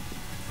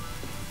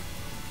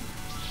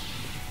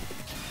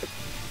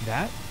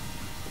 That?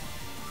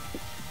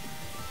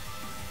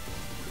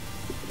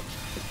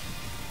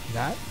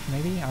 That?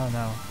 Maybe? I don't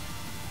know.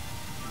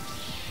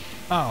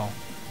 Oh.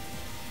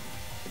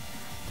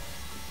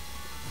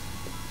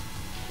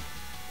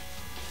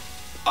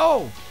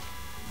 Oh!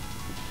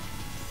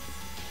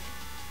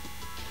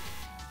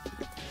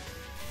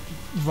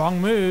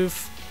 Wrong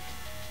move.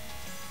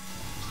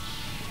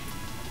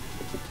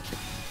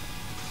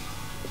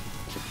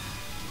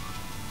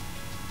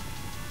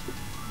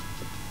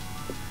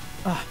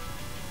 Ah.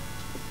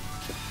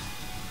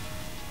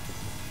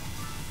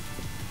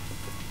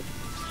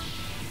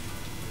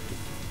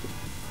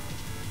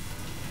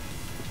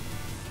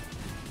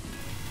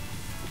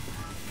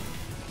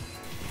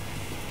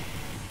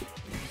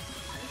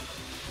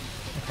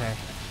 Okay.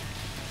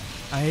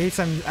 At least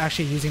I'm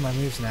actually using my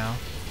moves now.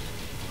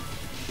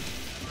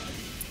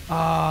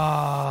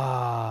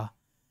 Ah.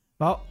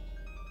 Well.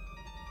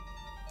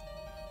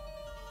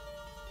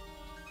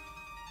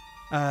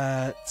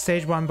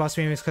 Stage 1 boss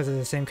remix because of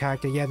the same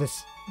character. Yeah,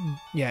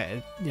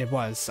 it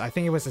was. I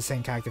think it was the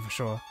same character for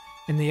sure.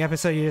 In the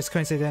episode, you just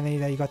coincidentally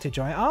that you got to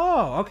join.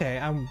 Oh, okay.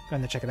 I'm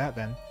gonna check it out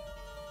then.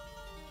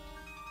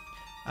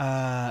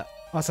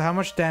 Also, how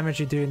much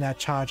damage you do in that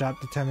charge up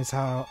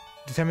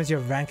determines your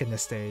rank in the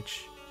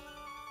stage.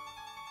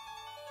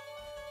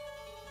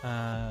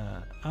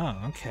 Oh,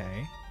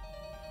 okay.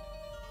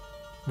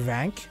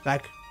 Rank?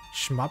 Like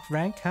Shmup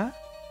rank, huh?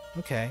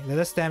 Okay, the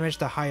less damage,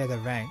 the higher the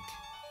rank.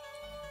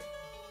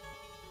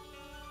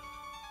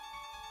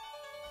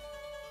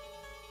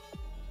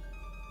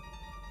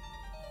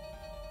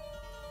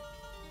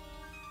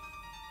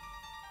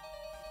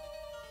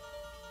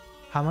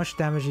 How much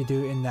damage you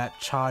do in that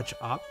charge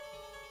up?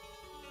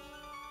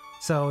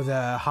 So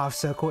the half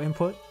circle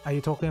input, are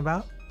you talking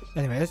about?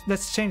 Anyway,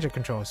 let's change the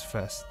controls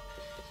first.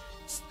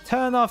 Let's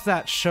turn off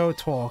that show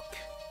talk.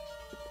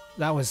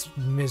 That was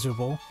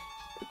miserable.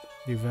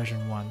 Do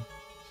version 1.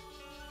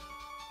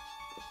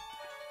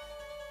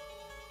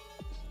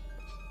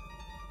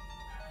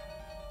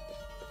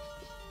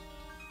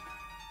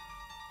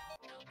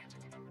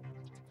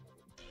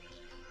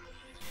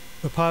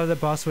 The part of the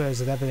boss where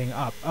it's leveling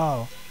up.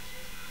 Oh.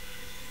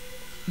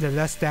 The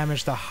less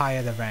damage, the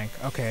higher the rank.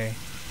 Okay.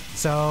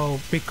 So,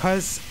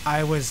 because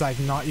I was like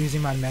not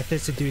using my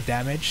methods to do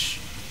damage,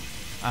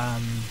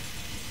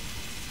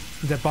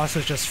 the boss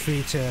was just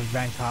free to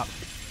rank up.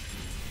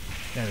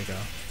 There we go.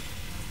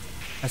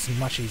 That's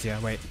much easier.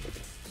 Wait.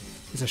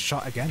 Is it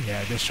shot again?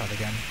 Yeah, it is shot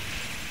again.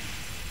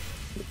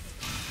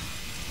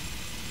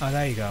 Oh,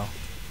 there you go.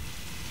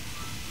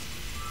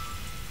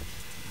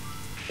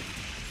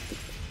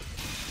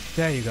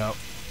 There you go.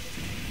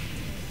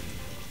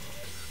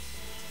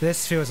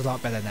 This feels a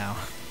lot better now.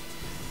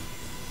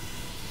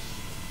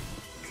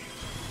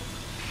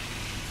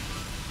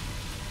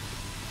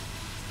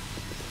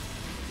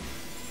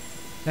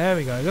 There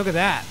we go, look at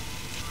that.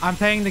 I'm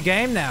playing the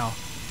game now.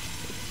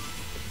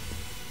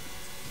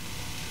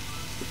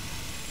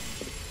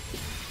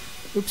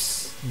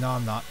 Oops, no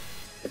I'm not.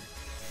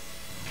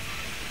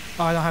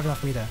 Oh, I don't have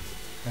enough meter.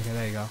 Okay,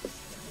 there you go.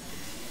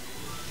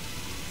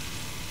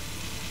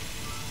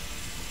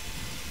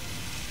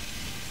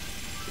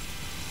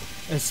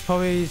 It's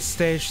probably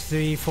stage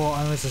 3, 4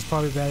 onwards. It's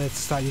probably better to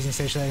start using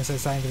stage settings instead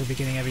of starting at the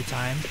beginning every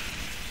time.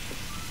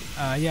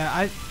 Yeah,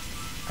 I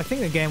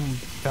think the game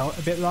felt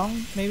a bit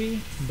long,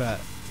 maybe,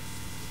 but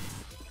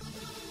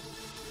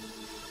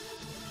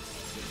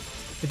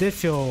it did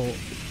feel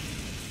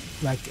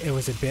like it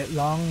was a bit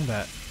long,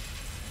 but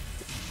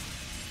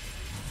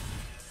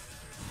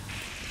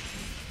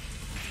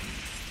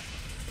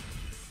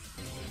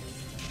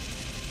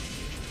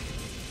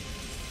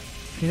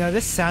you know,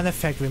 this sound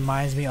effect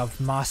reminds me of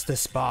Master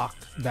Spark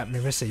that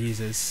Marissa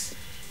uses.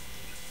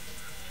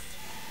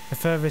 The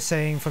further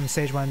saying from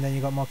stage 1, then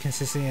you got more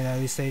consistency in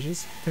early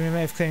stages. The remember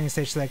if clearing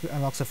stage select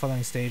unlocks the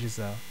following stages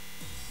though.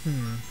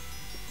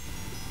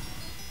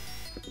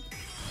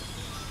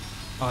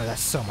 Oh,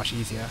 that's so much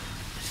easier.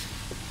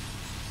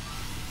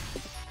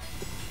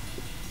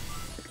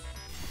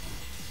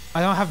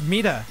 I don't have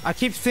meter. I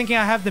keep thinking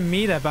I have the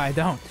meter, but I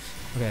don't.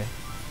 Okay.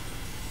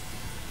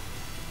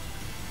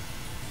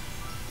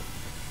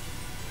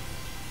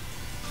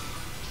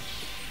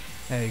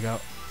 There you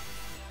go.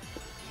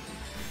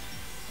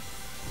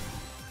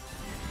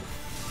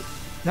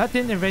 That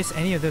didn't erase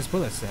any of those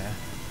bullets there.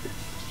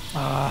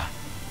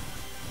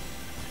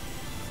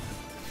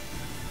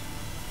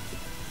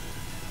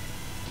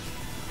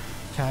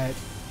 Okay.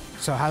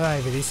 So how do I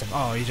release them?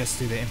 Oh, you just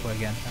do the input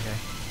again. Okay.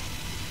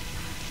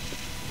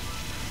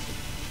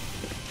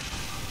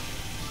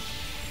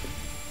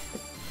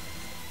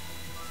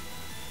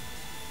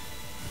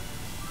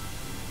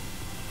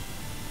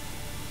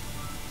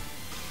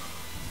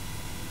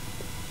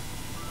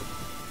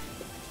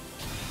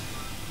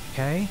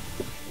 Okay.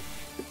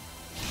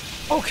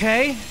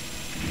 Okay.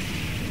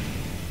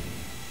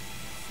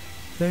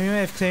 The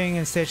memory of clearing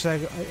in stage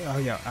like oh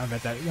yeah, I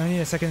read that. Only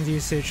a second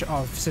usage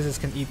of scissors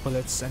can eat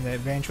bullets, and the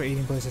range for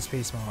eating bullets is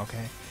pretty small.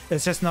 Okay,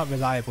 it's just not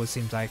reliable. It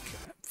seems like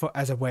for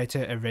as a way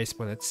to erase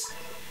bullets.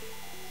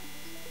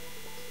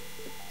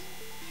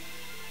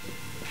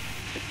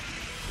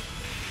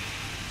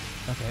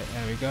 Okay,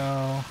 there we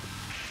go.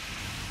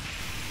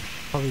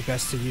 Probably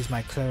best to use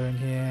my clone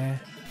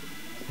here.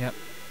 Yep.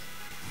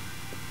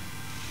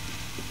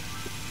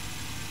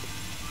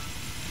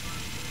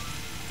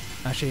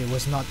 Actually, it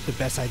was not the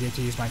best idea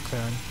to use my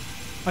clone.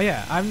 Oh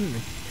yeah, I'm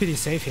pretty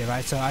safe here,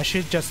 right? So I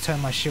should just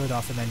turn my shield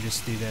off and then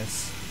just do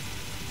this.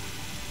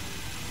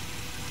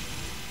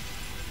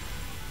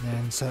 And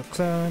then set up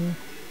clone.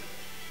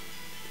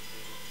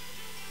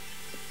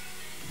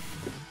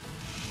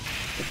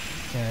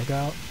 There we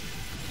go.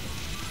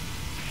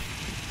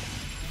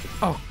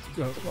 Oh,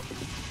 go.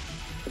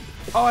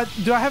 Oh,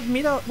 do I have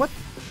meter? What?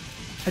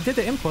 I did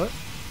the input.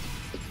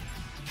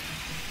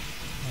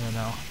 I don't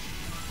know.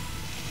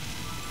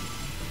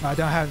 I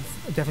don't have,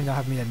 definitely don't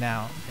have meter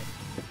now.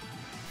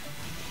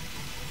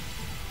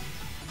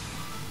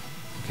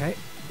 Okay.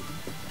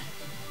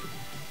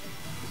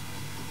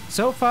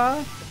 So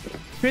far,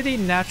 pretty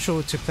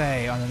natural to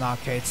play on an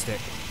arcade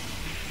stick.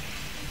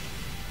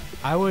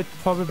 I would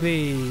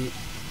probably,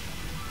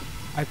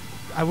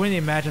 I wouldn't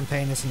imagine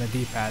playing this in the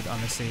D-pad,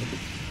 honestly.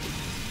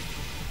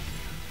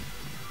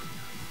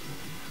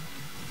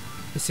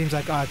 It seems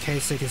like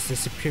arcade stick is the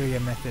superior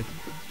method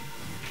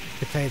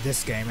to play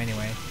this game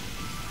anyway.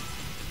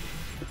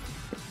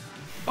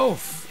 Oh!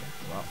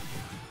 Well.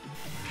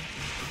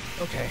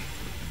 Okay.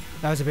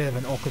 That was a bit of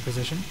an awkward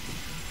position.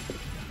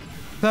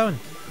 Clone!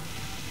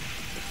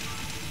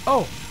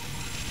 Oh!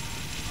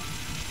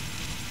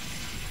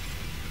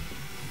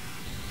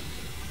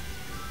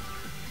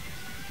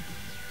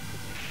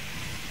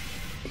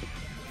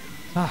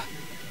 Ah!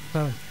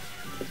 Clone.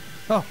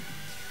 Oh!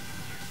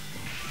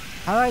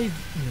 How do I...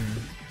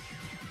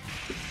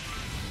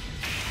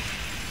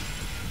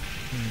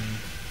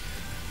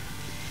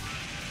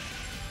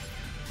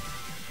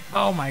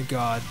 Oh my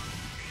god.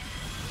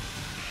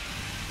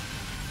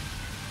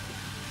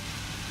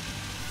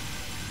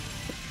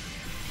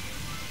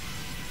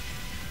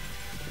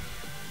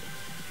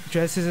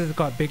 Dread scissors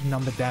got big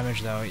number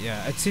damage though,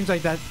 yeah. It seems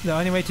like that the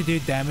only way to do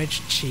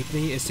damage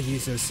cheaply is to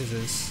use those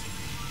scissors.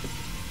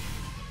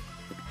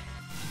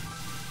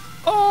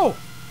 Oh!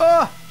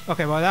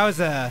 Okay, well that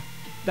was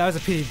a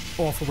pretty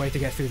awful way to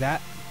get through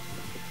that.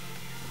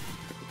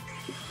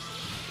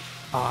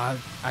 Oh,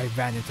 I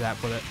ran into that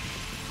bullet.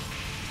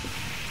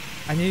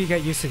 I need to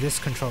get used to this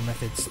control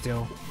method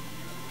still.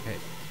 Okay.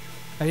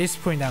 At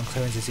least putting down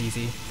clones is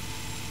easy.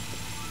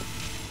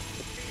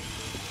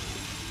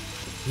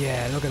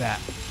 Yeah, look at that.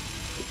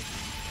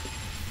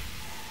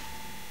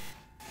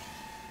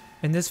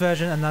 In this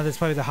version, another is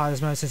probably the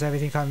hardest mode since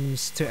everything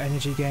comes to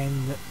energy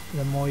gain.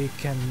 The more you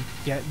can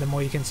get, the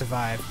more you can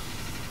survive.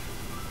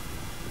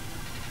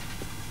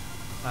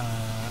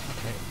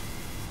 Okay.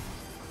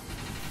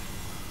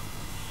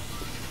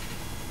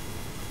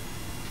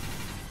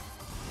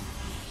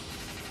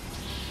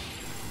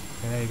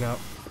 Okay, there you go.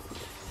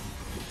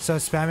 So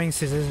spamming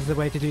scissors is the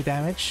way to do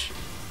damage?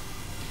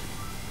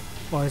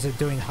 Or is it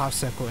doing half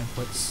circle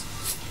inputs?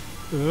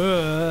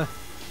 Ugh.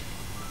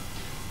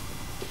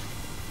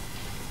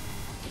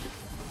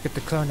 Get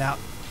the clone out.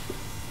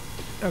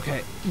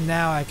 Okay,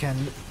 now I can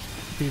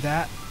do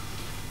that.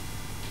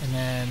 And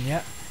then,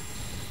 yep.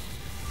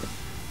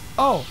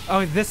 Oh,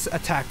 this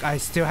attack, I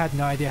still had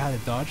no idea how to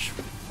dodge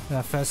when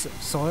I first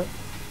saw it.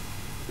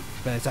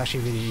 But it's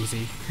actually really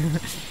easy.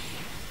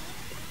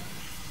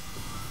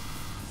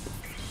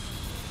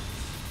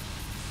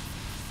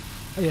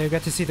 Oh yeah, you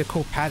get to see the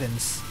cool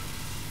patterns.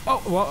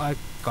 Oh, well, I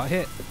got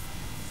hit.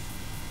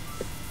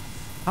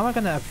 How am I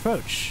gonna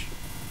approach?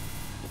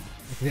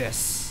 Like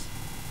this.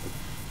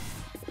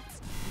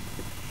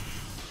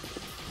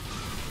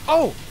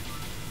 Oh!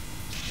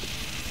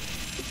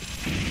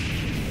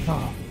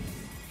 Oh.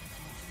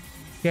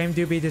 Game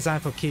do be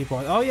designed for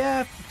keyboard. Oh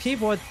yeah,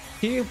 keyboard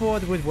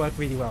would work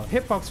really well.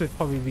 Hitbox would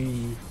probably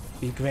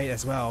be great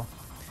as well.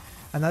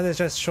 Another is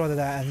just shorter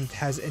than and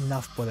has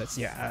enough bullets.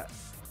 Yeah.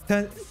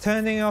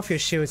 Turning off your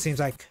shield seems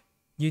like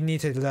you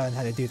need to learn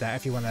how to do that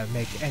if you want to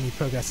make any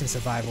progress in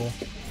survival.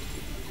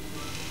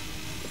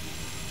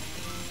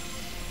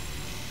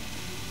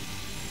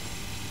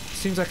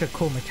 Seems like a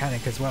cool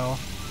mechanic as well.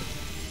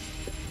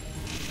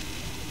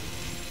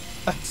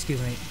 Excuse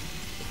me.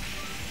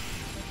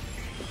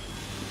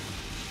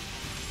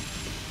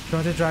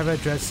 Taunted driver,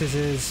 dread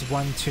scissors,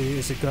 1-2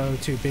 is a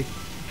go-to big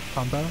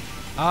combo.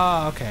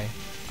 Ah, okay.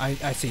 I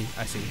see.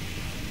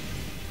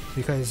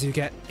 Because you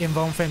get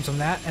invuln frames from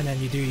that, and then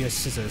you do your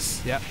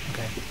scissors. Yep,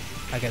 okay.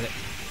 I get it.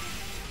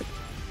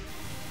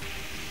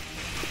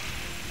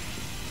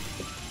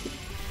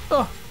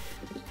 Oh!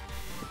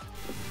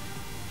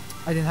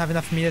 I didn't have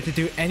enough meter to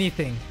do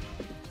anything.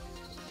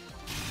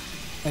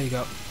 There you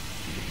go.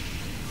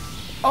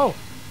 Oh!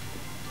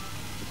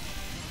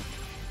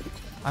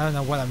 I don't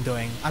know what I'm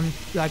doing. I'm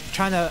like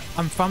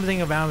I'm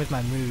fumbling around with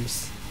my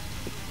moves.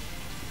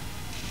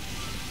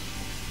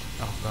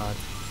 Oh god.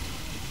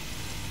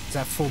 Is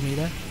that full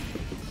meter?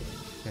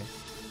 Okay.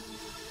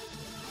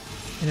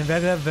 In the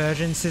regular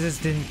version, scissors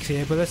didn't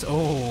clear bullets.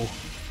 Oh!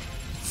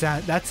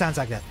 That sounds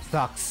like that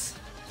sucks.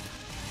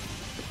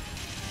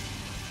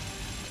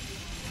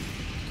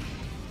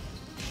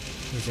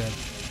 There's a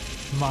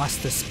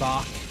master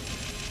spark.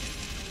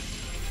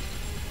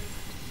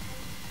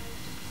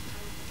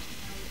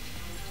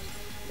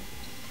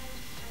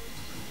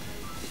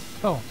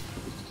 Oh.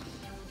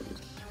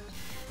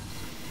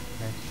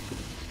 Okay.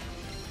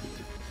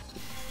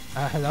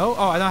 Hello?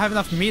 Oh, I don't have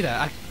enough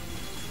meter.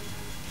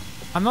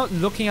 I'm not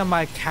looking at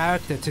my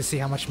character to see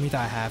how much meter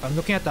I have. I'm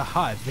looking at the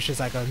HUD, which is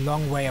like a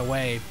long way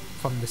away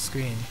from the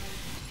screen.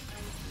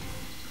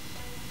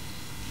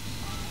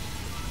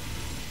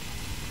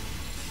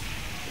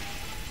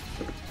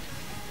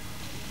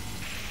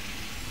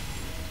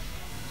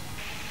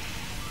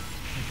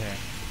 Okay.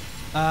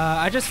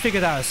 I just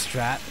figured out a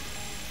strat.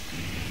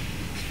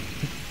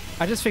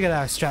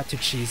 To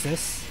cheese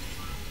this.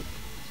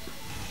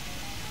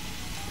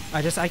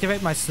 I just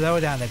activate my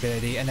slowdown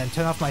ability and then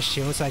turn off my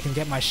shield so I can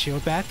get my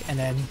shield back and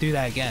then do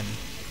that again.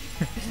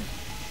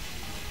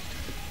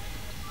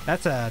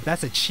 That's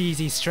a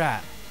cheesy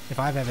strat if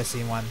I've ever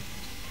seen one.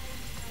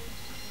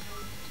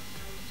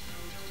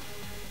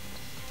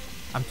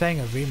 I'm playing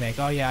a remake.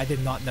 Oh yeah, I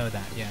did not know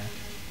that. Yeah.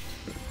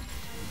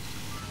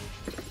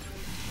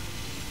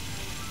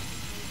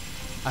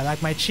 I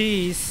like my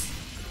cheese.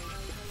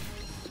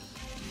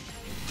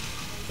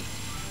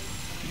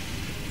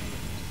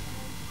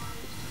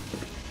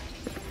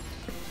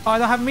 Oh, I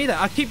don't have meter.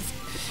 I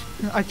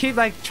keep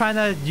like trying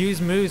to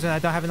use moves and I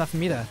don't have enough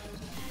meter.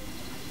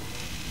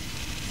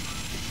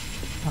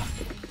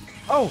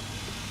 Oh.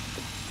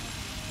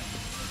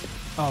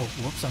 Oh,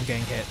 whoops! I'm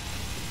getting hit.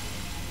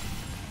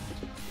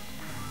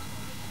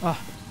 Oh,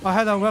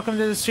 hello. Welcome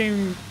to the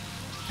stream,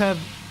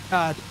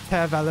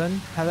 Valorant.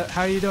 Hello,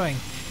 how are you doing?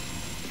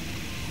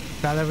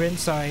 Valorant,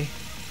 sorry.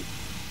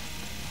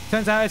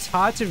 Turns out it's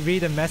hard to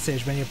read a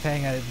message when you're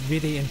playing a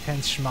really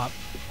intense shmup.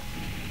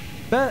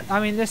 But I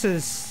mean, at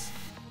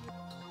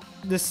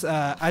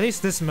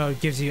least this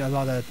mode gives you a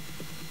lot of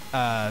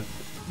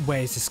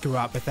ways to screw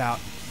up without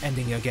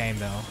ending your game,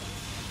 though.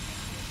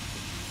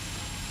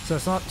 So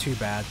it's not too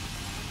bad.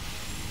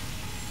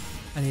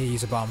 I need to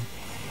use a bomb.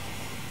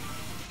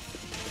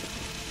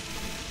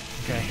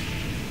 Okay.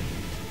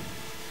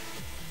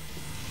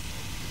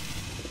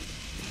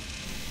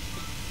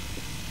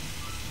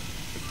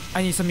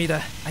 I need some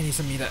meter.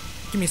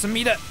 Give me some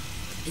meter.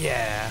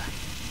 Yeah.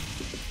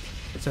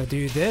 So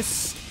do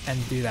this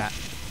and do that.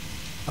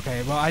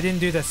 Okay, well I didn't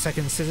do the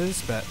second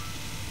scissors, but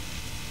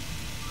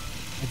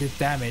I did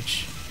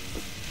damage.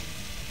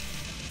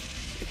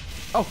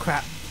 Oh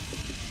crap.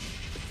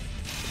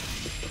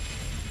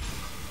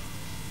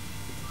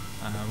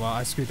 Well,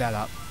 I screwed that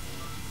up.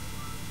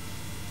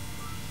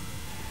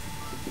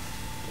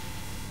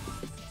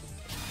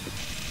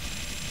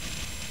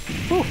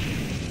 Whew.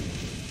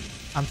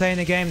 I'm playing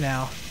the game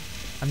now.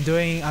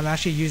 I'm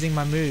actually using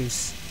my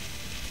moves.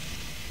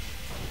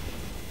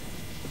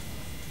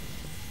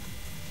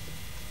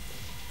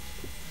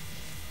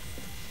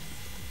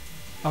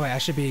 Oh wait, I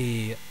should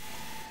be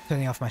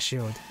turning off my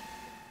shield.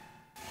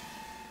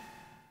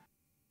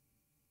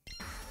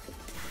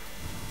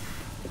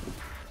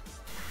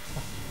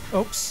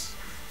 Oops.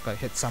 Got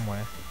hit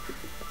somewhere.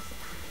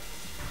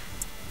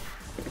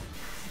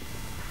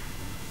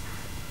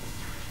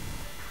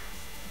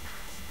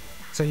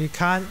 So you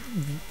can't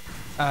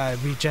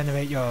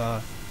regenerate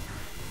your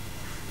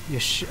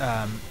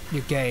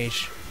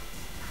gauge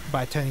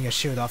by turning your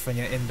shield off when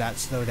you're in that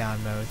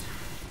slowdown mode.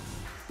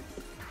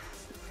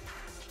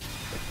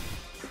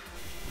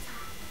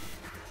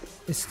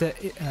 It's the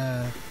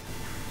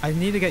I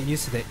need to get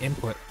used to the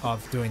input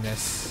of doing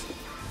this.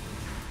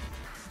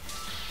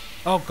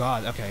 Oh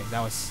god, okay, that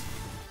was...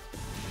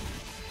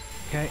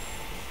 Okay.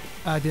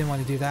 I didn't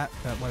want to do that,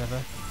 but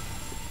whatever.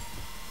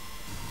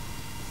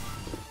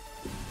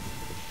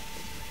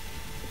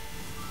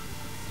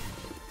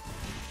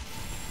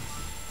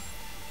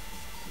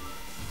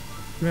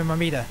 Give me my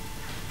meter.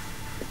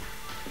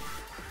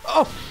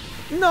 Oh!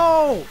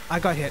 No!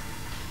 I got hit.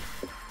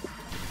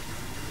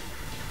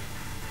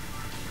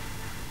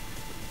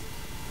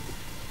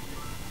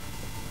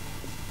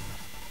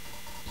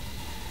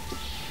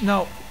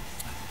 No.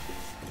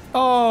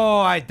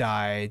 Oh, I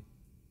died.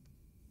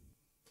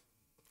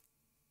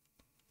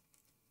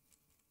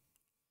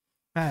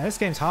 Man, this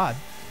game's hard.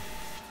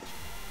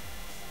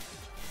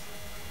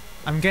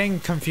 I'm getting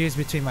confused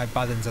between my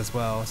buttons as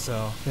well,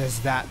 so there's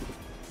that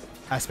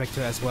aspect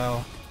to it as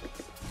well.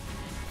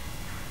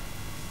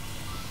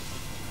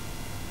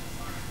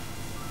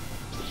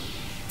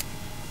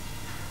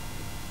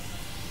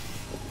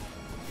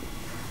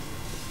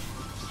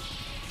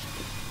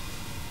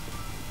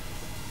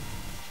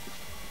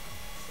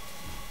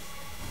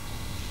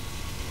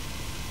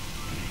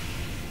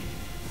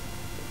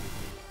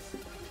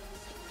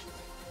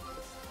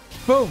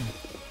 Boom!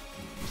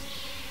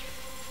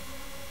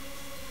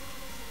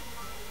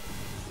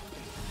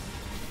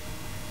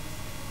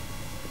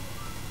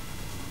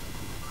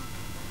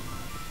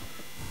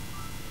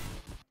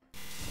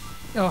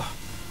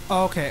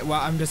 Oh, okay. Well,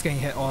 I'm just getting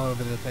hit all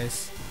over the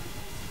place.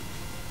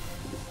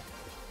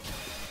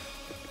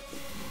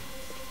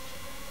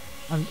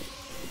 I'm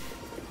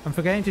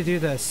forgetting to do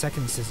the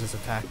second scissors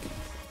attack.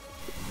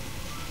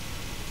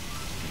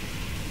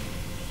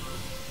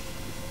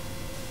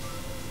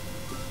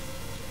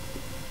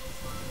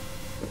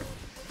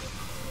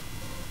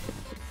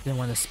 Didn't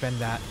want to spend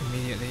that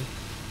immediately.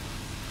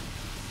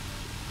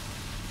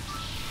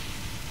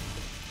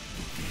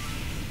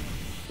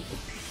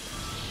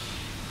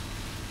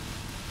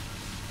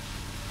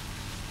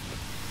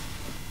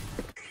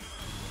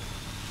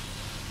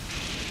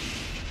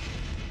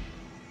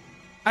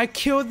 I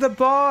killed the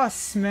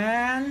boss,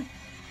 man!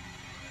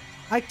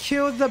 I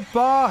killed the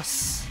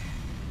boss!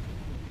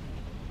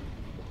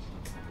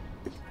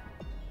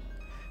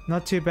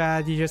 Not too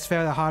bad, you just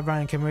failed a hard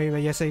run in Kamui,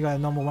 but yesterday you got a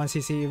normal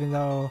 1cc even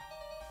though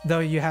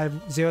you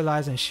had 0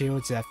 lives and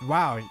shields left.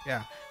 Wow,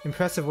 yeah,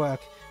 impressive work.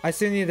 I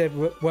still need to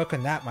work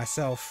on that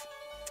myself.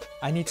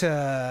 I need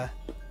to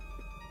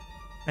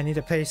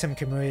play some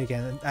Kamui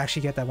again and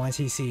actually get that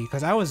 1cc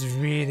because I was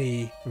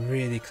really,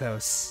 really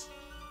close.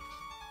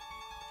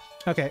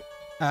 Okay.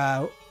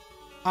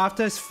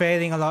 After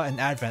failing a lot in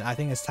Advent, I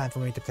think it's time for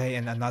me to play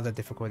in another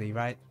difficulty,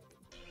 right?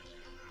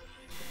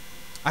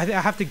 I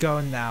have to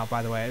go now,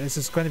 by the way. This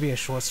is going to be a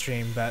short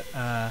stream, but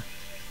I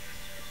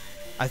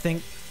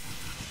think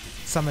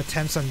some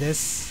attempts on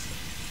this,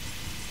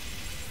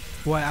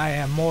 where I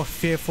am more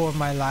fearful of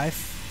my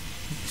life,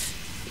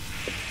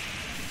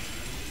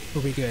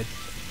 will be good.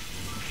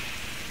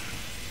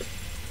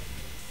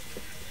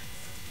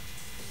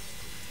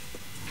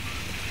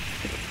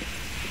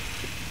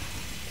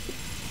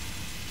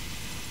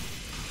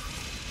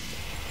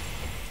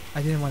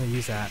 I didn't want to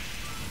use that.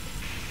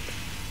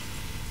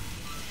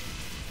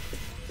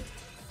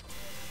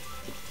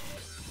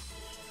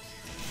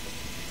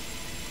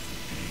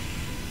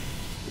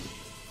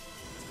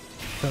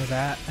 So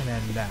that, and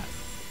then that.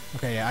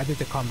 Okay, yeah, I did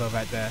the combo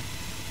right there.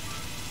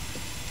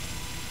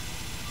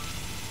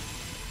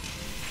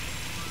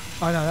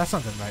 Oh no, that's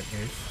not the right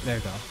move. There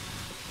we go.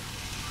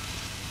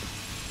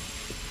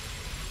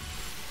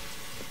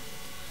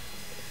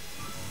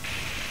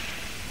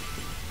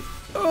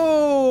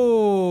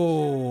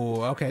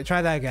 Oh, okay,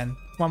 try that again.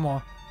 One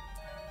more.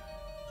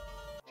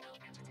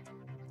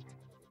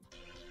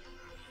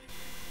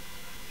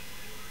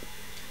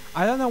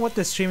 I don't know what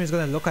the stream is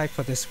going to look like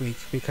for this week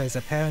because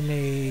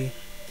apparently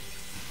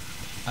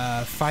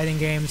fighting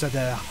games are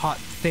the hot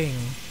thing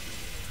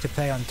to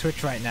play on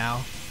Twitch right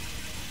now.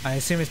 I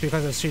assume it's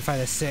because of Street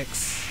Fighter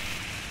 6.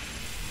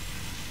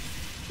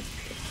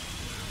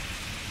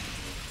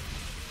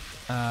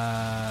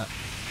 And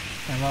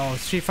well,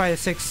 Street Fighter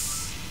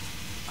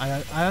 6,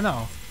 I don't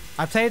know.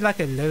 I played like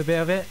a little bit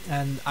of it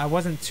and I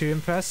wasn't too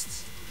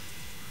impressed.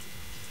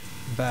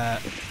 But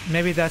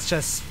maybe that's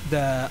just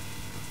the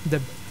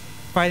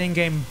fighting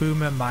game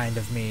boomer mind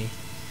of me.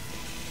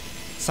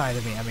 Side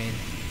of me, I mean.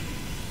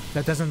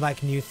 That doesn't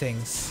like new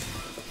things.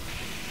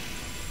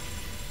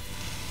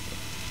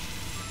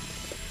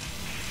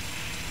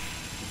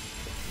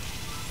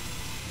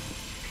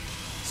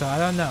 So I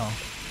don't know.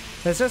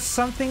 There's just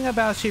something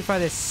about Street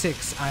Fighter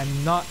 6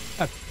 I'm not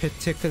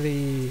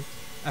particularly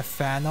a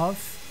fan of,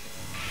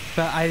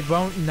 but I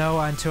won't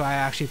know until I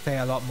actually play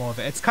a lot more of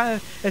it. It's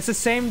the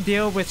same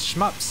deal with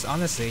shmups,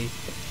 honestly.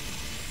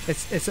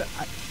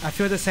 I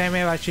feel the same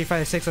way about Street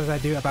Fighter 6 as I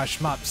do about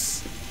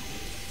shmups.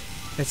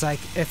 It's like,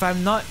 if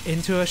I'm not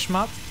into a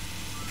shmup,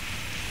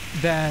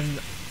 then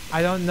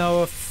I don't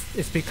know if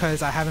it's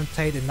because I haven't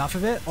played enough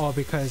of it or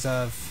because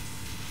of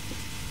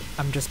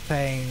I'm just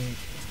playing,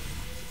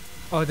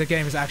 oh, the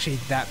game is actually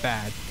that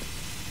bad.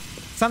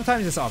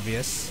 Sometimes it's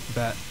obvious,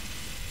 but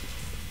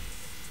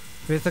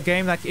with a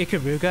game like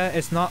Ikaruga,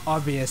 it's not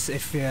obvious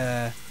if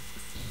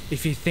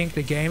you think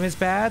the game is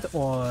bad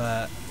or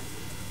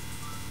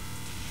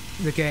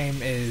the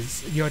game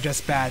is, you're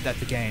just bad at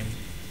the game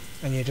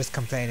and you're just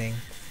complaining.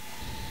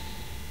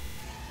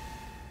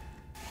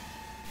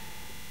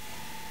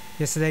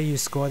 Yesterday you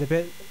scored a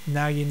bit,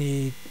 now you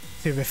need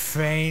to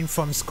refrain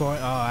from scoring.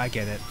 Oh, I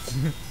get it.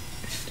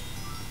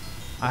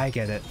 I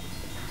get it.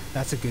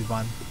 That's a good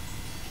one.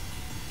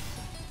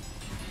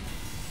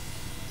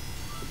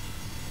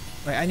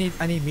 Wait, I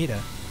need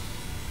meter.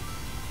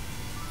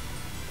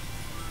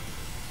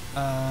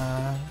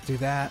 Do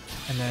that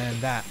and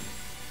then that.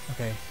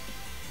 Okay.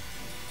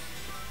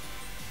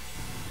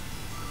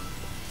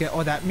 Get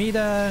all that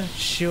meter,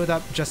 shield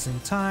up just in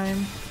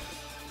time.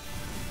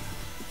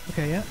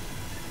 Okay, yeah.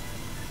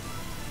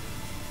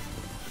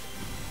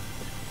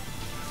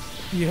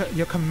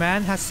 Your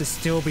command has to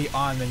still be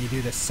on when you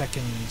do the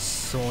second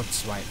sword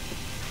swipe.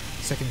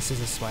 Second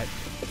scissor swipe.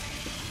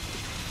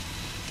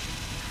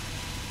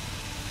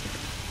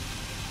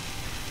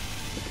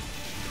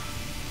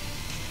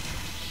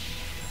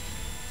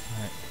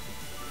 Alright.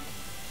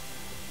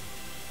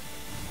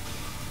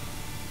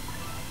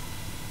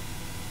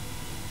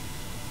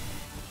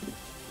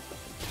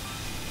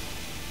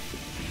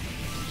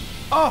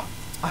 Oh!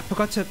 I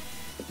forgot to...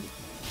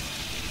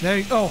 There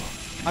you go. Oh,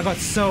 I got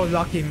so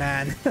lucky,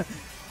 man.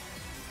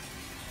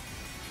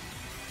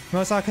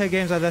 Most arcade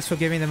games are less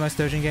forgiving than most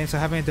Dojin games, so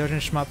having a Dojin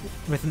shmup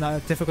with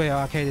a difficulty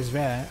arcade is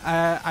rare.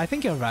 I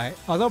think you're right.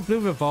 Although Blue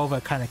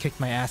Revolver kind of kicked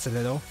my ass a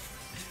little.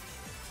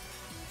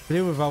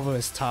 Blue Revolver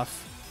is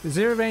tough.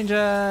 Zero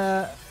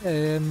Ranger...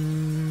 it's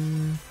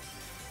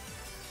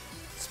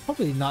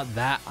probably not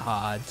that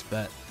hard,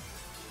 but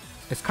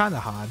it's kind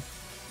of hard.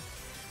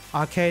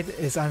 Arcade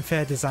is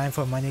unfair design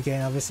for a money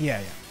game, obviously.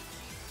 Yeah.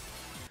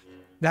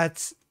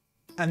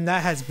 And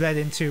that has bled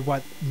into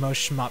what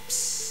most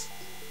shmups...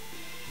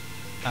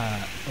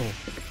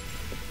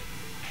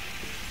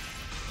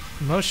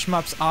 Most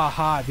shmups are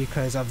hard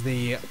because of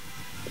the...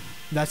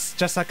 That's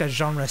just like a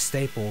genre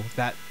staple,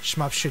 that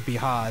shmups should be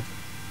hard.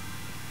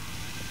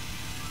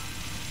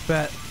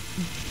 But,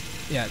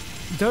 yeah,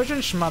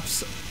 Dojin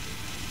shmups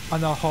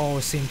on the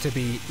whole seem to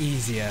be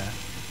easier.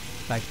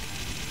 Like,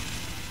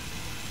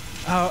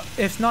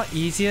 if not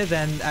easier,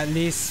 then at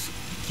least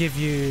give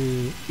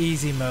you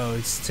easy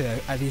modes to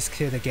at least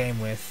clear the game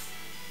with.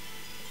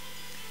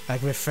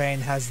 Like Refrain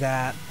has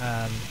that.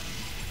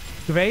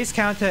 Gray's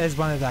Counter is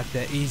one of like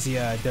the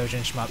easier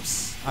Dojin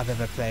shmups I've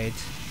ever played.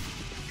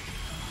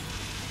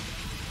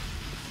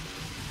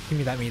 Give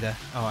me that meter.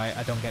 Oh,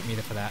 I don't get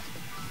meter for that.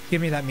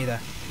 Give me that meter.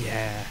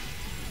 Yeah.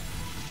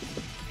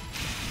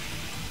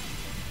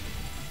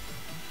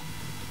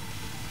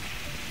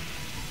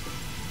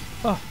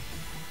 Oh.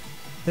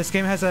 This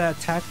game has an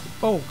attack.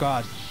 Oh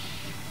god.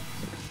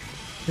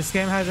 This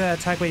game has an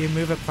attack where you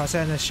move across it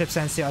and the ship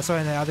stands still. Also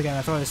in the other game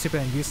I thought it was super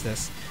and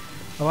useless.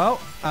 Well,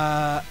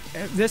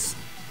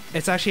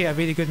 it's actually a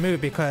really good move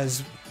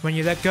because when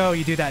you let go,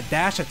 you do that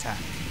dash attack.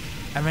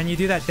 And when you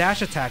do that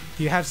dash attack,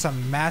 you have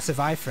some massive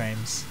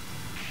iframes.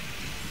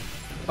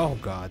 Oh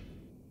god.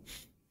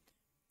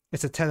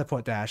 It's a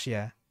teleport dash,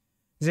 yeah.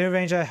 Zero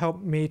Ranger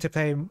helped me to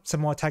play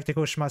some more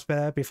tactical shmups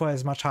better. Before it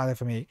was much harder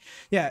for me.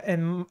 Yeah,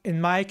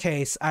 in my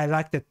case, I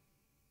like the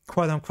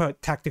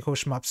quote-unquote tactical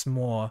shmups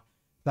more.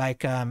 Like,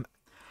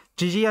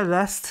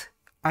 GGLS,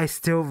 I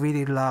still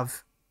really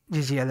love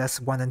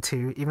GGLS 1 and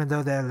 2, even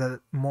though they're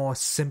the more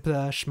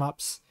simpler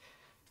shmups.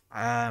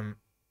 I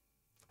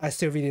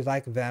still really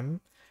like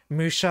them.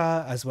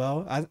 Musha as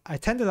well. I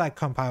tend to like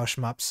compile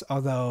shmups,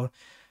 although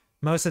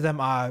most of them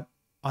are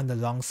on the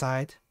long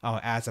side. Oh,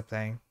 ads are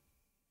playing.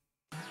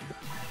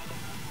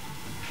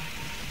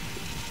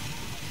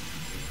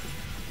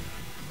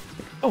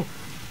 Oh!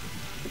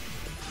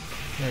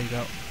 There you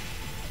go.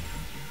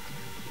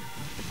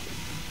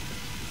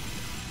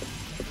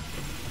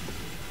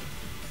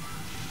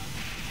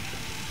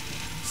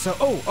 So,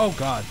 oh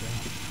god.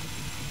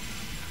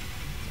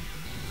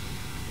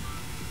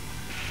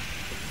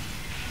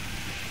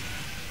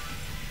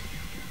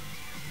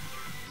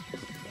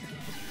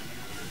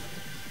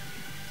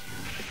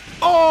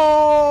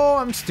 Oh,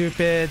 I'm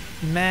stupid,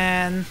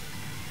 man.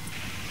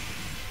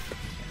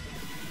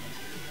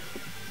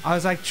 I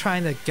was like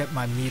trying to get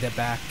my meter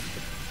back.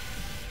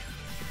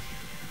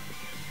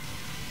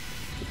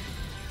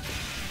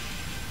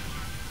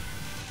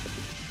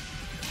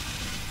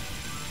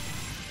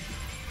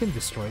 You can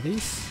destroy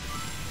these.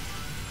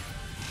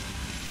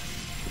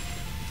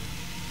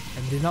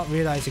 And did not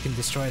realize you can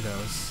destroy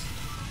those.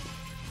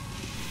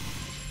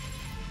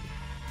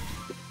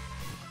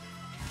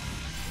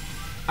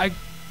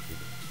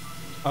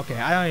 Okay,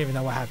 I don't even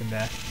know what happened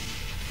there.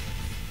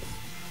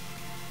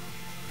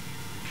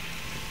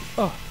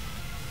 Oh.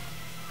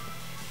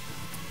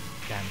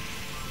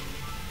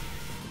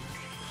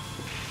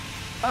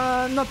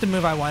 Damn. Not the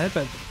move I wanted,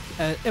 but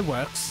it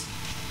works.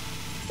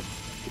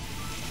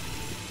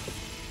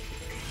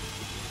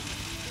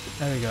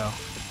 There we go.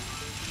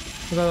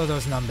 Look at all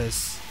those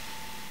numbers.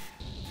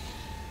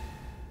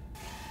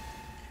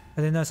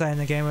 I didn't notice that in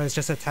the game where it's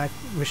just attack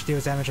which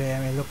deals damage to the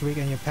enemy. Look weak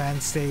and your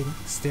pants stay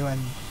still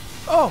and...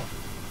 Oh!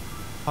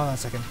 Hold on a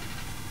second.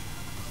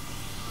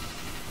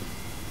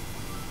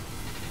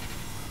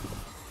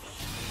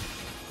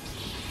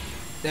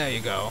 There you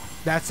go.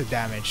 That's the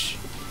damage.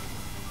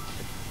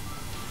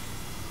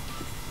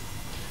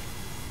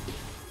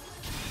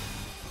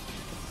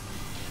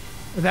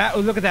 That,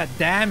 oh, look at that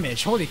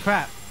damage. Holy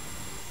crap.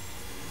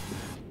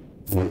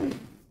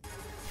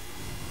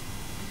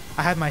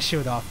 I had my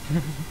shield off.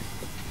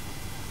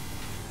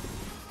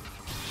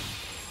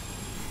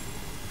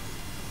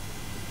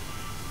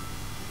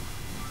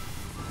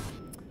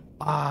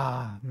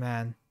 Ah,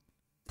 man.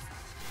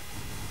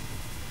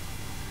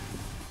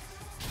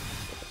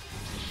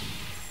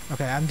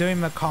 Okay, I'm doing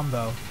my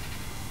combo.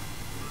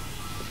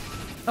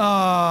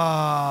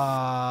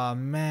 Oh,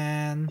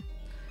 man.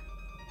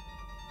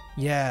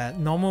 Yeah,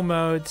 normal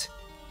mode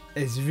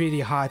is really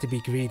hard to be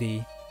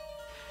greedy.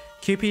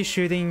 QP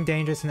shooting,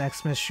 dangerous and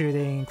Xmas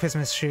shooting,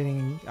 Christmas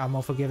shooting are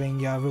more forgiving.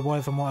 You're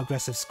rewarded for more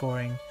aggressive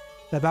scoring.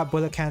 About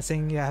bullet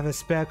cancelling, you have a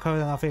spare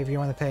code on offer if you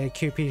want to play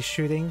QP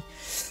shooting.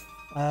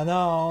 I don't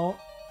know.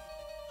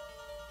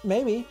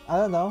 Maybe. I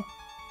don't know.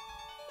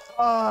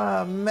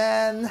 Oh,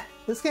 man.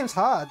 This game's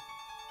hard.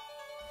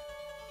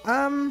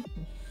 Do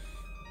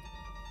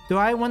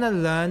I want to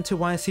learn to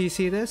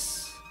 1cc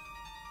this?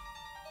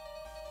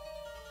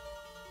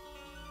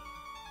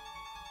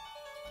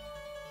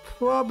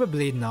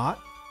 Probably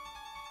not.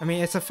 I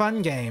mean, it's a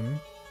fun game.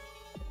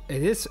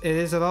 It is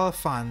a lot of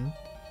fun.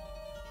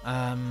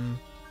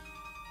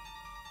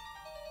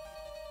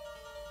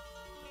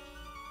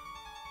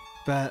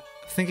 But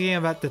thinking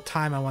about the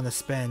time I want to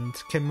spend,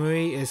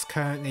 Kamui is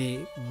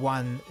currently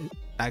one.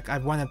 Like, I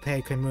want to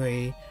play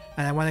Kamui,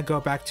 and I want to go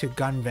back to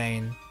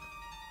Gunvein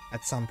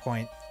at some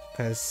point,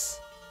 because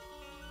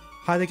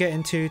hard to get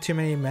into too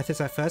many methods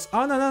at first.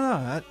 Oh,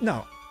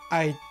 no.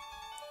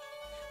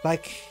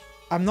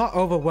 I'm not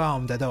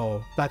overwhelmed at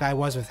all, like I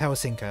was with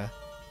Hellsinker.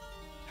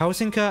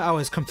 Hellsinker, I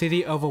was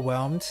completely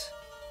overwhelmed,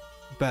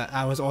 but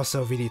I was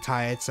also really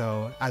tired,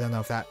 so I don't know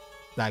if that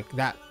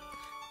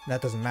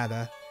doesn't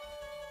matter.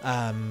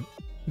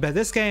 But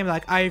this game,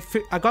 like, I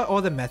got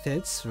all the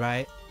methods,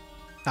 right?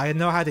 I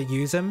know how to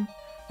use them.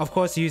 Of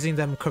course, using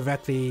them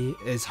correctly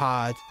is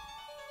hard.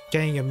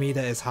 Getting your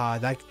meter is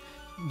hard. Like,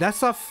 that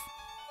stuff,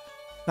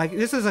 like,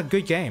 this is a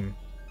good game.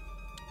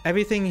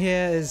 Everything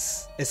here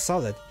is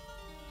solid.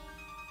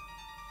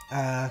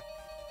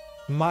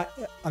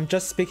 I'm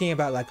just speaking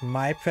about like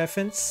my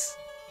preference.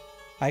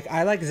 Like,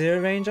 I like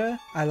Zero Ranger.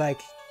 I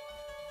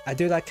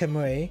do like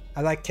Kamui.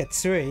 I like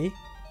Ketsui.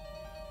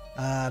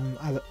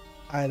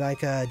 I like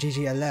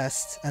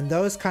GGLS, and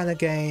those kind of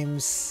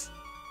games.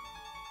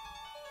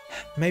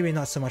 Maybe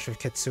not so much with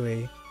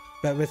Ketsui,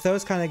 but with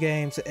those kind of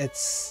games,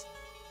 it's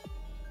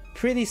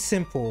pretty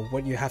simple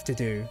what you have to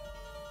do.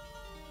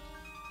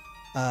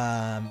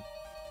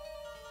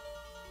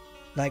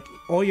 Like,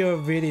 all you're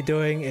really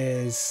doing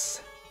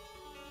is,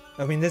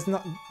 I mean,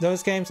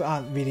 those games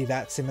aren't really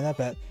that similar,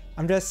 but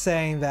I'm just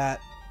saying that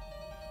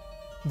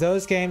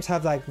those games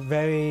have like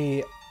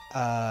very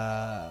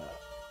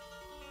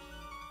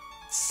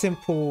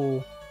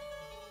simple,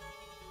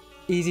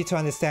 easy to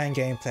understand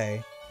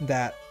gameplay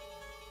that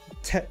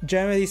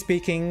generally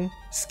speaking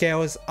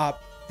scales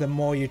up the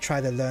more you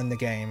try to learn the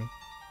game.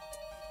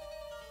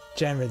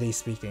 Generally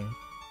speaking.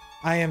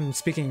 I am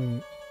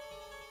speaking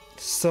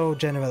so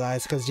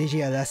generalized because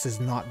GGLS is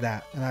not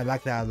that, and I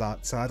like that a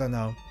lot, so I don't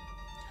know.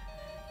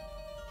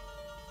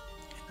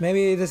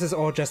 Maybe this is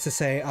all just to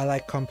say I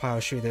like compile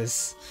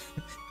shooters.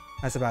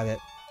 That's about it.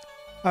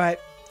 Alright,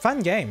 fun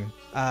game.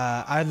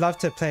 I'd love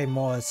to play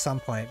more at some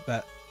point,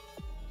 but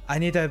I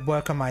need to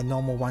work on my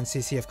normal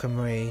 1cc of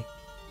Kamui,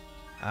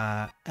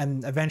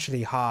 and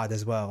eventually hard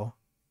as well.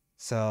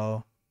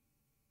 So,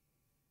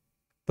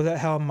 Bullet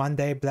Hell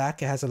Monday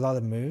Black, it has a lot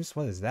of moves.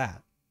 What is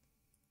that?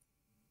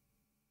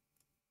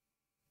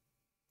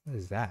 What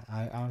is that?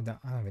 I don't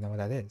even know what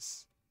that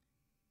is.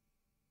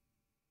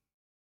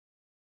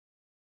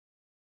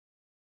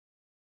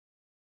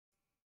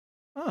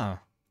 Oh.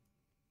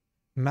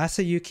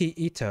 Masayuki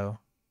Ito.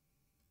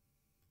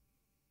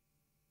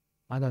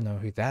 I don't know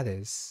who that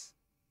is.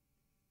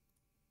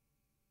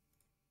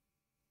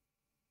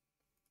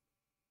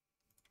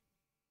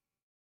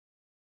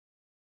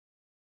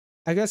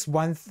 I guess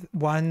one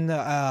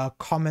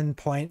common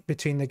point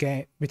between the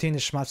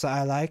shmups that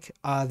I like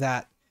are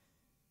that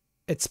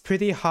it's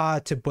pretty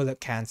hard to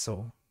bullet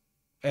cancel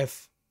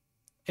if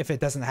it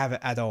doesn't have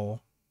it at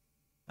all.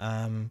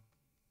 I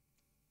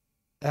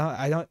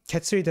don't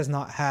Ketsui does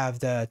not have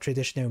the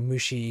traditional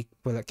mushi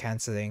bullet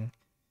canceling.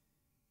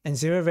 And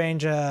Zero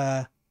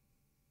Ranger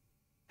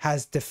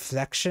has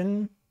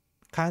deflection,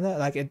 kinda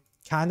like it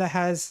kinda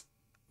has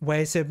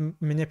ways to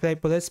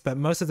manipulate bullets, but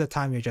most of the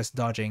time you're just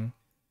dodging.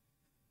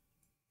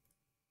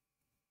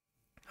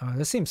 Oh,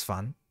 this seems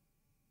fun.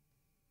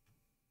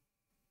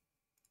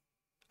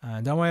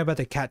 Don't worry about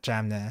the cat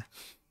jam there.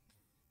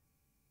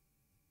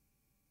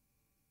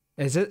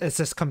 It's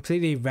just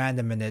completely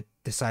random and it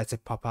decides to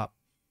pop up.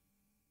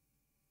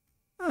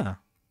 Huh.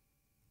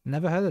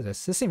 Never heard of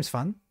this. This seems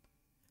fun.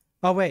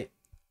 Oh, wait.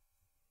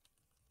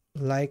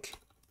 Like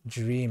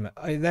Dreamer.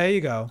 Oh, there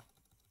you go.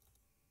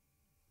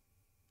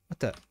 What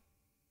the?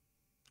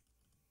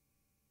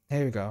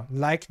 Here we go.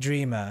 Like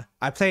Dreamer.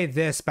 I played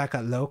this back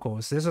at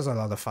locals. This was a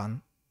lot of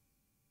fun.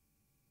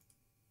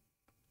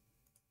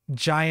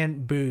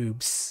 Giant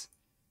boobs.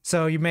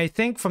 So you may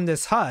think from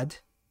this HUD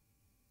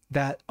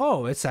that,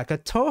 oh, it's like a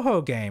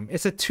Toho game.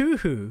 It's a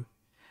Touhou.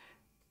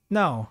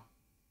 No,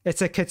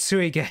 it's a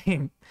Ketsui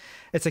game.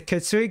 It's a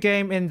Ketsui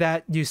game in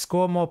that you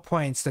score more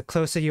points the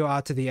closer you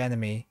are to the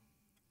enemy.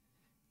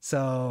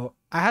 So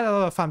I had a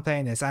lot of fun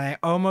playing this, and I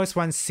almost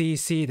won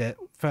CC'd it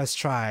first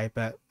try,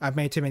 but I've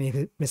made too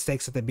many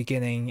mistakes at the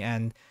beginning,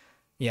 and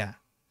yeah.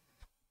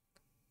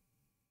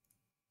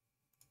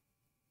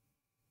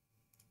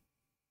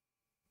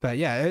 But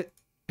yeah, it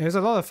was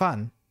a lot of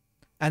fun.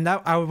 And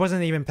that I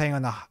wasn't even playing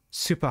on the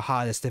super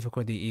hardest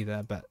difficulty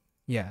either, but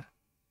yeah.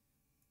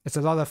 It's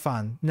a lot of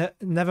fun.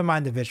 Never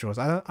mind the visuals.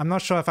 I'm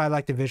not sure if I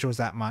like the visuals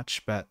that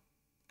much, but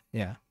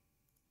yeah.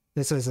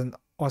 This is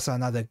also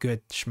another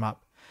good shmup.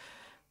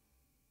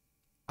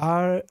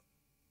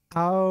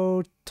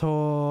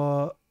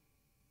 Autochi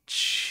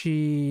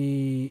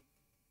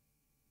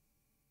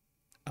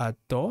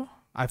Ado?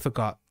 I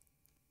forgot.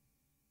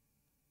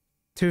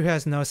 2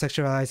 has no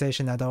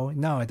sexualization at all.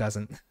 No, it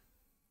doesn't.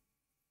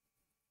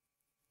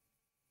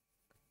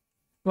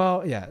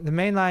 Well, yeah, the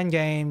mainline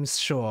games,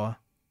 sure.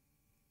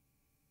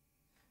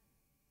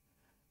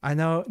 I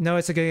know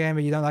it's a good game,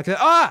 but you don't like it.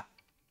 Ah!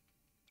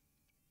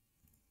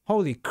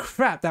 Holy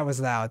crap, that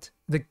was loud.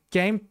 The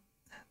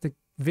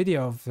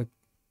video of the...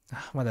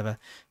 whatever.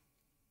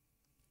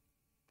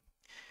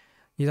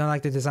 You don't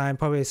like the design,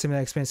 probably a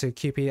similar experience to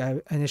QP.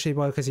 I initially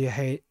bought it because you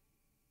hated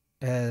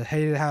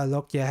how it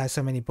looked. Yeah, it has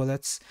so many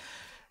bullets.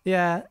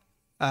 Yeah,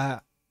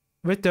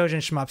 with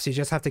Dojin shmups, you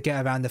just have to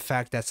get around the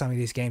fact that some of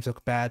these games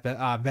look bad, but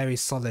are very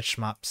solid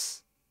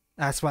shmups.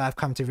 That's what I've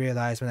come to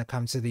realize when it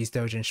comes to these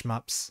Dojin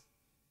shmups.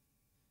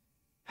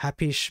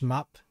 Happy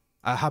shmup,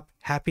 a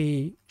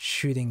happy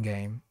shooting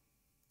game.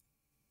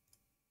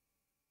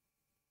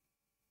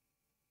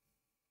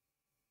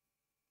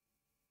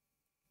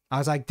 I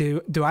was like,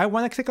 do I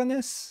want to click on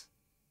this?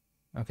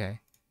 Okay.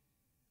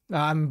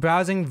 I'm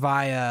browsing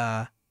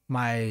via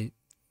my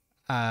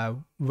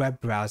web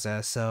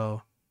browser,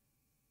 so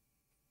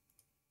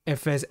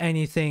if there's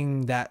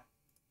anything that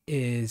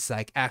is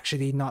like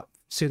actually not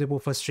suitable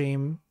for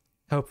stream,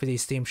 hopefully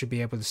Steam should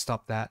be able to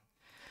stop that.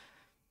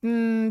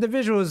 The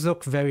visuals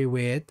look very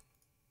weird.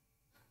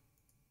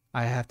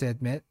 I have to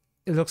admit.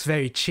 It looks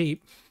very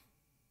cheap.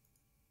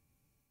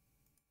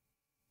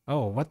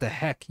 Oh, what the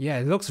heck? Yeah,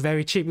 it looks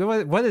very cheap.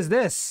 What is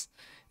this?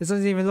 This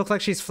doesn't even look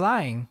like she's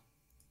flying.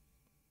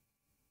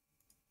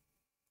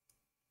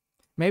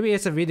 Maybe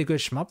it's a really good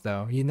shmup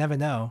though. You never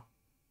know.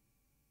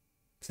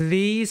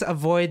 Please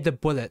avoid the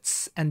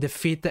bullets and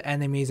defeat the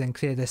enemies and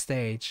clear the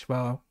stage.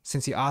 Well,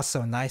 since you asked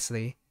so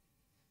nicely.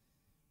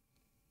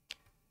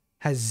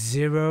 Has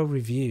 0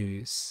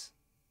 reviews.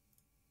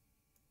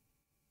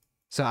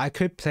 So I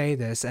could play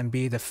this and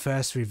be the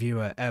first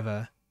reviewer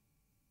ever.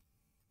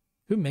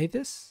 Who made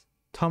this?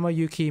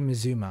 Tomoyuki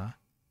Mizuma.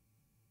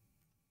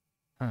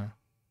 Huh.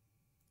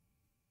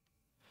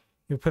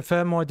 You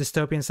prefer more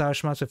dystopian style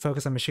shmups with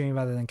focus on machinery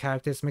rather than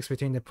characters. Mix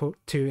between the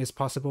two is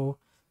possible.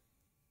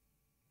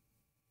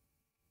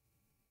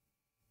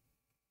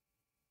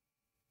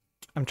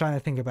 I'm trying to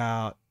think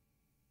about...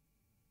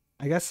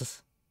 I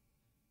guess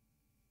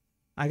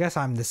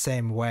I'm the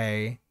same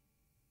way.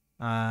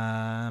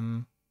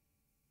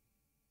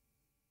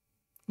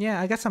 Yeah,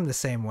 I guess I'm the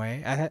same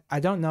way. I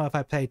don't know if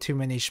I play too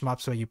many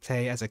shmups where you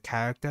play as a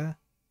character.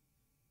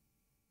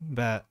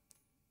 But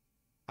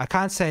I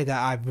can't say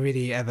that I've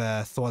really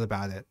ever thought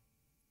about it.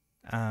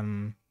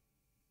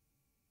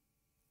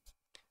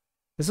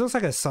 This looks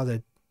like a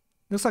solid...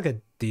 Looks like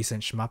a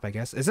decent shmup, I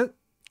guess. Is it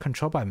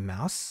controlled by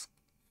mouse?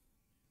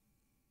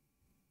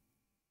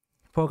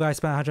 Poor guy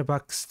spent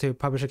 $100 to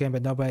publish a game,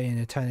 but nobody in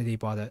eternity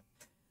bought it.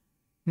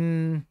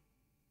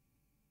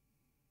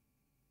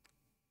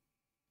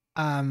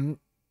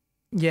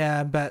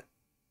 Yeah, but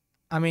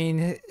I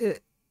mean,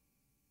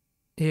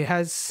 he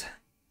has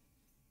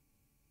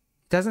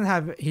doesn't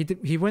have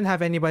he wouldn't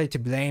have anybody to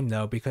blame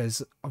though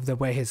because of the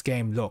way his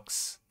game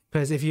looks.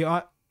 Because if you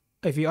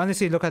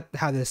honestly look at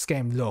how this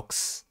game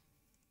looks,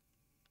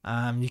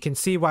 you can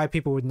see why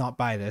people would not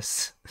buy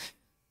this.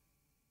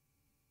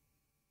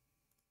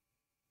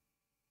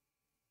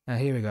 Now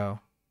here we go.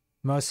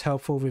 Most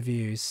helpful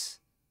reviews.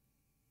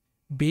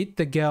 Beat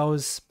the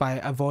girls by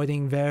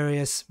avoiding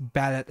various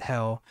ballet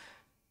hell.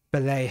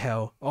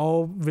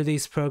 All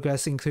release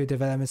progress include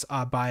developments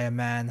are by a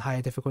man.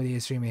 Higher difficulty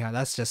extremely hard.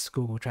 That's just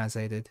Google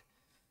translated.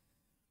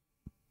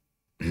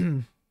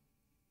 I'm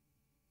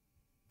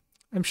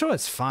sure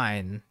it's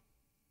fine.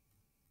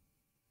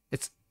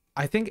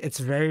 I think it's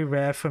very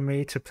rare for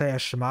me to play a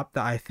shmup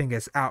that I think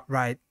is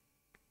outright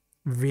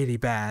really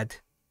bad.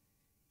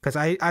 Because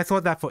I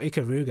thought that for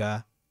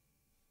Ikaruga.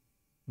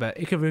 But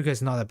Ikaruga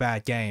is not a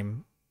bad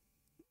game.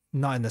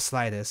 Not in the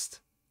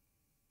slightest.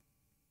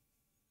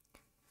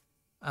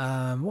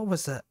 What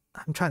was that?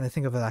 I'm trying to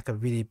think of like a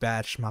really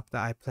bad shmup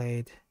that I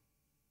played.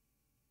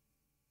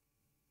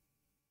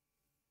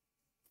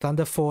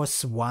 Thunder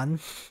Force 1?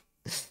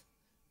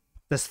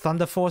 Does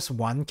Thunder Force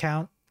 1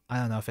 count? I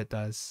don't know if it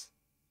does.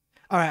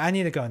 Alright, I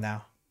need to go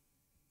now.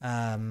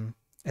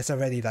 It's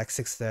already like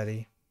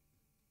 6:30.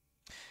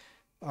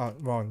 Oh,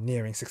 well,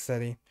 nearing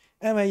 6:30.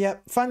 Anyway,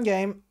 yep, fun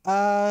game.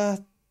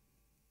 Am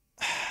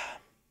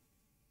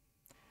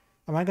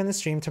I gonna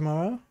stream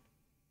tomorrow?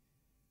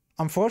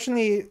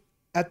 Unfortunately,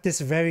 at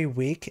this very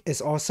week is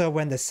also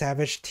when the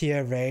Savage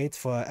tier raid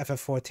for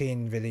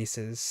FF14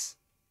 releases.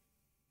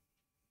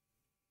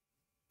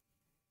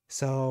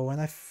 So when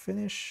I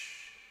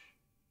finish...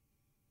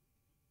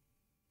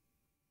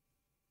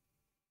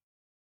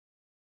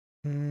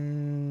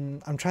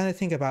 I'm trying to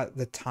think about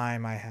the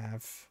time I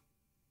have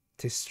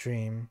to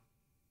stream.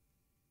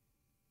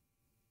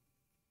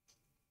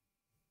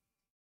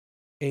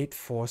 8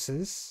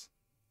 forces?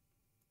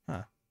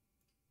 Huh.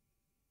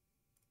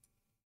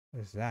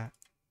 What is that?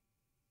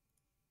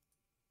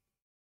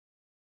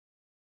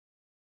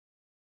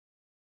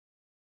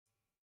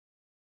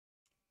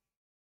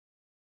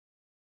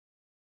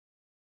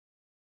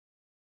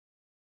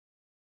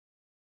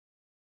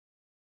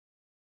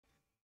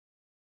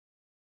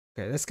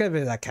 Okay, let's get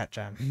rid of that cat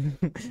jam.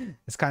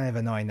 It's kind of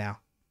annoying now.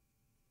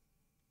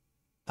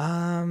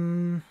 I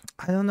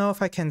don't know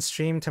if I can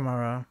stream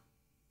tomorrow.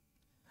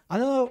 I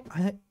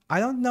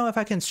don't know if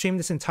I can stream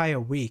this entire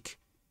week.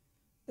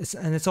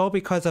 And it's all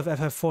because of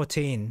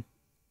FF14.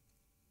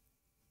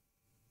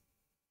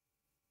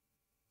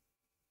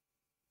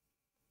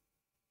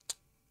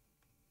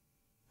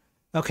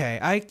 Okay,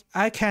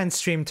 I can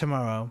stream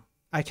tomorrow.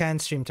 I can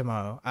stream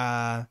tomorrow.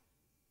 I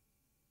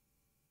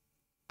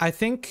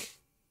think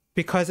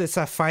because it's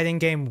a fighting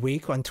game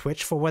week on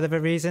Twitch for whatever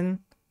reason,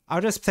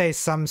 I'll just play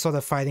some sort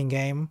of fighting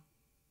game.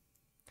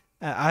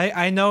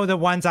 I know the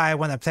ones I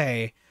want to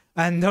play,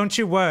 and don't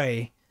you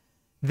worry,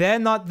 they're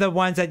not the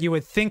ones that you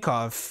would think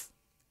of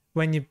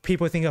when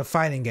people think of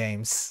fighting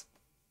games.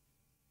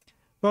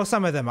 Well,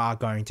 some of them are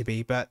going to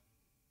be, but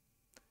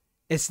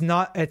it's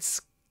none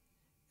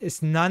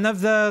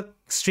of the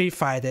Street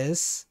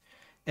Fighters.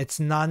 It's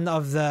none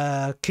of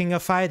the King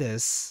of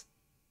Fighters.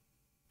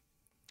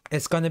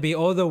 It's going to be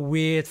all the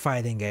weird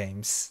fighting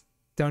games.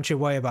 Don't you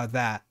worry about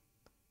that.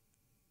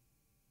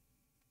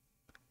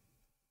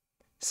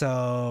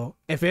 So,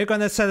 if we're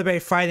going to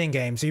celebrate fighting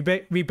games, we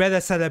better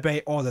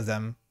celebrate all of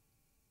them.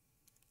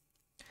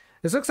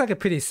 This looks like a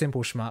pretty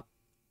simple shmup.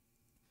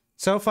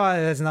 So far,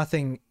 there's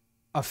nothing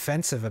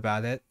offensive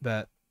about it,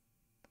 but...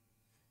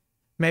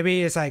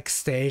 maybe it's like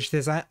stage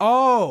design.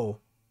 Oh!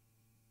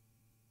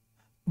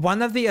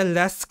 One of the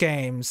Aleste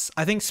games,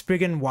 I think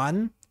Spriggan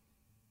 1,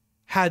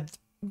 had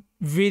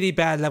really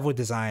bad level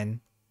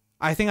design.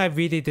 I think I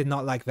really did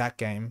not like that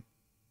game.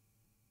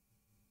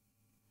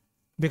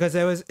 Because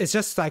it's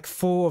just like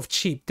full of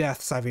cheap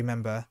deaths, I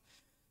remember.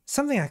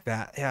 Something like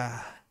that,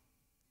 yeah.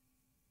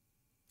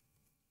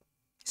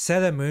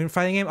 Sailor Moon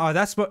fighting game? Oh,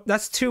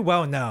 that's too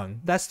well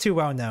known. That's too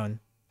well known.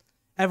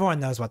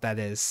 Everyone knows what that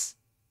is.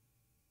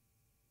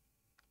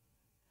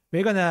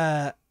 We're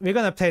gonna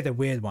play the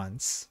weird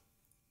ones.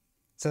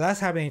 So that's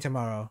happening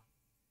tomorrow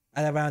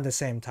at around the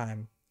same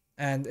time.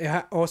 And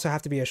it also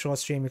have to be a short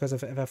stream because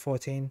of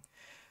FF14.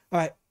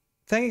 Alright,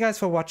 thank you guys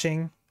for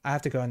watching. I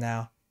have to go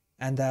now.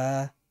 And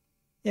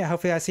yeah,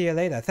 hopefully I see you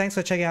later. Thanks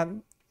for checking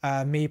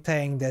out me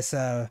playing this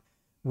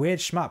weird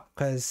shmup,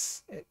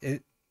 because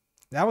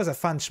that was a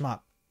fun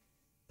shmup.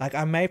 Like,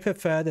 I may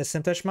prefer the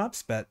simpler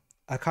shmups, but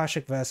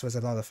Akashicverse was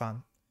a lot of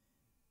fun.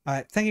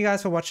 Alright, thank you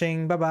guys for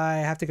watching. Bye-bye.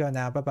 I have to go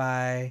now.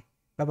 Bye-bye.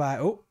 Bye-bye.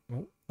 Oh,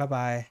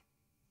 bye-bye.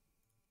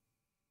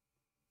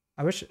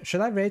 Should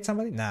I raid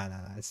somebody? No,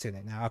 it's too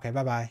late now. Okay,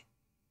 bye-bye.